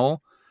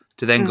panel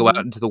to then go out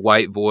into the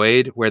white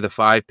void where the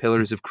 5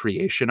 pillars of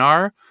creation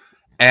are.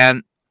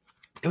 And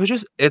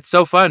it's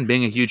so fun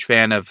being a huge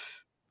fan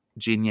of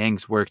Gene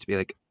Yang's work to be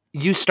like,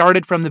 you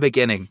started from the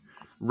beginning.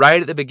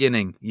 Right at the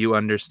beginning, you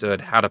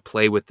understood how to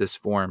play with this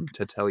form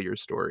to tell your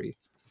story.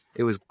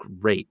 It was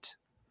great.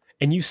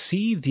 And you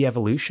see the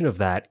evolution of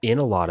that in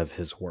a lot of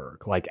his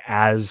work. Like,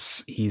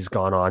 as he's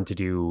gone on to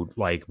do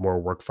like more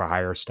work for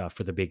hire stuff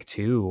for the big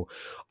 2,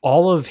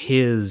 all of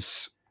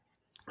his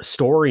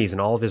stories and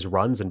all of his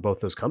runs in both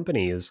those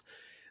companies,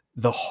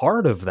 the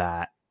heart of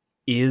that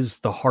is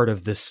the heart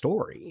of this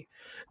story.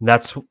 And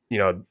that's,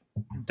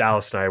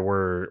 Dallas and I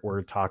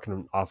were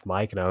talking off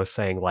mic, and I was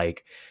saying,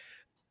 like,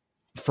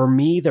 for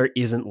me, there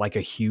isn't like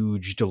a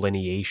huge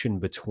delineation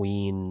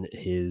between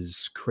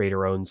his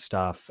creator-owned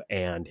stuff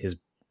and his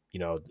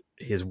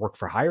work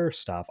for hire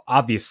stuff.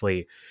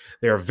 Obviously,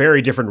 there are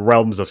very different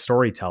realms of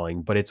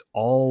storytelling, but it's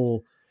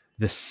all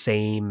the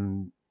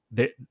same.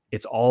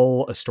 It's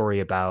all a story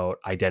about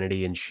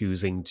identity and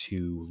choosing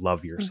to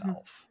love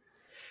yourself.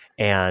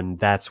 And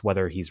that's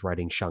whether he's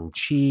writing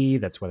Shang-Chi,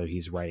 that's whether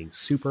he's writing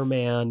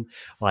Superman.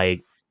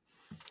 Like,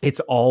 it's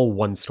all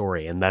one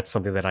story, and that's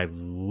something that I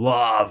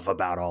love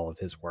about all of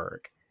his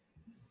work.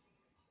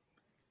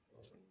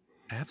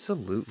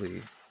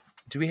 Absolutely.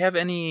 Do we have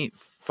any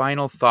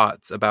final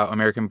thoughts about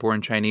American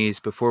Born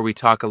Chinese before we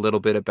talk a little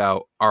bit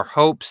about our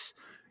hopes,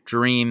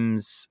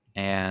 dreams,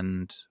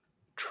 and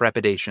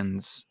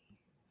trepidations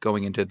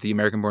going into the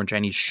American Born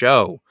Chinese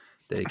show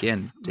that,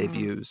 again,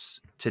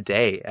 debuts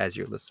today as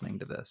you're listening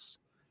to this?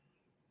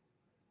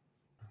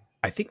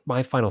 I think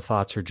my final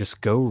thoughts are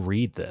just go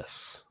read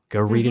this. Go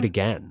read it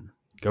again.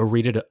 Go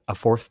read it a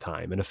fourth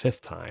time and a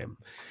fifth time.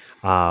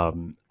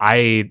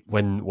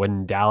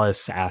 When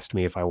Dallas asked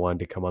me if I wanted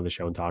to come on the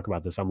show and talk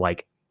about this, I'm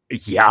like,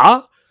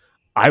 yeah,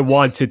 I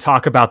want to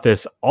talk about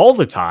this all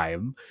the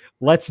time.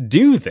 Let's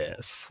do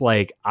this.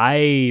 Like,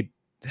 I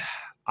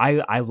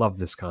love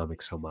this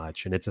comic so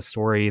much, and it's a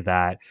story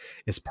that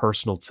is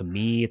personal to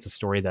me. It's a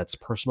story that's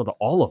personal to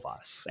all of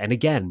us. And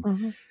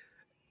again,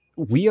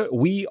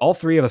 we all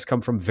three of us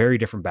come from very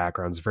different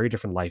backgrounds, very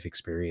different life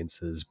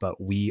experiences, but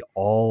we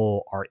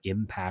all are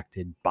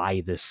impacted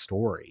by this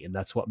story. And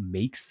that's what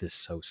makes this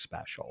so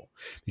special,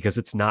 because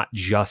it's not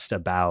just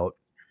about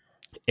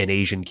an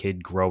Asian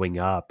kid growing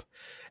up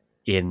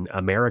in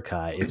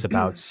America. It's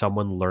about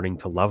someone learning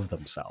to love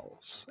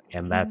themselves.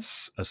 And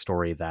that's a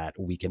story that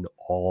we can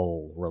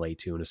all relate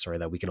to, and a story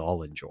that we can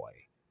all enjoy.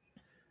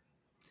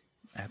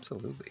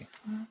 Absolutely.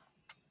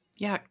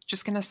 Yeah,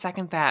 just gonna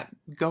second that.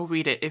 Go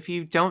read it. If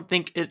you don't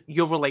think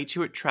you'll relate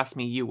to it, trust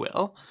me, you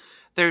will.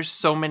 There's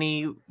so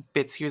many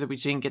bits here that we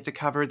didn't get to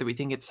cover, that we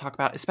didn't get to talk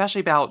about,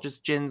 especially about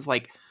just Jin's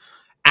like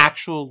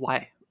actual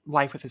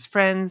life with his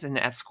friends and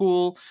at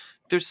school.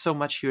 There's so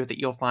much here that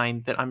you'll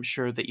find that I'm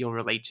sure that you'll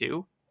relate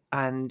to,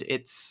 and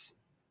it's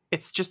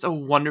just a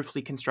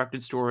wonderfully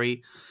constructed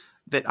story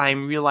that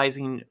I'm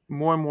realizing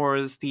more and more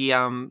as the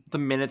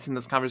minutes in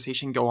this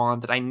conversation go on,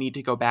 that I need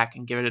to go back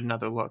and give it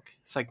another look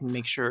so I can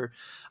make sure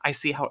I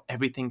see how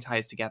everything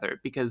ties together,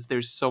 because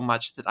there's so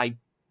much that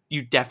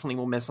you definitely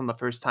will miss on the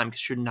first time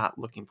because you're not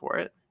looking for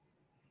it.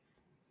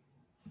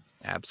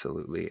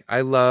 Absolutely.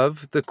 I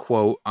love the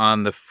quote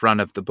on the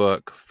front of the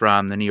book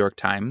from the New York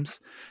Times.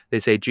 They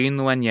say, Gene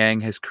Luen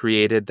Yang has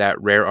created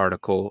that rare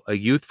article, a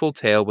youthful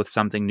tale with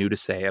something new to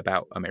say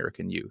about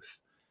American youth.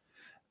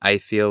 I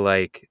feel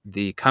like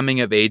the coming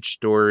of age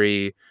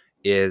story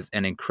is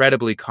an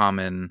incredibly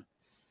common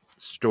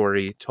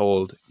story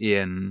told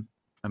in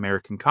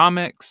American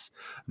comics,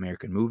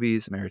 American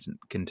movies,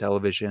 American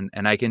television,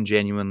 and I can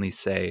genuinely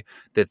say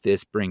that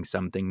this brings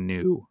something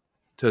new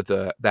to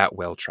that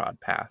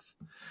well-trod path.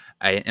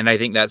 I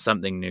think that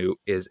something new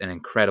is an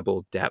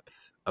incredible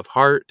depth of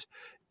heart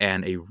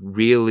and a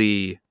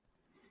really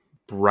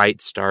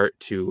bright start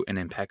to an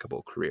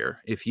impeccable career.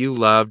 If you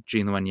loved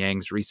Gene Luen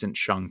Yang's recent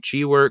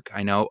Shang-Chi work,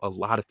 I know a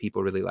lot of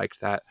people really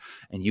liked that,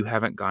 and you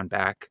haven't gone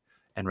back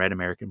and read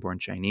American Born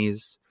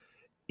Chinese.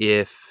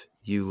 If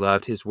you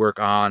loved his work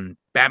on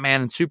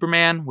Batman and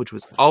Superman, which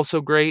was also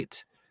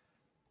great,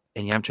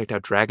 and you haven't checked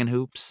out Dragon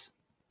Hoops,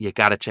 you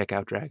got to check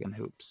out Dragon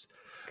Hoops.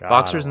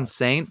 Boxers and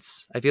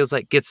Saints, I feels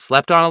like gets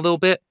slept on a little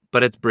bit,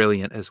 but it's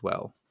brilliant as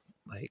well.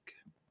 Like,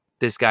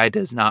 this guy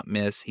does not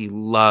miss. He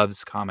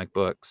loves comic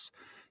books.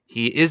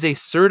 He is a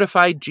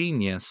certified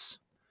genius,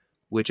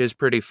 which is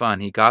pretty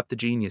fun. He got the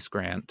Genius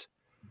Grant.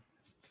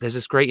 There's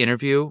this great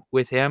interview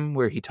with him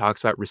where he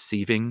talks about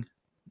receiving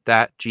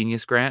that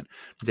Genius Grant.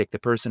 He's like, the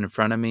person in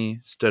front of me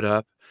stood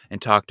up and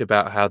talked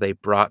about how they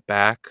brought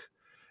back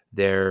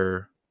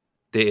the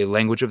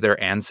language of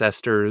their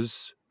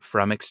ancestors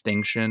from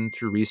extinction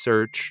through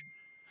research.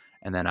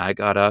 And then I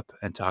got up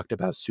and talked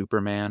about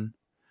Superman.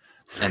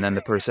 And then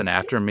the person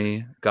after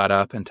me got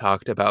up and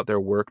talked about their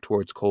work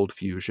towards cold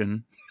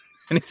fusion.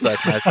 And he's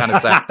like, I kind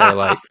of sat there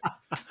like,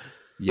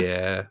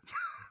 yeah,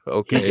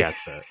 okay. He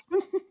gets it.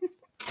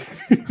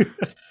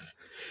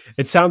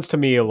 It sounds to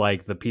me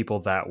like the people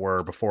that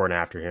were before and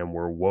after him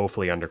were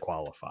woefully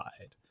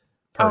underqualified.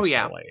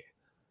 Personally.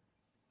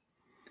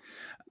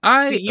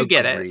 Oh, yeah. You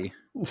get it.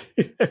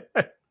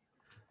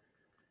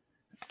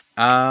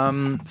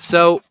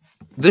 So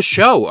the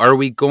show, are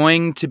we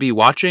going to be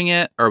watching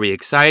it? Are we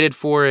excited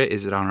for it?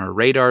 Is it on our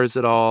radars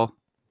at all?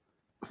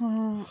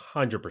 100%.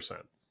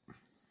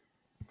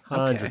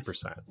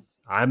 100%.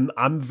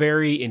 I'm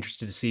very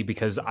interested to see,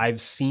 because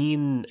I've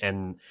seen,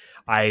 and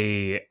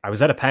I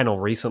was at a panel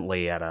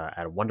recently at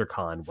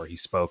WonderCon where he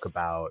spoke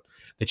about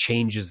the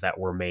changes that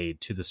were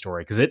made to the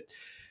story, because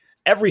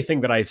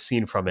everything that I've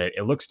seen from it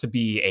looks to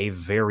be a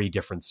very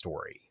different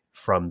story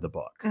from the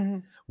book,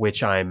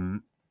 which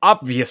I'm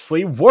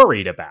obviously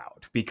worried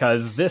about,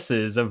 because this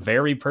is a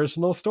very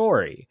personal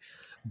story.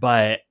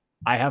 But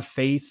I have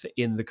faith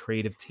in the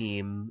creative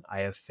team. I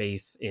have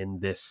faith in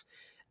this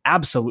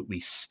absolutely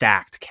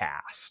stacked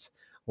cast.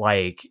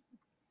 Like,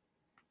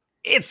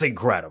 it's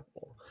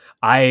incredible.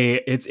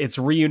 It's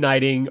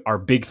reuniting our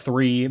big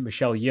three: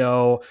 Michelle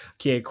Yeoh,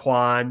 Kie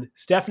Kwan,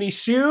 Stephanie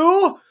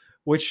Hsu,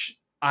 which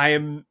I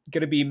am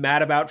gonna be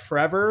mad about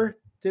forever.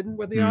 Didn't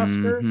win the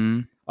Oscar.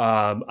 Mm-hmm.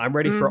 I'm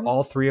ready for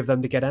all three of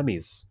them to get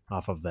Emmys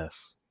off of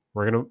this.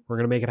 We're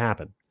gonna make it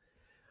happen.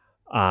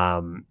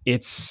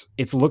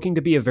 It's looking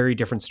to be a very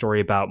different story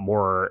about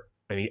more.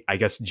 I mean, I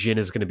guess Jin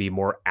is going to be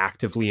more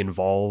actively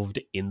involved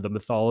in the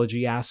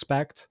mythology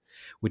aspect,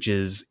 which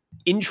is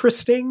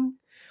interesting.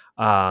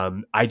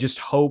 I just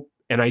hope,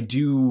 and I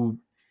do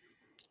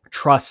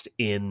trust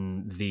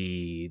in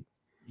the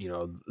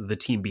the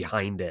team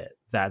behind it,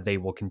 that they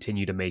will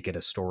continue to make it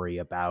a story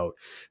about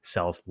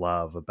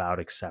self-love, about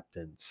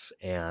acceptance,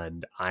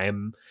 and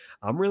I'm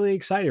really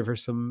excited for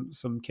some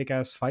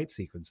kick-ass fight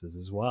sequences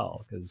as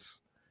well,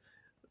 because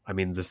I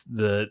mean,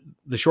 the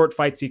short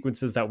fight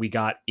sequences that we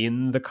got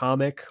in the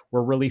comic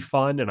were really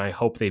fun, and I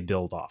hope they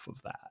build off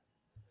of that.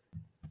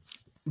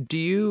 Do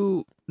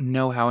you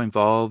know how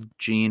involved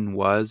Gene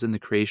was in the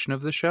creation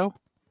of the show?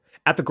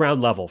 At the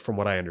ground level, from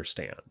what I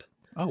understand.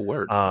 Oh,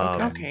 word.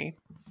 Okay.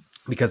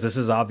 Because this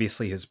is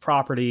obviously his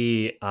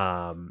property,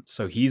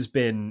 so he's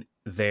been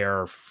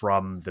there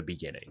from the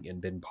beginning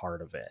and been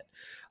part of it.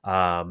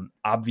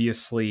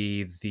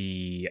 Obviously,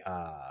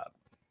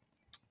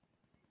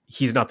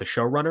 he's not the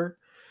showrunner,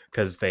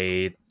 because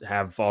they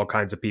have all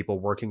kinds of people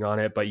working on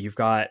it, but you've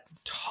got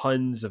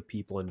tons of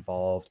people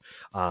involved.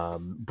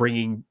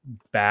 Bringing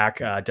back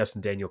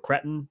Destin Daniel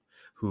Cretton,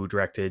 who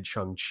directed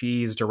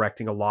Shang-Chi's,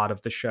 directing a lot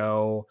of the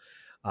show.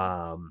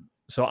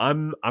 So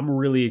I'm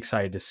really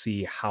excited to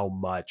see how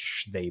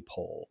much they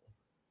pull.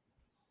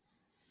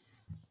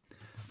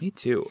 Me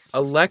too.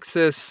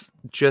 Alexis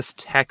just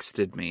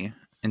texted me,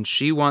 and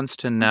she wants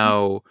to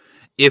know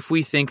if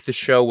we think the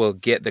show will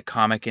get the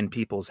comic in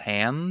people's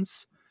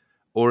hands,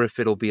 or if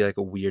it'll be like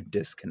a weird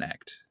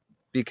disconnect.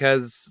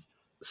 Because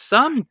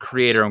some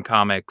creator-owned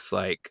comics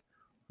like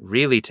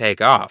really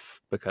take off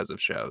because of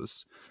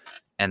shows,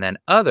 and then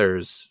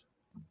others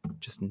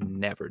just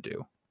never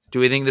do. Do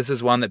we think this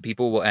is one that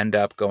people will end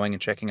up going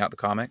and checking out the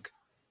comic?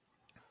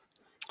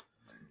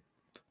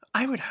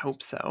 I would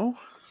hope so.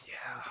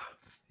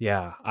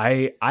 Yeah,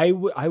 I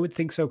would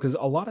think so, because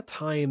a lot of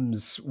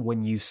times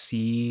when you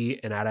see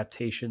an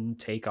adaptation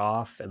take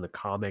off and the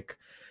comic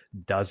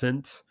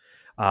doesn't,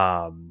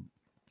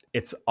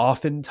 it's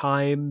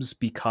oftentimes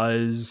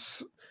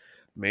because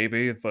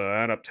maybe the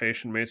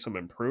adaptation made some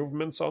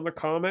improvements on the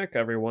comic.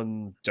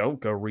 Everyone, don't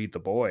go read The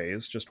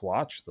Boys, just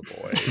watch The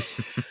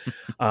Boys.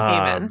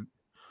 Amen.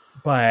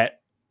 But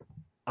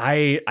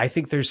I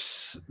think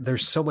there's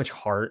so much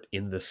heart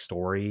in this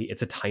story.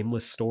 It's a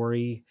timeless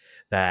story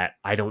that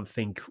I don't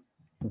think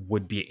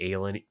would be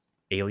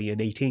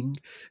alienating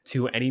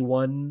to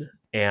anyone.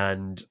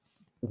 And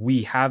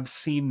we have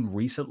seen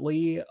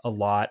recently a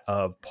lot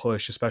of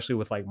push, especially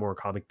with like more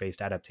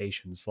comic-based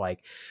adaptations.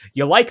 Like,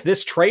 you like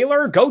this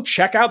trailer? Go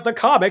check out the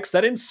comics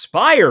that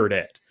inspired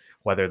it.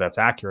 Whether that's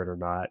accurate or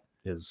not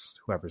is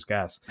whoever's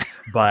guess.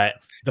 But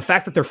the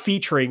fact that they're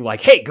featuring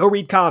like, hey, go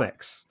read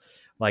comics,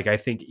 like, I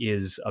think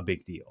is a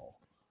big deal.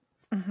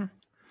 Mm-hmm.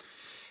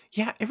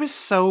 Yeah, it was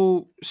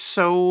so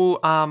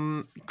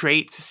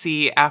great to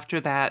see after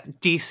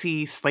that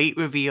DC Slate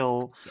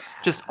reveal,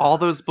 just all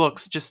those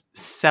books just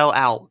sell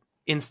out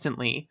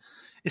instantly.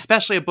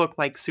 Especially a book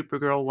like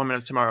Supergirl, Woman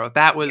of Tomorrow.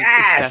 That was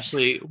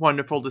especially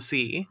wonderful to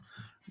see.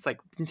 It's like,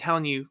 been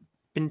telling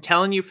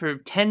you for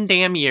 10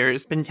 damn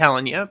years, been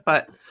telling you,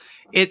 but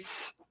it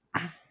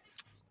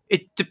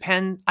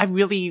depends. I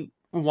really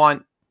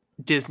want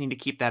Disney to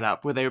keep that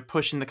up, where they're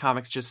pushing the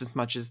comics just as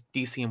much as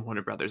DC and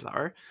Warner Brothers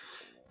are.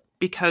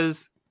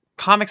 Because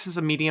comics as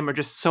a medium are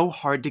just so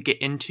hard to get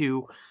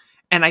into.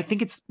 And I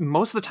think it's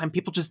most of the time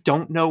people just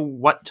don't know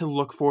what to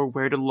look for,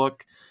 where to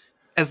look.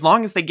 As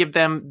long as they give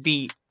them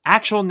the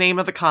actual name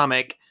of the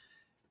comic,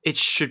 it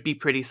should be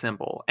pretty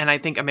simple. And I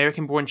think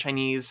American Born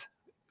Chinese,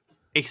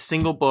 a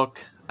single book,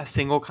 a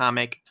single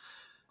comic,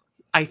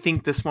 I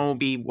think this one will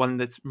be one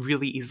that's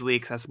really easily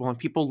accessible. And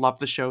people love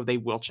the show, they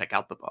will check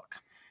out the book.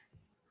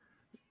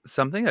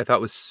 Something I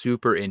thought was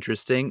super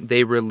interesting,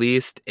 they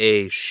released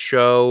a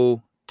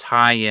show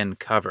tie-in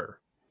cover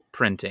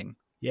printing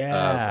of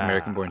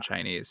American Born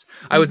Chinese.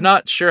 I was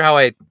not sure how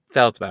I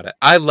felt about it.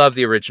 I love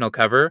the original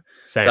cover.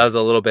 Same. So I was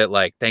a little bit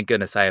like, thank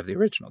goodness I have the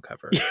original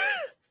cover.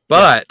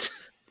 But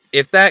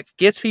if that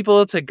gets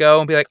people to go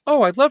and be like,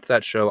 oh, I loved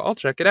that show, I'll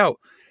check it out.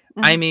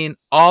 Mm-hmm. I mean,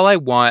 all I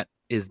want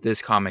is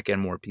this comic in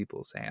more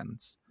people's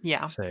hands.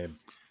 Yeah. Same.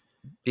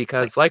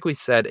 Because like we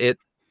said,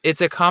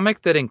 it's a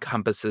comic that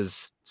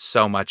encompasses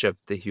so much of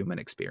the human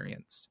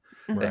experience.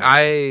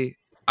 Right.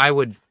 I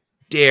would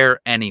dare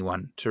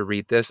anyone to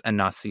read this and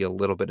not see a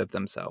little bit of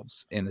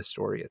themselves in the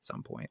story at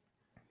some point.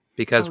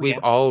 Because we've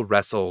all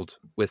wrestled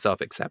with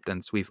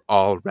self-acceptance. We've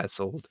all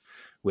wrestled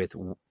with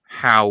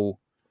how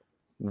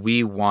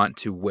we want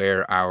to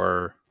wear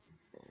our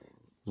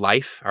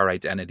life, our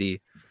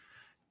identity,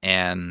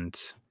 and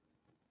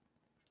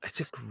it's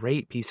a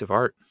great piece of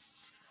art.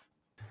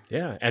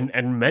 Yeah,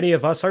 and many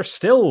of us are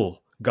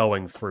still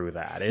going through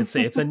that. It's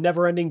a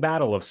never-ending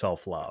battle of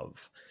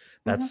self-love.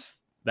 That's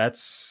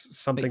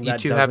something You that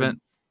two doesn't.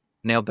 haven't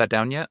nailed that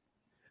down yet?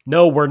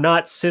 No, we're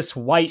not cis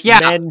white Yeah.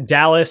 men,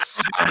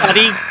 Dallas.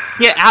 Buddy,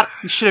 get out.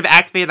 You should have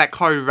activated that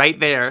card right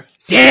there.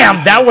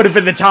 Damn, that would have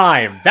been the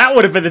time. That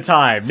would have been the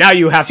time. Now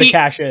you have to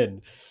cash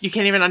in. You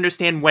can't even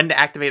understand when to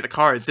activate the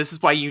card. This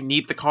is why you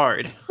need the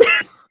card.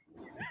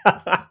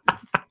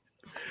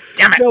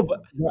 Damn it! No,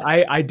 but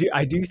I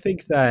do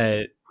think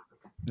that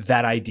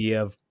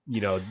idea of,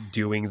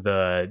 doing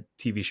the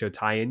TV show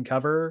tie-in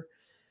cover,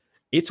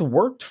 it's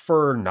worked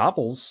for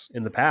novels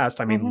in the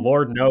past. I mean,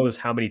 Lord knows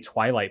how many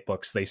Twilight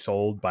books they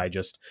sold by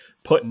just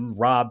putting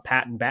Rob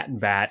Patton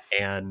Bat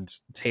and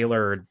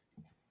Taylor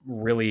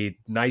really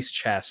nice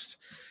chest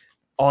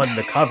on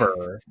the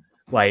cover.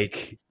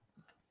 Like,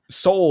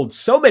 sold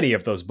so many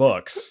of those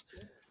books.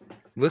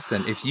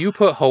 Listen, if you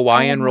put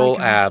Hawaiian roll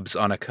abs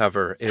on a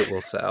cover, it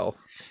will sell.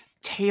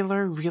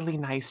 Taylor, really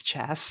nice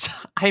chest.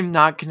 I'm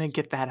not going to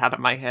get that out of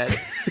my head.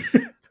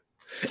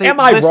 Am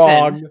I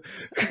wrong?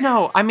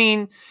 No, I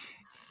mean,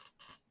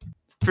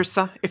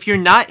 if you're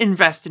not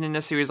invested in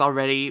a series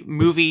already,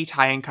 movie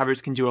tie-in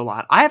covers can do a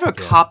lot. I have a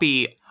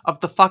copy of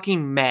the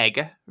fucking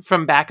Meg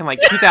from back in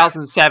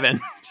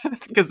 2007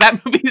 because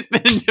that movie's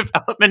been in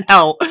development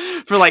hell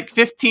for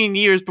 15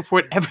 years before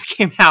it ever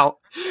came out.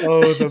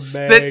 Oh, the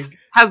Meg. That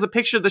has a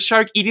picture of the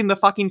shark eating the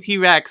fucking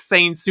T-Rex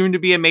saying soon to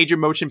be a major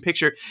motion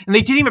picture. And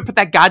they didn't even put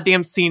that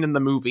goddamn scene in the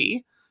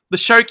movie. The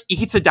shark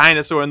eats a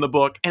dinosaur in the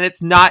book and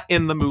it's not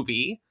in the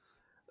movie.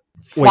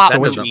 That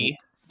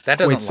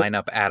doesn't line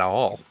up at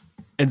all.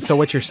 And so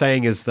what you're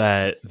saying is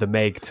that The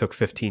Meg took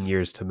 15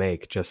 years to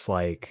make, just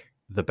like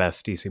the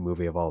best DC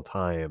movie of all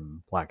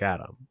time, Black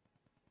Adam,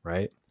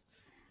 right?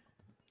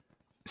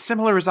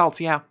 Similar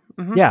results, yeah.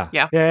 Mm-hmm. Yeah.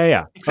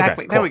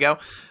 Exactly. Okay, there cool. we go.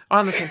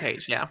 On the same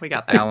page. Yeah, we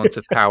got that. Balance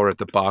of power at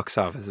the box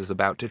office is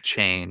about to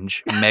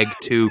change. Meg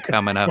 2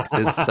 coming up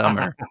this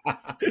summer.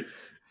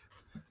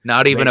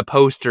 Not even a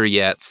poster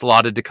yet.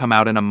 Slotted to come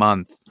out in a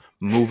month.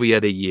 Movie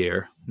of the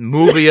year.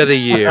 Meg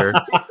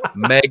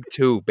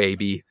 2,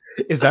 baby.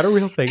 Is that a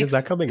real thing? Is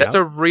that coming out? That's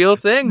a real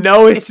thing.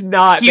 No, it's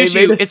not. Excuse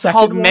you. It's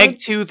called Meg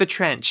 2, The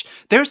Trench.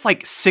 There's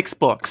 6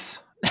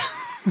 books.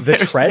 The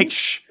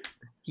Trench?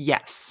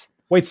 Yes.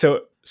 Wait,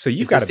 so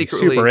you've got to be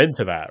super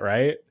into that,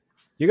 right?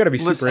 You got to be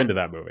super into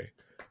that movie.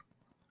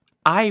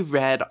 I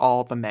read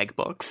all the Meg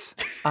books.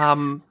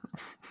 I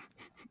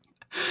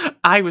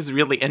was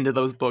really into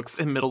those books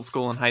in middle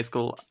school and high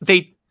school.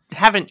 They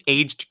haven't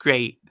aged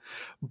great.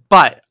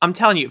 But I'm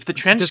telling you, if the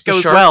trench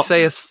goes well...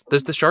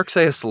 Does the shark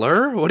say a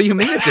slur? What do you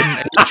mean it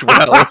didn't age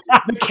well?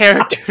 The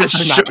characters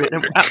are not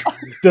written well.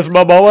 Does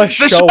Momoa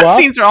show up? The shark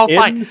scenes are all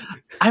fine.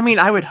 I mean,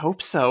 I would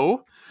hope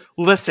so.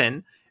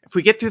 Listen, if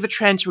we get through the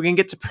trench, we're going to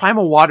get to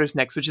Primal Waters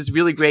next, which is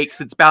really great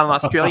because it's about an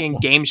Australian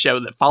game show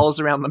that follows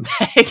around the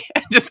Meg.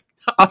 And just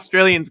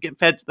Australians get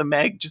fed to the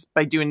Meg just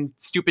by doing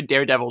stupid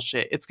Daredevil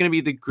shit. It's going to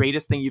be the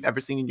greatest thing you've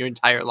ever seen in your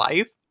entire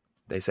life.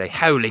 They say,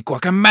 holy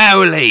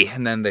guacamole!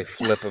 And then they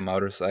flip a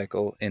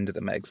motorcycle into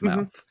the Meg's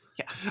mouth.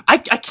 Yeah, I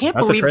can't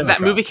believe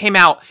that movie came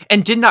out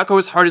and did not go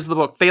as hard as the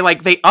book. They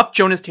upped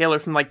Jonas Taylor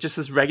from just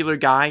this regular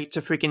guy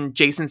to freaking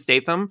Jason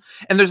Statham.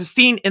 And there's a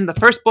scene in the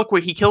first book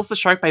where he kills the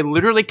shark by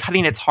literally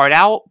cutting its heart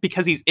out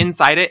because he's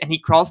inside it and he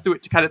crawls through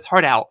it to cut its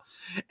heart out.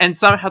 And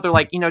somehow they're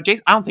like,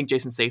 Jason, I don't think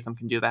Jason Statham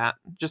can do that.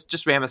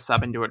 Just ram a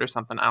sub into it or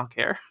something. I don't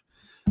care.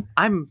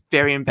 I'm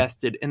very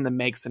invested in the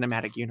Meg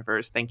cinematic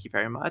universe. Thank you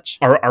very much.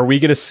 Are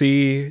we going to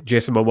see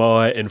Jason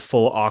Momoa in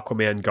full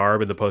Aquaman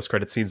garb in the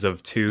post-credit scenes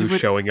of 2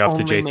 showing up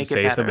to Jason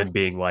Statham and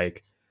being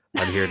like,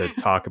 "I'm here to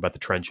talk about the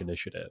Trench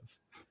Initiative.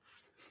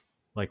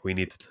 We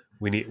need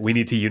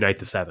to unite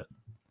the 7."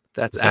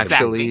 That's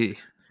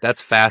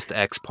that's Fast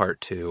X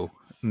Part 2.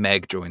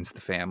 Meg joins the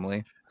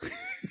family.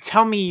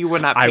 Tell me you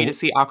would not pay to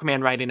see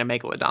Aquaman riding a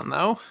megalodon,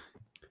 though.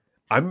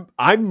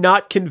 I'm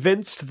not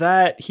convinced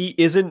that he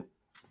isn't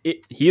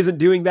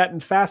doing that in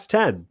Fast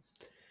 10.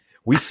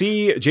 We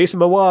see Jason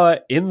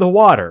Momoa in the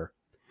water.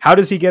 How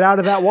does he get out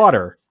of that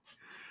water?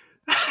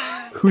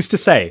 Who's to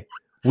say?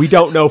 We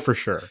don't know for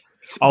sure.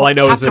 All I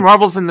know is that Captain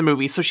Marvel's in the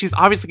movie, so she's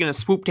obviously going to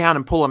swoop down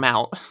and pull him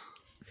out.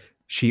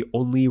 She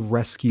only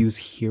rescues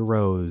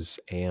heroes,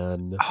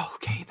 and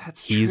okay,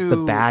 that's he's true. the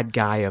bad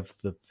guy of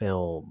the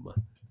film.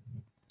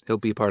 He'll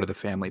be part of the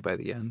family by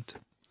the end.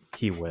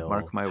 He will.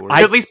 Mark my words.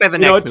 At least by the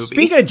next movie.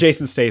 Speaking of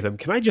Jason Statham,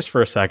 can I just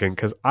for a second,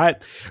 because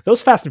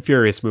those Fast and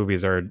Furious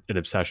movies are an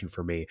obsession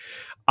for me.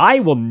 I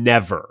will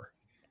never,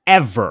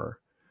 ever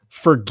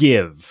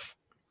forgive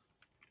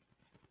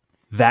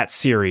that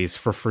series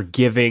for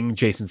forgiving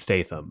Jason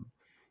Statham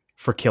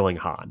for killing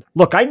Han.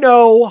 Look, I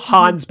know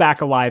Han's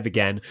back alive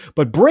again,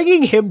 but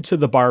bringing him to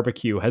the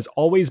barbecue has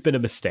always been a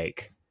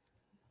mistake.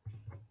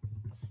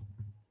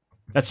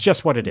 That's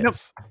just what it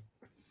is.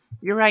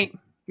 You're right.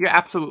 You're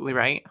absolutely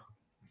right.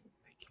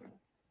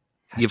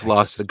 You've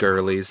lost the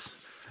girlies.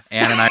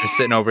 Anne and I are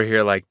sitting over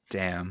here like,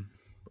 damn,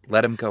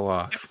 let him go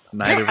off.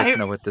 Neither of us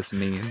know what this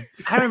means.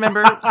 I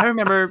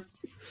remember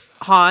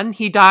Han,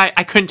 he died.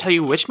 I couldn't tell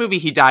you which movie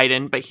he died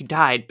in, but he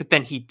died. But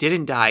then he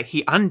didn't die.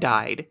 He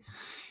undied.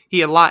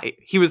 He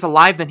was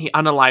alive, then he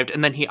unalived,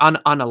 and then he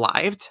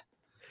unalived.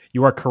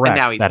 You are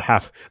correct.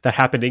 That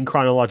happened in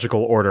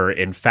chronological order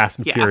in Fast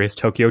and Furious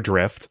Tokyo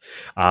Drift.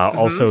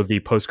 Also, the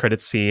post-credit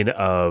scene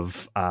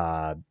of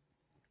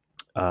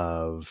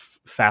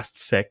Fast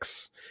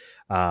 6,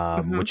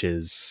 which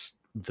is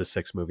the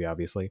 6th movie,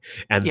 obviously,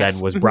 and then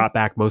was brought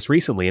back most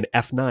recently in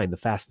F9, the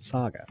Fast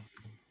Saga.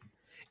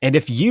 And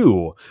if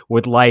you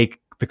would like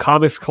the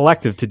Comics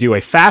Collective to do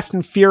a Fast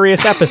and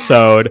Furious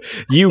episode,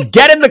 you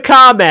get in the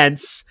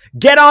comments,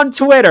 get on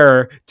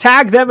Twitter,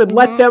 tag them, and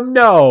let them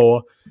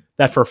know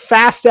that for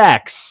Fast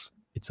X,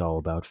 it's all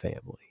about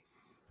family.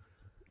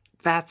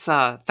 That's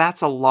a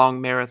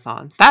long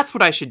marathon. That's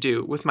what I should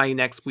do with my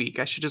next week.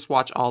 I should just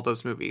watch all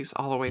those movies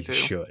all the way through.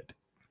 You should.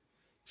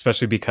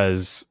 Especially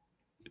because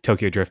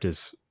Tokyo Drift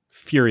is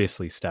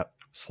furiously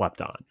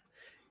slept on.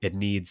 It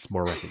needs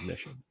more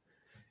recognition.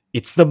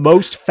 It's the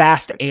most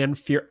Fast and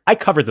Furious. I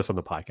covered this on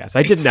the podcast.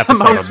 I did an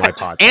episode on my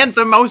podcast. And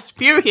the most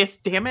furious,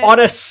 damn it. On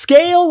a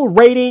scale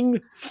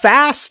rating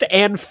Fast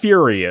and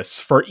Furious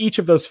for each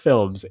of those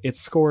films, it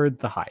scored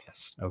the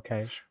highest,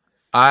 okay?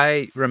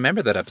 I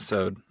remember that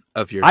episode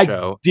of your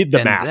show. I did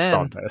the maths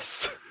on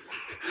this.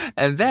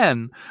 And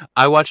then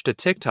I watched a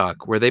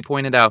TikTok where they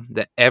pointed out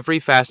that every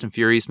Fast and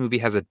Furious movie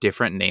has a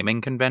different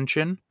naming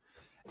convention.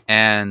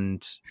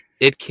 And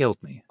it killed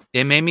me.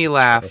 It made me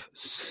laugh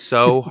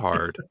so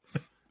hard.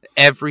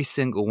 Every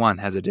single one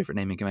has a different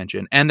naming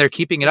convention. And they're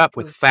keeping it up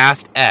with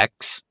Fast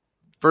X.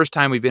 First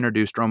time we've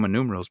introduced Roman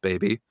numerals,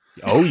 baby.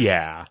 Oh,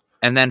 yeah.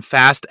 And then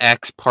Fast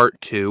X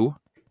Part 2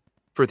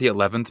 for the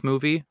 11th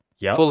movie.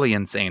 Yep. Fully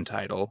insane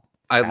title.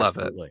 I love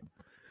it.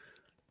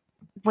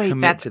 Wait,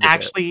 that's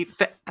actually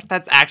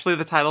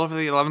the title for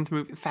the 11th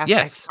movie? Fast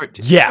X Part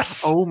 2?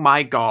 Yes. Oh,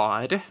 my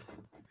God.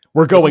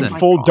 We're going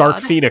full Dark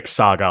Phoenix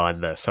saga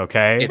on this,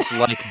 okay? It's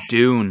like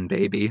Dune,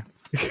 baby.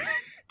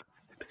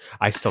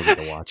 I still need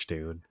to watch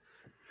Dune.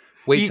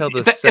 Wait till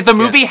if the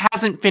movie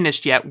hasn't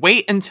finished yet,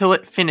 wait until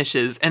it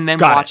finishes and then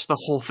watch the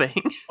whole thing.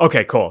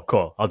 Okay,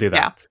 cool. I'll do that.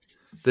 Yeah.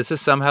 This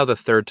is somehow the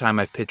third time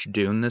I've pitched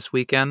Dune this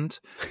weekend,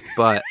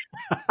 but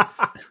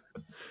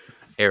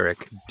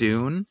Eric,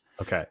 Dune.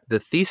 Okay. The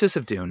thesis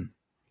of Dune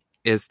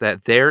is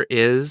that there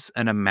is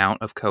an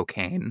amount of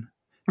cocaine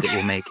that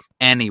will make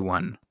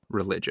anyone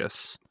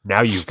religious.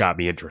 Now you've got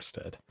me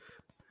interested.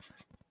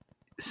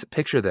 So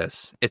picture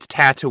this. It's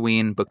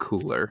Tatooine, but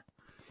cooler.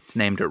 It's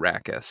named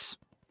Arrakis.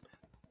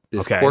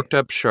 This corked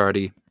up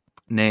shardy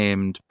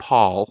named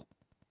Paul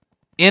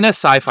in a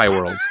sci-fi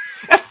world.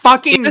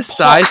 Fucking in a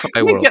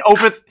sci-fi world. Get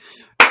over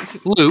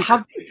Luke. How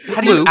do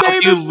you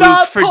outdo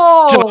Luke for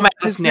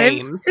dumbass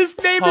names? His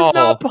name is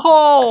not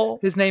Paul.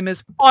 His name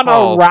is on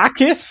Paul.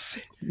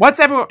 Arrakis. What's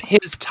everyone?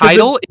 His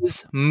title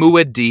is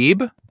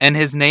Muad'Dib, and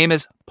his name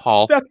is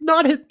Paul. That's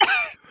not his.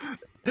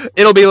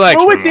 It'll be like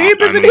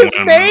Muad'Dib isn't his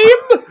name.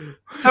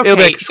 It's okay.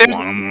 It'll be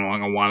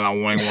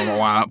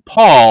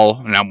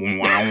Paul.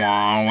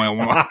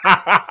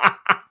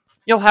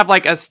 You'll have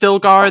like a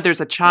Stilgar,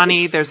 there's a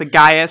Chani, there's a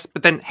Gaius,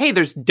 but then hey,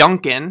 there's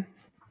Duncan.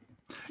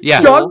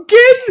 Yeah, Duncan.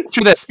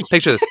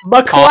 Picture this.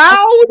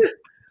 McLeod.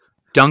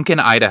 Duncan,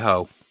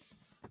 Idaho.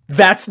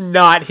 That's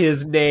not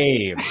his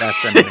name.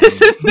 That's a name.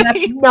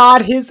 That's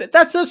not his.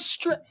 That's a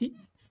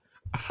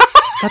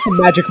That's a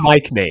Magic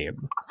Mike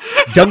name.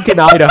 Duncan,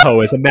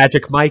 Idaho is a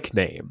Magic Mike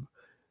name.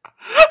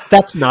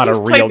 That's not a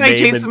real name. He's played by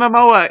Jason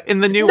Momoa in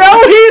the new one. No,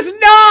 he's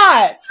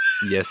not!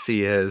 Yes,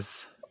 he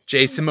is.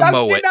 Jason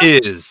Momoa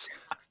is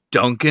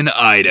Duncan,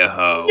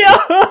 Idaho. No!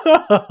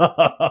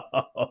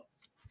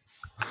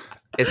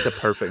 It's a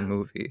perfect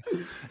movie.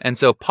 And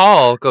so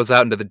Paul goes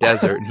out into the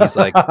desert and he's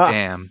like,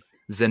 damn,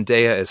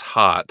 Zendaya is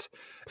hot.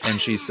 And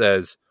she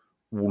says,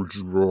 would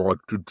you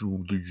like to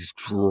do these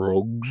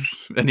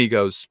drugs? And he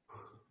goes,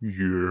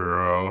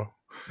 yeah.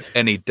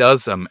 And he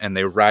does them and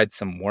they ride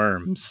some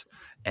worms.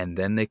 And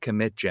then they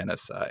commit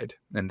genocide.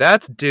 And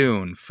that's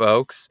Dune,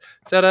 folks.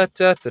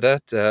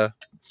 Da-da-da-da-da-da.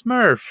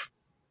 Smurf.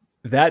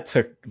 That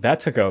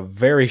took a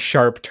very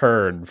sharp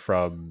turn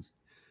from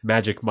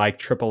Magic Mike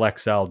Triple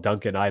XL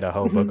Duncan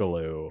Idaho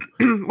Boogaloo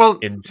well,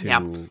 into...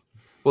 Yeah.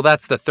 Well,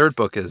 that's the third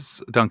book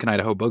is Duncan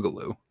Idaho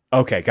Boogaloo.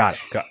 Okay, got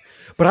it.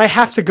 But I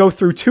have to go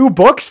through 2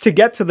 books to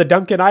get to the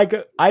Duncan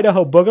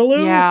Idaho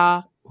Boogaloo?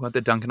 Yeah. What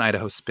the Duncan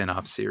Idaho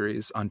spin-off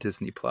series on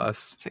Disney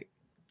Plus.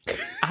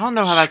 I don't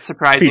know how that's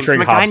surprising. Featuring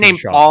From a guy Hobbs named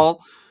and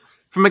Paul.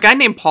 From a guy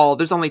named Paul,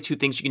 there's only 2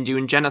 things you can do,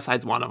 and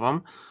genocide's one of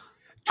them.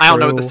 I don't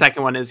know what the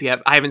second one is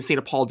yet. I haven't seen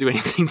a Paul do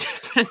anything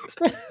different.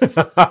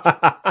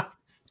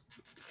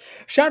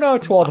 Shout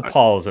out to all the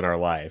Pauls in our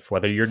life,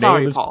 whether your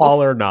name is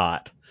Paul or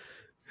not.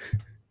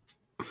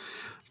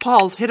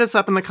 Pauls, hit us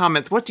up in the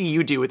comments. What do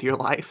you do with your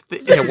life?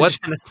 What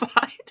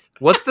genocide?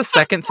 What's the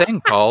second thing,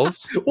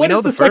 Pauls? What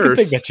is the second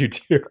thing that you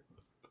do?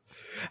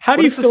 How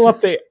do you fill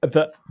up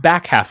the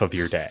back half of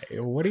your day?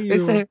 What do you... They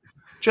say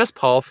just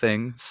Paul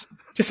things.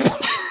 Just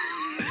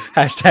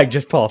Hashtag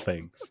just Paul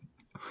things.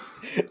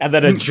 And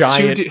then a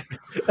giant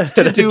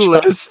to-do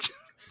list.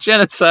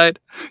 Genocide.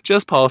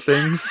 Just Paul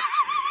things.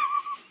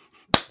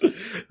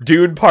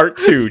 Dune Part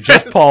 2.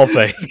 Just Paul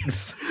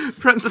things.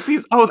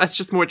 Parentheses. Oh, that's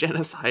just more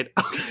genocide.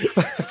 Okay.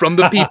 From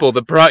the people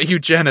that brought you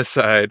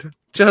genocide.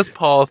 Just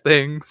Paul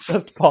things.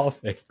 Just Paul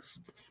things.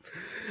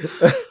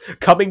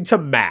 Coming to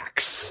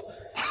Max.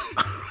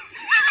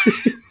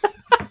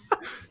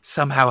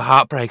 Somehow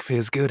heartbreak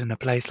feels good in a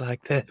place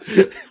like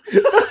this.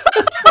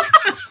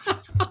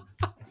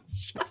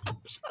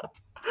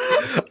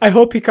 I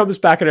hope he comes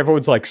back and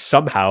everyone's like,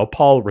 somehow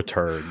Paul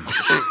returned.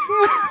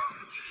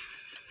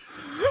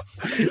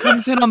 He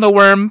comes in on the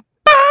worm.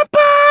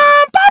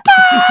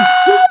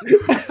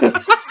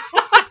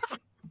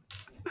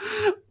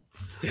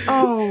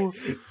 Oh,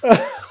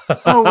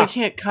 we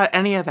can't cut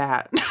any of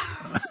that.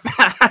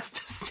 That has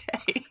to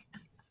stay.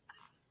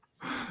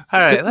 All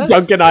right,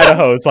 Duncan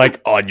Idaho's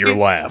like, on your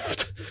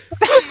left.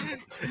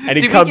 And he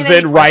Did we comes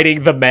get in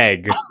riding the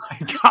Meg. Oh my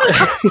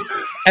god.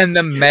 And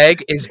the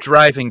Meg is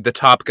driving the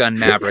Top Gun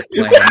Maverick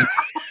plane.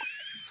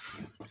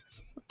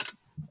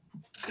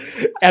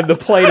 And the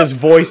plane is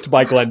voiced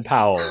by Glenn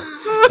Powell.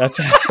 That's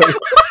how.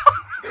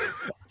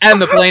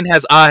 And the plane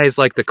has eyes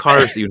like the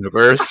Cars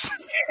universe.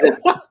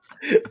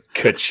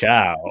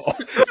 Ka-chow.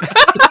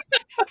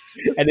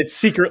 And it's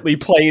secretly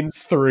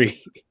Planes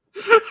 3.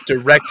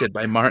 Directed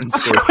by Martin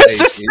Was the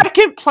Scorsese.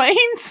 second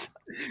Planes?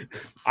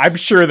 I'm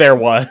sure there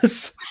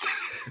was.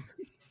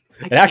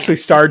 It actually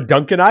starred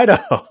Duncan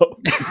Idaho.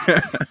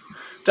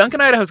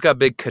 Duncan Idaho's got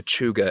big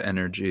Kachuga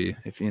energy,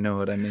 if you know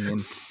what I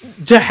mean.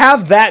 To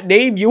have that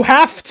name, you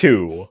have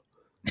to.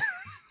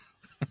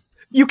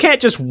 You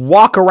can't just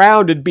walk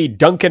around and be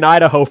Duncan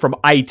Idaho from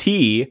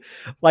IT.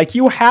 Like,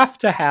 you have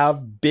to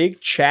have big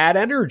Chad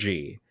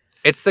energy.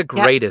 It's the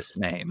greatest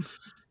name.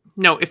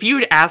 No, if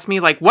you'd asked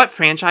me, like, what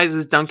franchise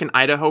is Duncan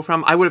Idaho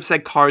from, I would have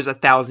said Cars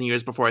 1,000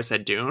 years before I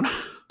said Dune.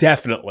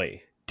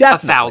 Definitely.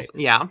 1,000,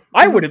 yeah.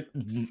 I would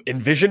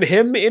envision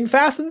him in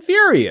Fast and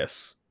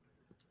Furious.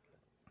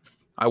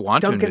 I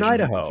want Duncan to envision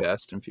Idaho.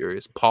 Fast and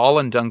Furious. Paul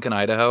and Duncan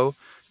Idaho,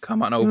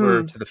 come on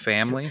over to the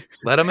family.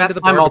 Let them into That's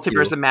the my barbecue.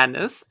 multiverse of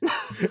madness.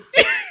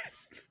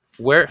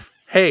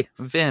 Hey,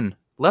 Vin,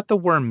 let the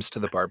worms to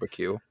the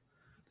barbecue.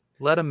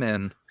 Let them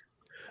in.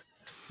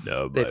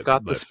 No, They've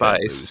got the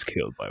spice. Was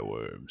killed by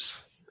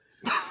worms.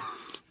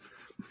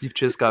 You've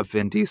just got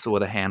Vin Diesel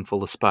with a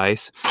handful of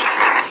spice.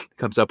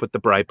 Comes up with the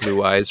bright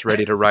blue eyes,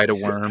 ready to ride a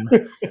worm.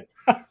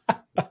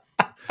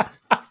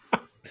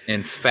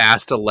 In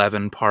Fast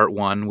 11 Part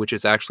 1, which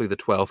is actually the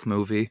 12th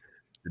movie.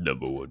 The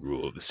number one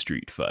rule of a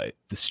street fight: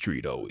 the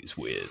street always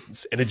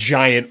wins. And a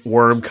giant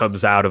worm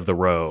comes out of the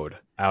road,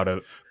 at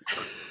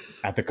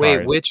the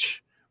cars.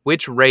 Wait,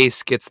 which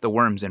race gets the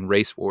worms in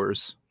Race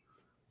Wars?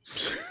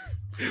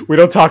 We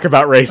don't talk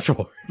about race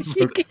wars,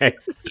 okay?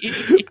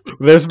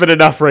 There's been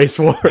enough race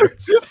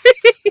wars.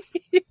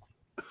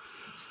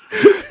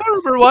 I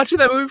remember watching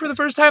that movie for the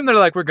first time. They're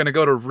like, we're going to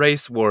go to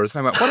Race Wars. And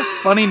I'm like, what a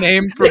funny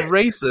name for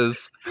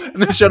races.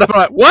 And they shut up and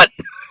I'm like, what?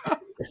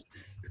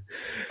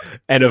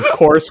 And of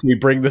course, we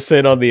bring this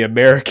in on the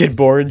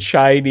American-born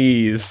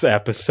Chinese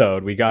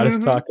episode. We got to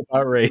talk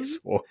about race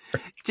war.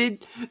 Did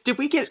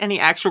we get any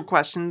actual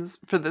questions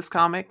for this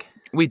comic?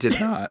 We did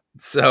not.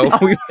 So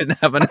we've been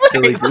having a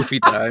silly, goofy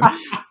time.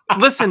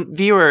 Listen,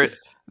 viewer,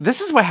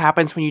 this is what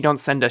happens when you don't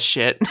send us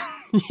shit.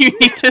 You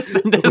need to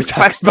send us We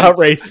talked questions. about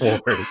race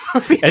wars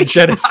and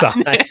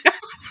genocide.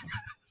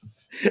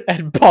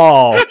 And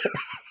Paul.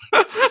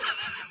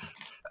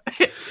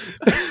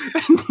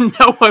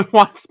 No one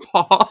wants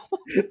Paul.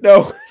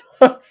 No one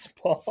wants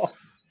Paul.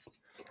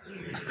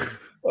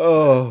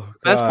 Oh, God.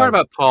 Best part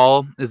about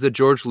Paul is that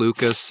George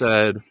Lucas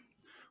said,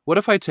 what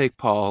if I take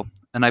Paul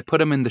and I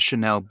put him in the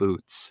Chanel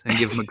boots and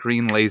give him a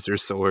green laser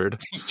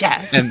sword?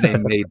 Yes. And they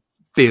made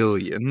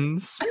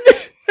billions.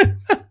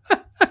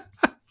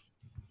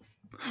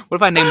 What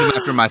if I named him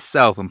after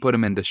myself and put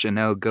him into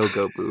Chanel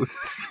go-go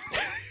boots?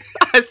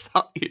 I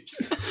saw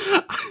yours.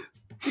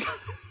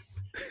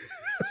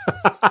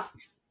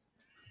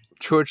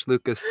 George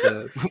Lucas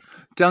said,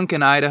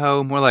 Duncan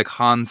Idaho, more like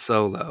Han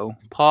Solo.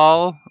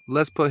 Paul,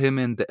 let's put him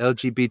in the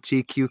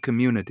LGBTQ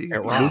community.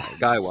 It Luke rhymes.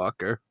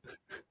 Skywalker.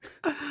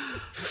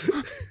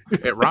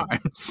 It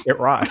rhymes. It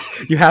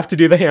rhymes. You have to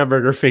do the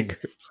hamburger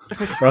fingers,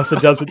 or else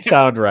it doesn't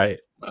sound right.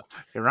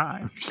 It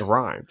rhymes. It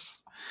rhymes.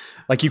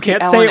 Like, you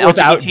can't L say and it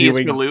without LGBT is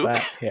doing for Luke.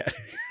 that. Yeah.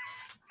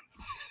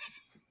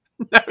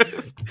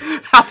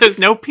 There's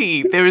no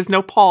P. There is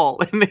no Paul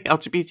in the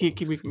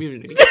LGBTQ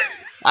community.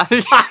 I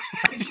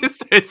just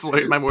started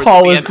slurring my words.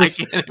 Paul at the is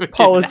end. I can't even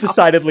Paul get is it out.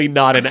 decidedly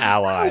not an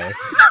ally.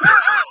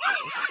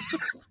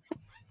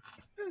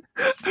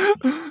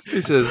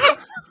 He says,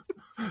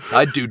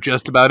 I'd do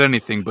just about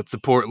anything but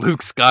support Luke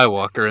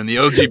Skywalker and the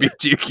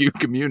LGBTQ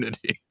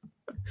community.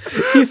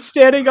 He's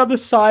standing on the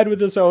side with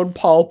his own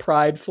Paul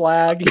Pride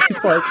flag.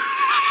 He's like,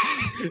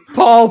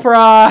 Paul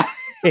Pride.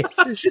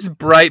 It's just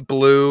bright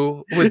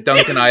blue with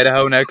Duncan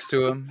Idaho next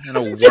to him and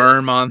a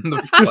worm on the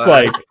Just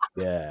flag. like,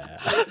 yeah.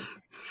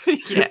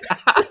 Yeah.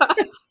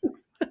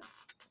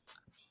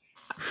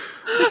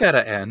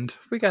 gotta end.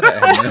 We gotta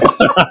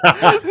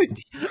end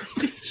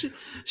this.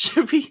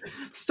 Should we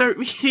start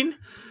reading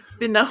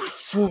the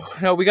notes?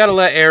 No, we gotta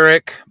let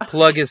Eric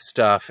plug his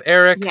stuff.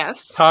 Eric,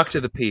 Yes. talk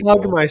to the people.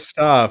 Plug my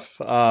stuff.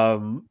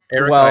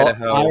 Eric well,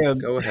 Idaho,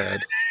 go ahead.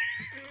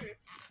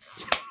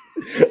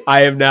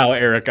 I am now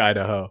Eric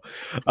Idaho.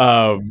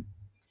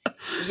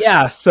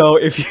 Yeah, so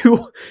if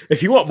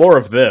you want more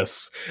of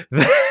this,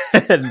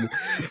 then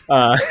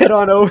head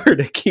on over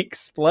to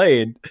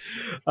Geeksplained.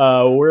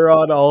 We're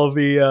on all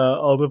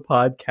the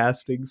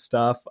podcasting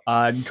stuff.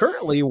 And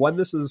currently, when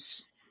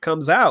this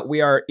comes out,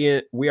 we are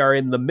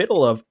in the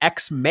middle of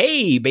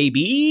X-May,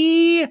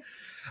 baby.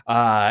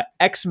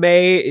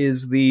 X-May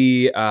is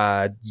the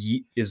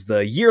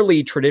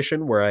yearly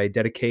tradition where I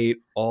dedicate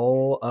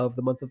all of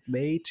the month of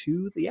May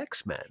to the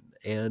X-Men,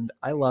 and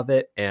I love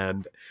it.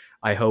 And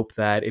I hope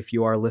that if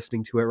you are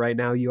listening to it right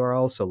now, you are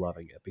also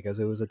loving it, because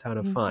it was a ton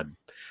of fun.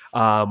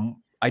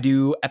 I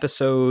do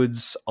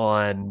episodes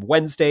on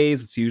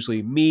Wednesdays. It's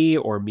usually me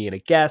and a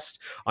guest.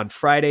 On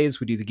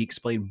Fridays, we do the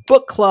Geeksplained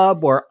Book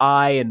Club, where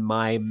I and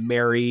my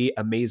merry,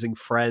 amazing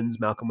friends,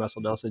 Malcolm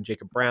Russell Nelson and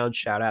Jacob Brown,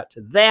 shout out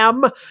to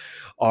them,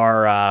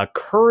 are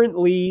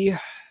currently,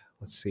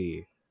 let's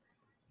see,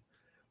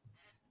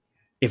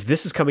 if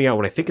this is coming out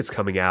when I think it's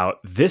coming out,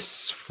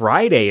 this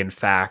Friday, in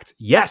fact,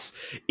 yes,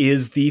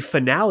 is the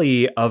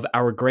finale of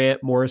our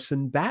Grant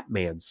Morrison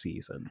Batman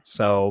season.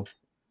 So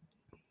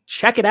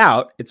check it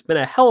out. It's been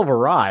a hell of a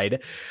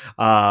ride.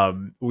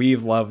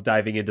 We've loved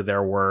diving into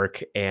their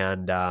work.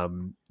 And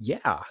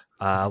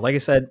like I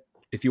said,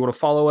 if you want to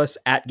follow us,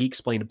 at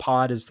Geeksplained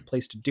Pod is the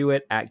place to do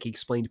it. At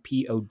Geeksplained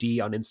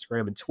POD on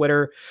Instagram and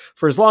Twitter,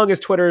 for as long as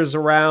Twitter is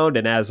around,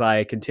 and as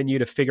I continue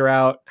to figure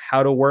out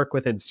how to work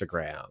with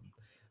Instagram.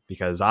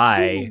 Because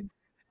I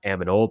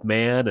am an old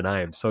man and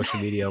I am social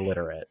media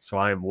literate. So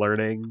I am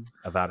learning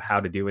about how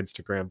to do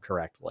Instagram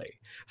correctly.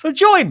 So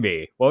join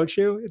me, won't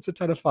you? It's a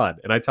ton of fun.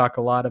 And I talk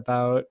a lot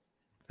about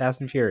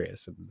Fast and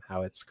Furious and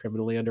how it's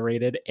criminally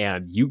underrated.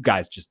 And you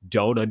guys just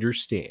don't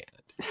understand.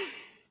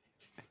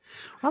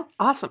 Well,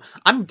 awesome.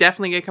 I'm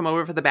definitely going to come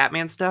over for the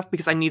Batman stuff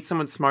because I need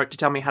someone smart to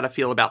tell me how to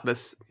feel about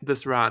this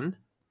run.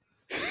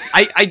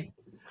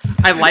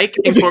 I like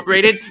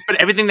Incorporated, but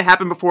everything that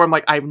happened before, I'm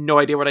like, I have no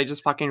idea what I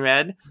just fucking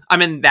read.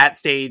 I'm in that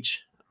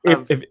stage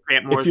of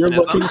Grant Morrisonism. If you're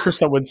looking for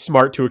someone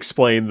smart to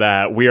explain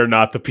that, we are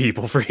not the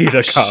people for you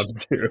to come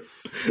to.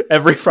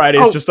 Every Friday,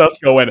 it's just us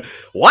going,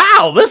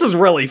 wow, this is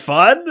really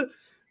fun.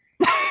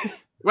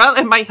 Well,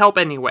 it might help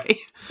anyway.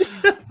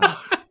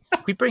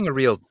 We bring a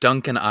real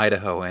Duncan,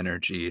 Idaho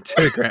energy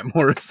to Grant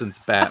Morrison's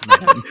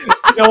Batman.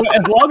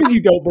 As long as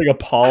you don't bring a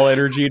Paul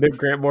energy to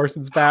Grant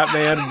Morrison's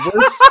Batman,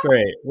 we're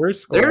straight. We're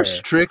square. There's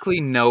strictly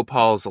no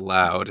Pauls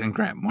allowed in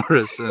Grant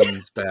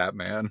Morrison's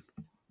Batman.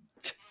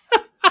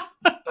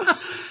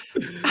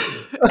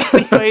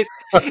 Anyways,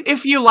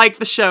 if you like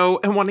the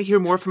show and want to hear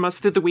more from us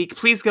through the week,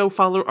 please go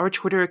follow our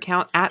Twitter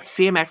account at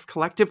CMX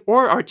Collective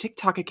or our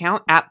TikTok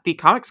account at The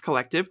Comics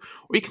Collective,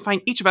 or you can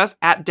find each of us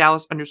at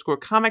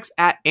Dallas_Comics,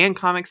 at Ann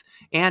Comics,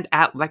 and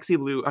at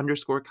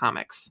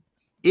LexiLou_Comics.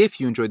 If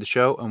you enjoyed the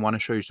show and want to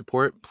show your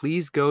support,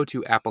 please go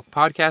to Apple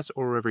Podcasts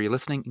or wherever you're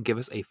listening and give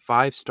us a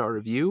 5-star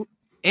review,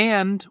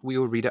 and we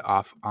will read it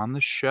off on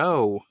the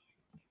show.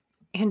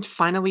 And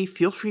finally,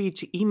 feel free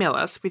to email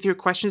us with your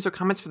questions or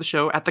comments for the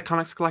show at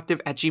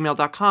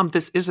thecomicscollective@gmail.com.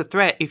 This is a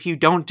threat. If you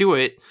don't do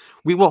it,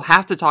 we will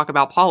have to talk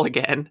about Paul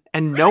again,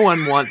 and no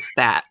one wants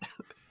that.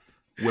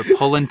 We're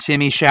pulling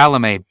Timmy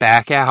Chalamet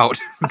back out,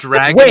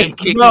 dragging him,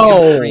 kicking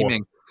and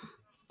screaming.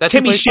 That's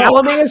Timmy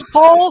Chalamet is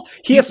Paul?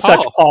 He has Paul.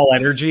 such Paul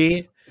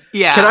energy.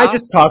 Yeah. Can I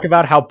just talk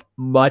about how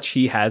much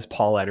he has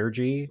Paul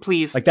energy?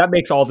 Please. Like, that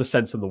makes all the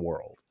sense in the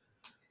world.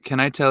 Can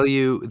I tell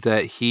you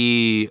that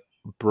he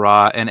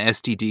brought an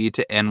STD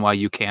to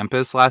NYU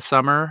campus last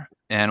summer,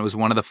 and it was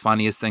one of the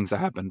funniest things that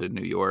happened in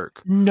New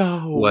York.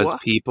 No. Was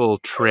people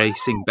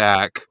tracing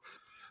back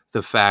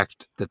the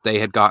fact that they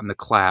had gotten the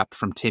clap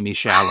from Timmy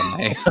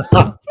Chalamet.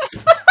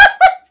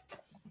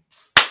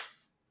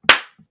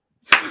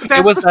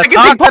 That's was the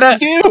second thing Pauls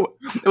do.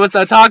 It was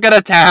the talk of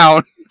the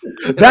town.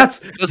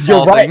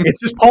 You're right. It's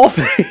just Paul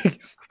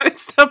things.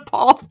 It's the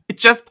Paul.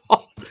 It's just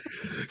Paul.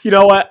 You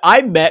know what?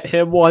 I met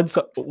him once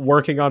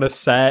working on a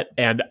set,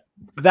 and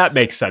that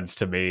makes sense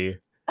to me.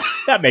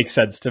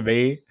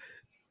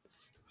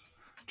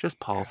 Just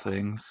Paul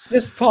things.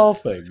 Just Paul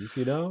things,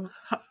 you know?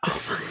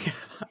 Oh my God.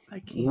 I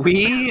can't.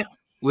 We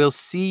will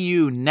see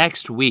you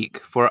next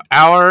week for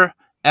our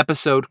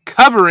episode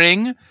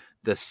covering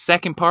the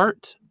second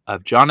part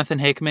of Jonathan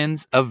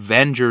Hickman's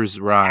Avengers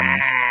run.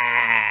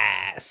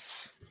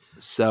 Yes.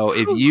 So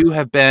if you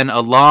have been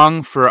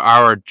along for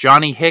our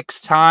Johnny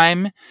Hicks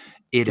time,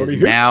 it is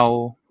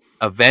now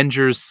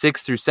Avengers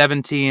 6 through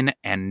 17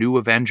 and New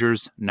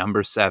Avengers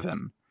number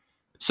 7.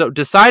 So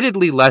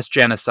decidedly less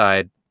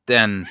genocide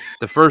than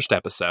the first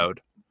episode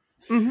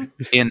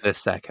in the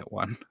second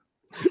one.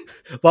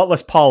 A lot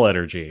less Paul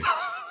energy,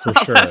 for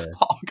sure.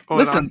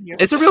 Listen,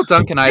 it's a real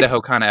Duncan,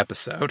 Idaho kind of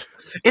episode.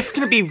 It's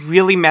going to be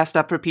really messed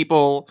up for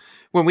people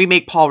when we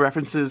make Paul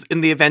references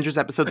in the Avengers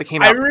episode that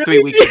came out 3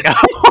 weeks ago.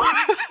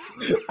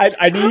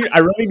 I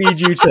really need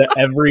you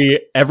to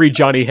every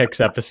Johnny Hicks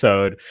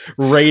episode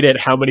rate it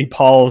how many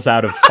Pauls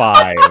out of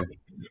 5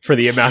 for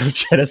the amount of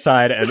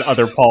genocide and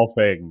other Paul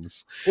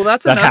things Well,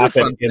 that's that another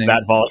happen fun in thing.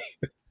 that volume.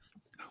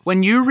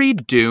 When you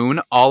read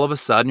Dune, all of a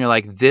sudden you're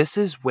like, this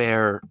is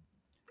where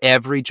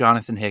every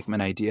Jonathan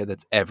Hickman idea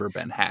that's ever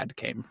been had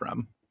came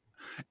from.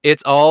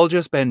 It's all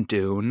just been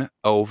Dune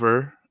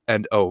over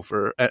and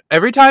over.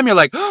 Every time you're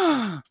like,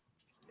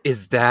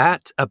 is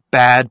that a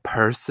bad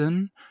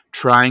person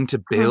trying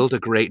to build a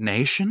great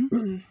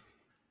nation?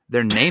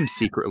 Their name's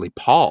secretly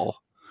Paul.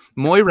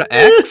 Moira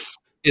X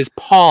is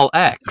Paul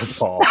X.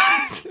 Paul.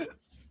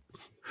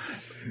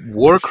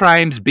 War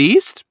Crimes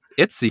Beast,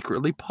 it's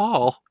secretly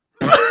Paul.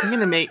 I'm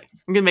gonna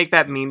make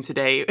that meme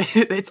today.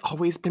 It's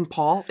always been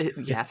Paul.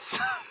 Yes.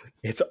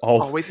 It's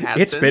always has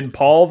It's been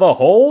Paul the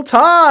whole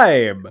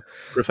time.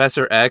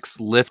 Professor X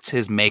lifts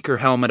his maker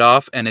helmet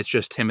off, and it's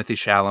just Timothée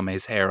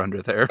Chalamet's hair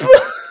under there.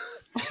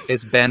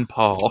 It's Ben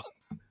Paul.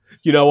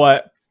 You know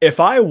what? If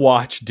I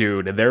watch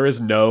Dune and there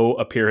is no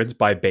appearance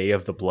by Bay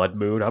of the Blood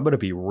Moon, I'm going to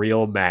be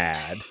real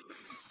mad.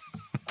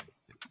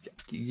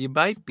 You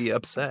might be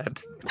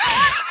upset.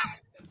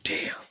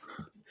 Damn.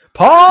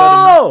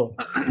 Paul!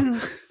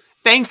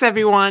 Thanks,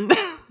 everyone.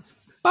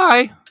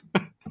 Bye.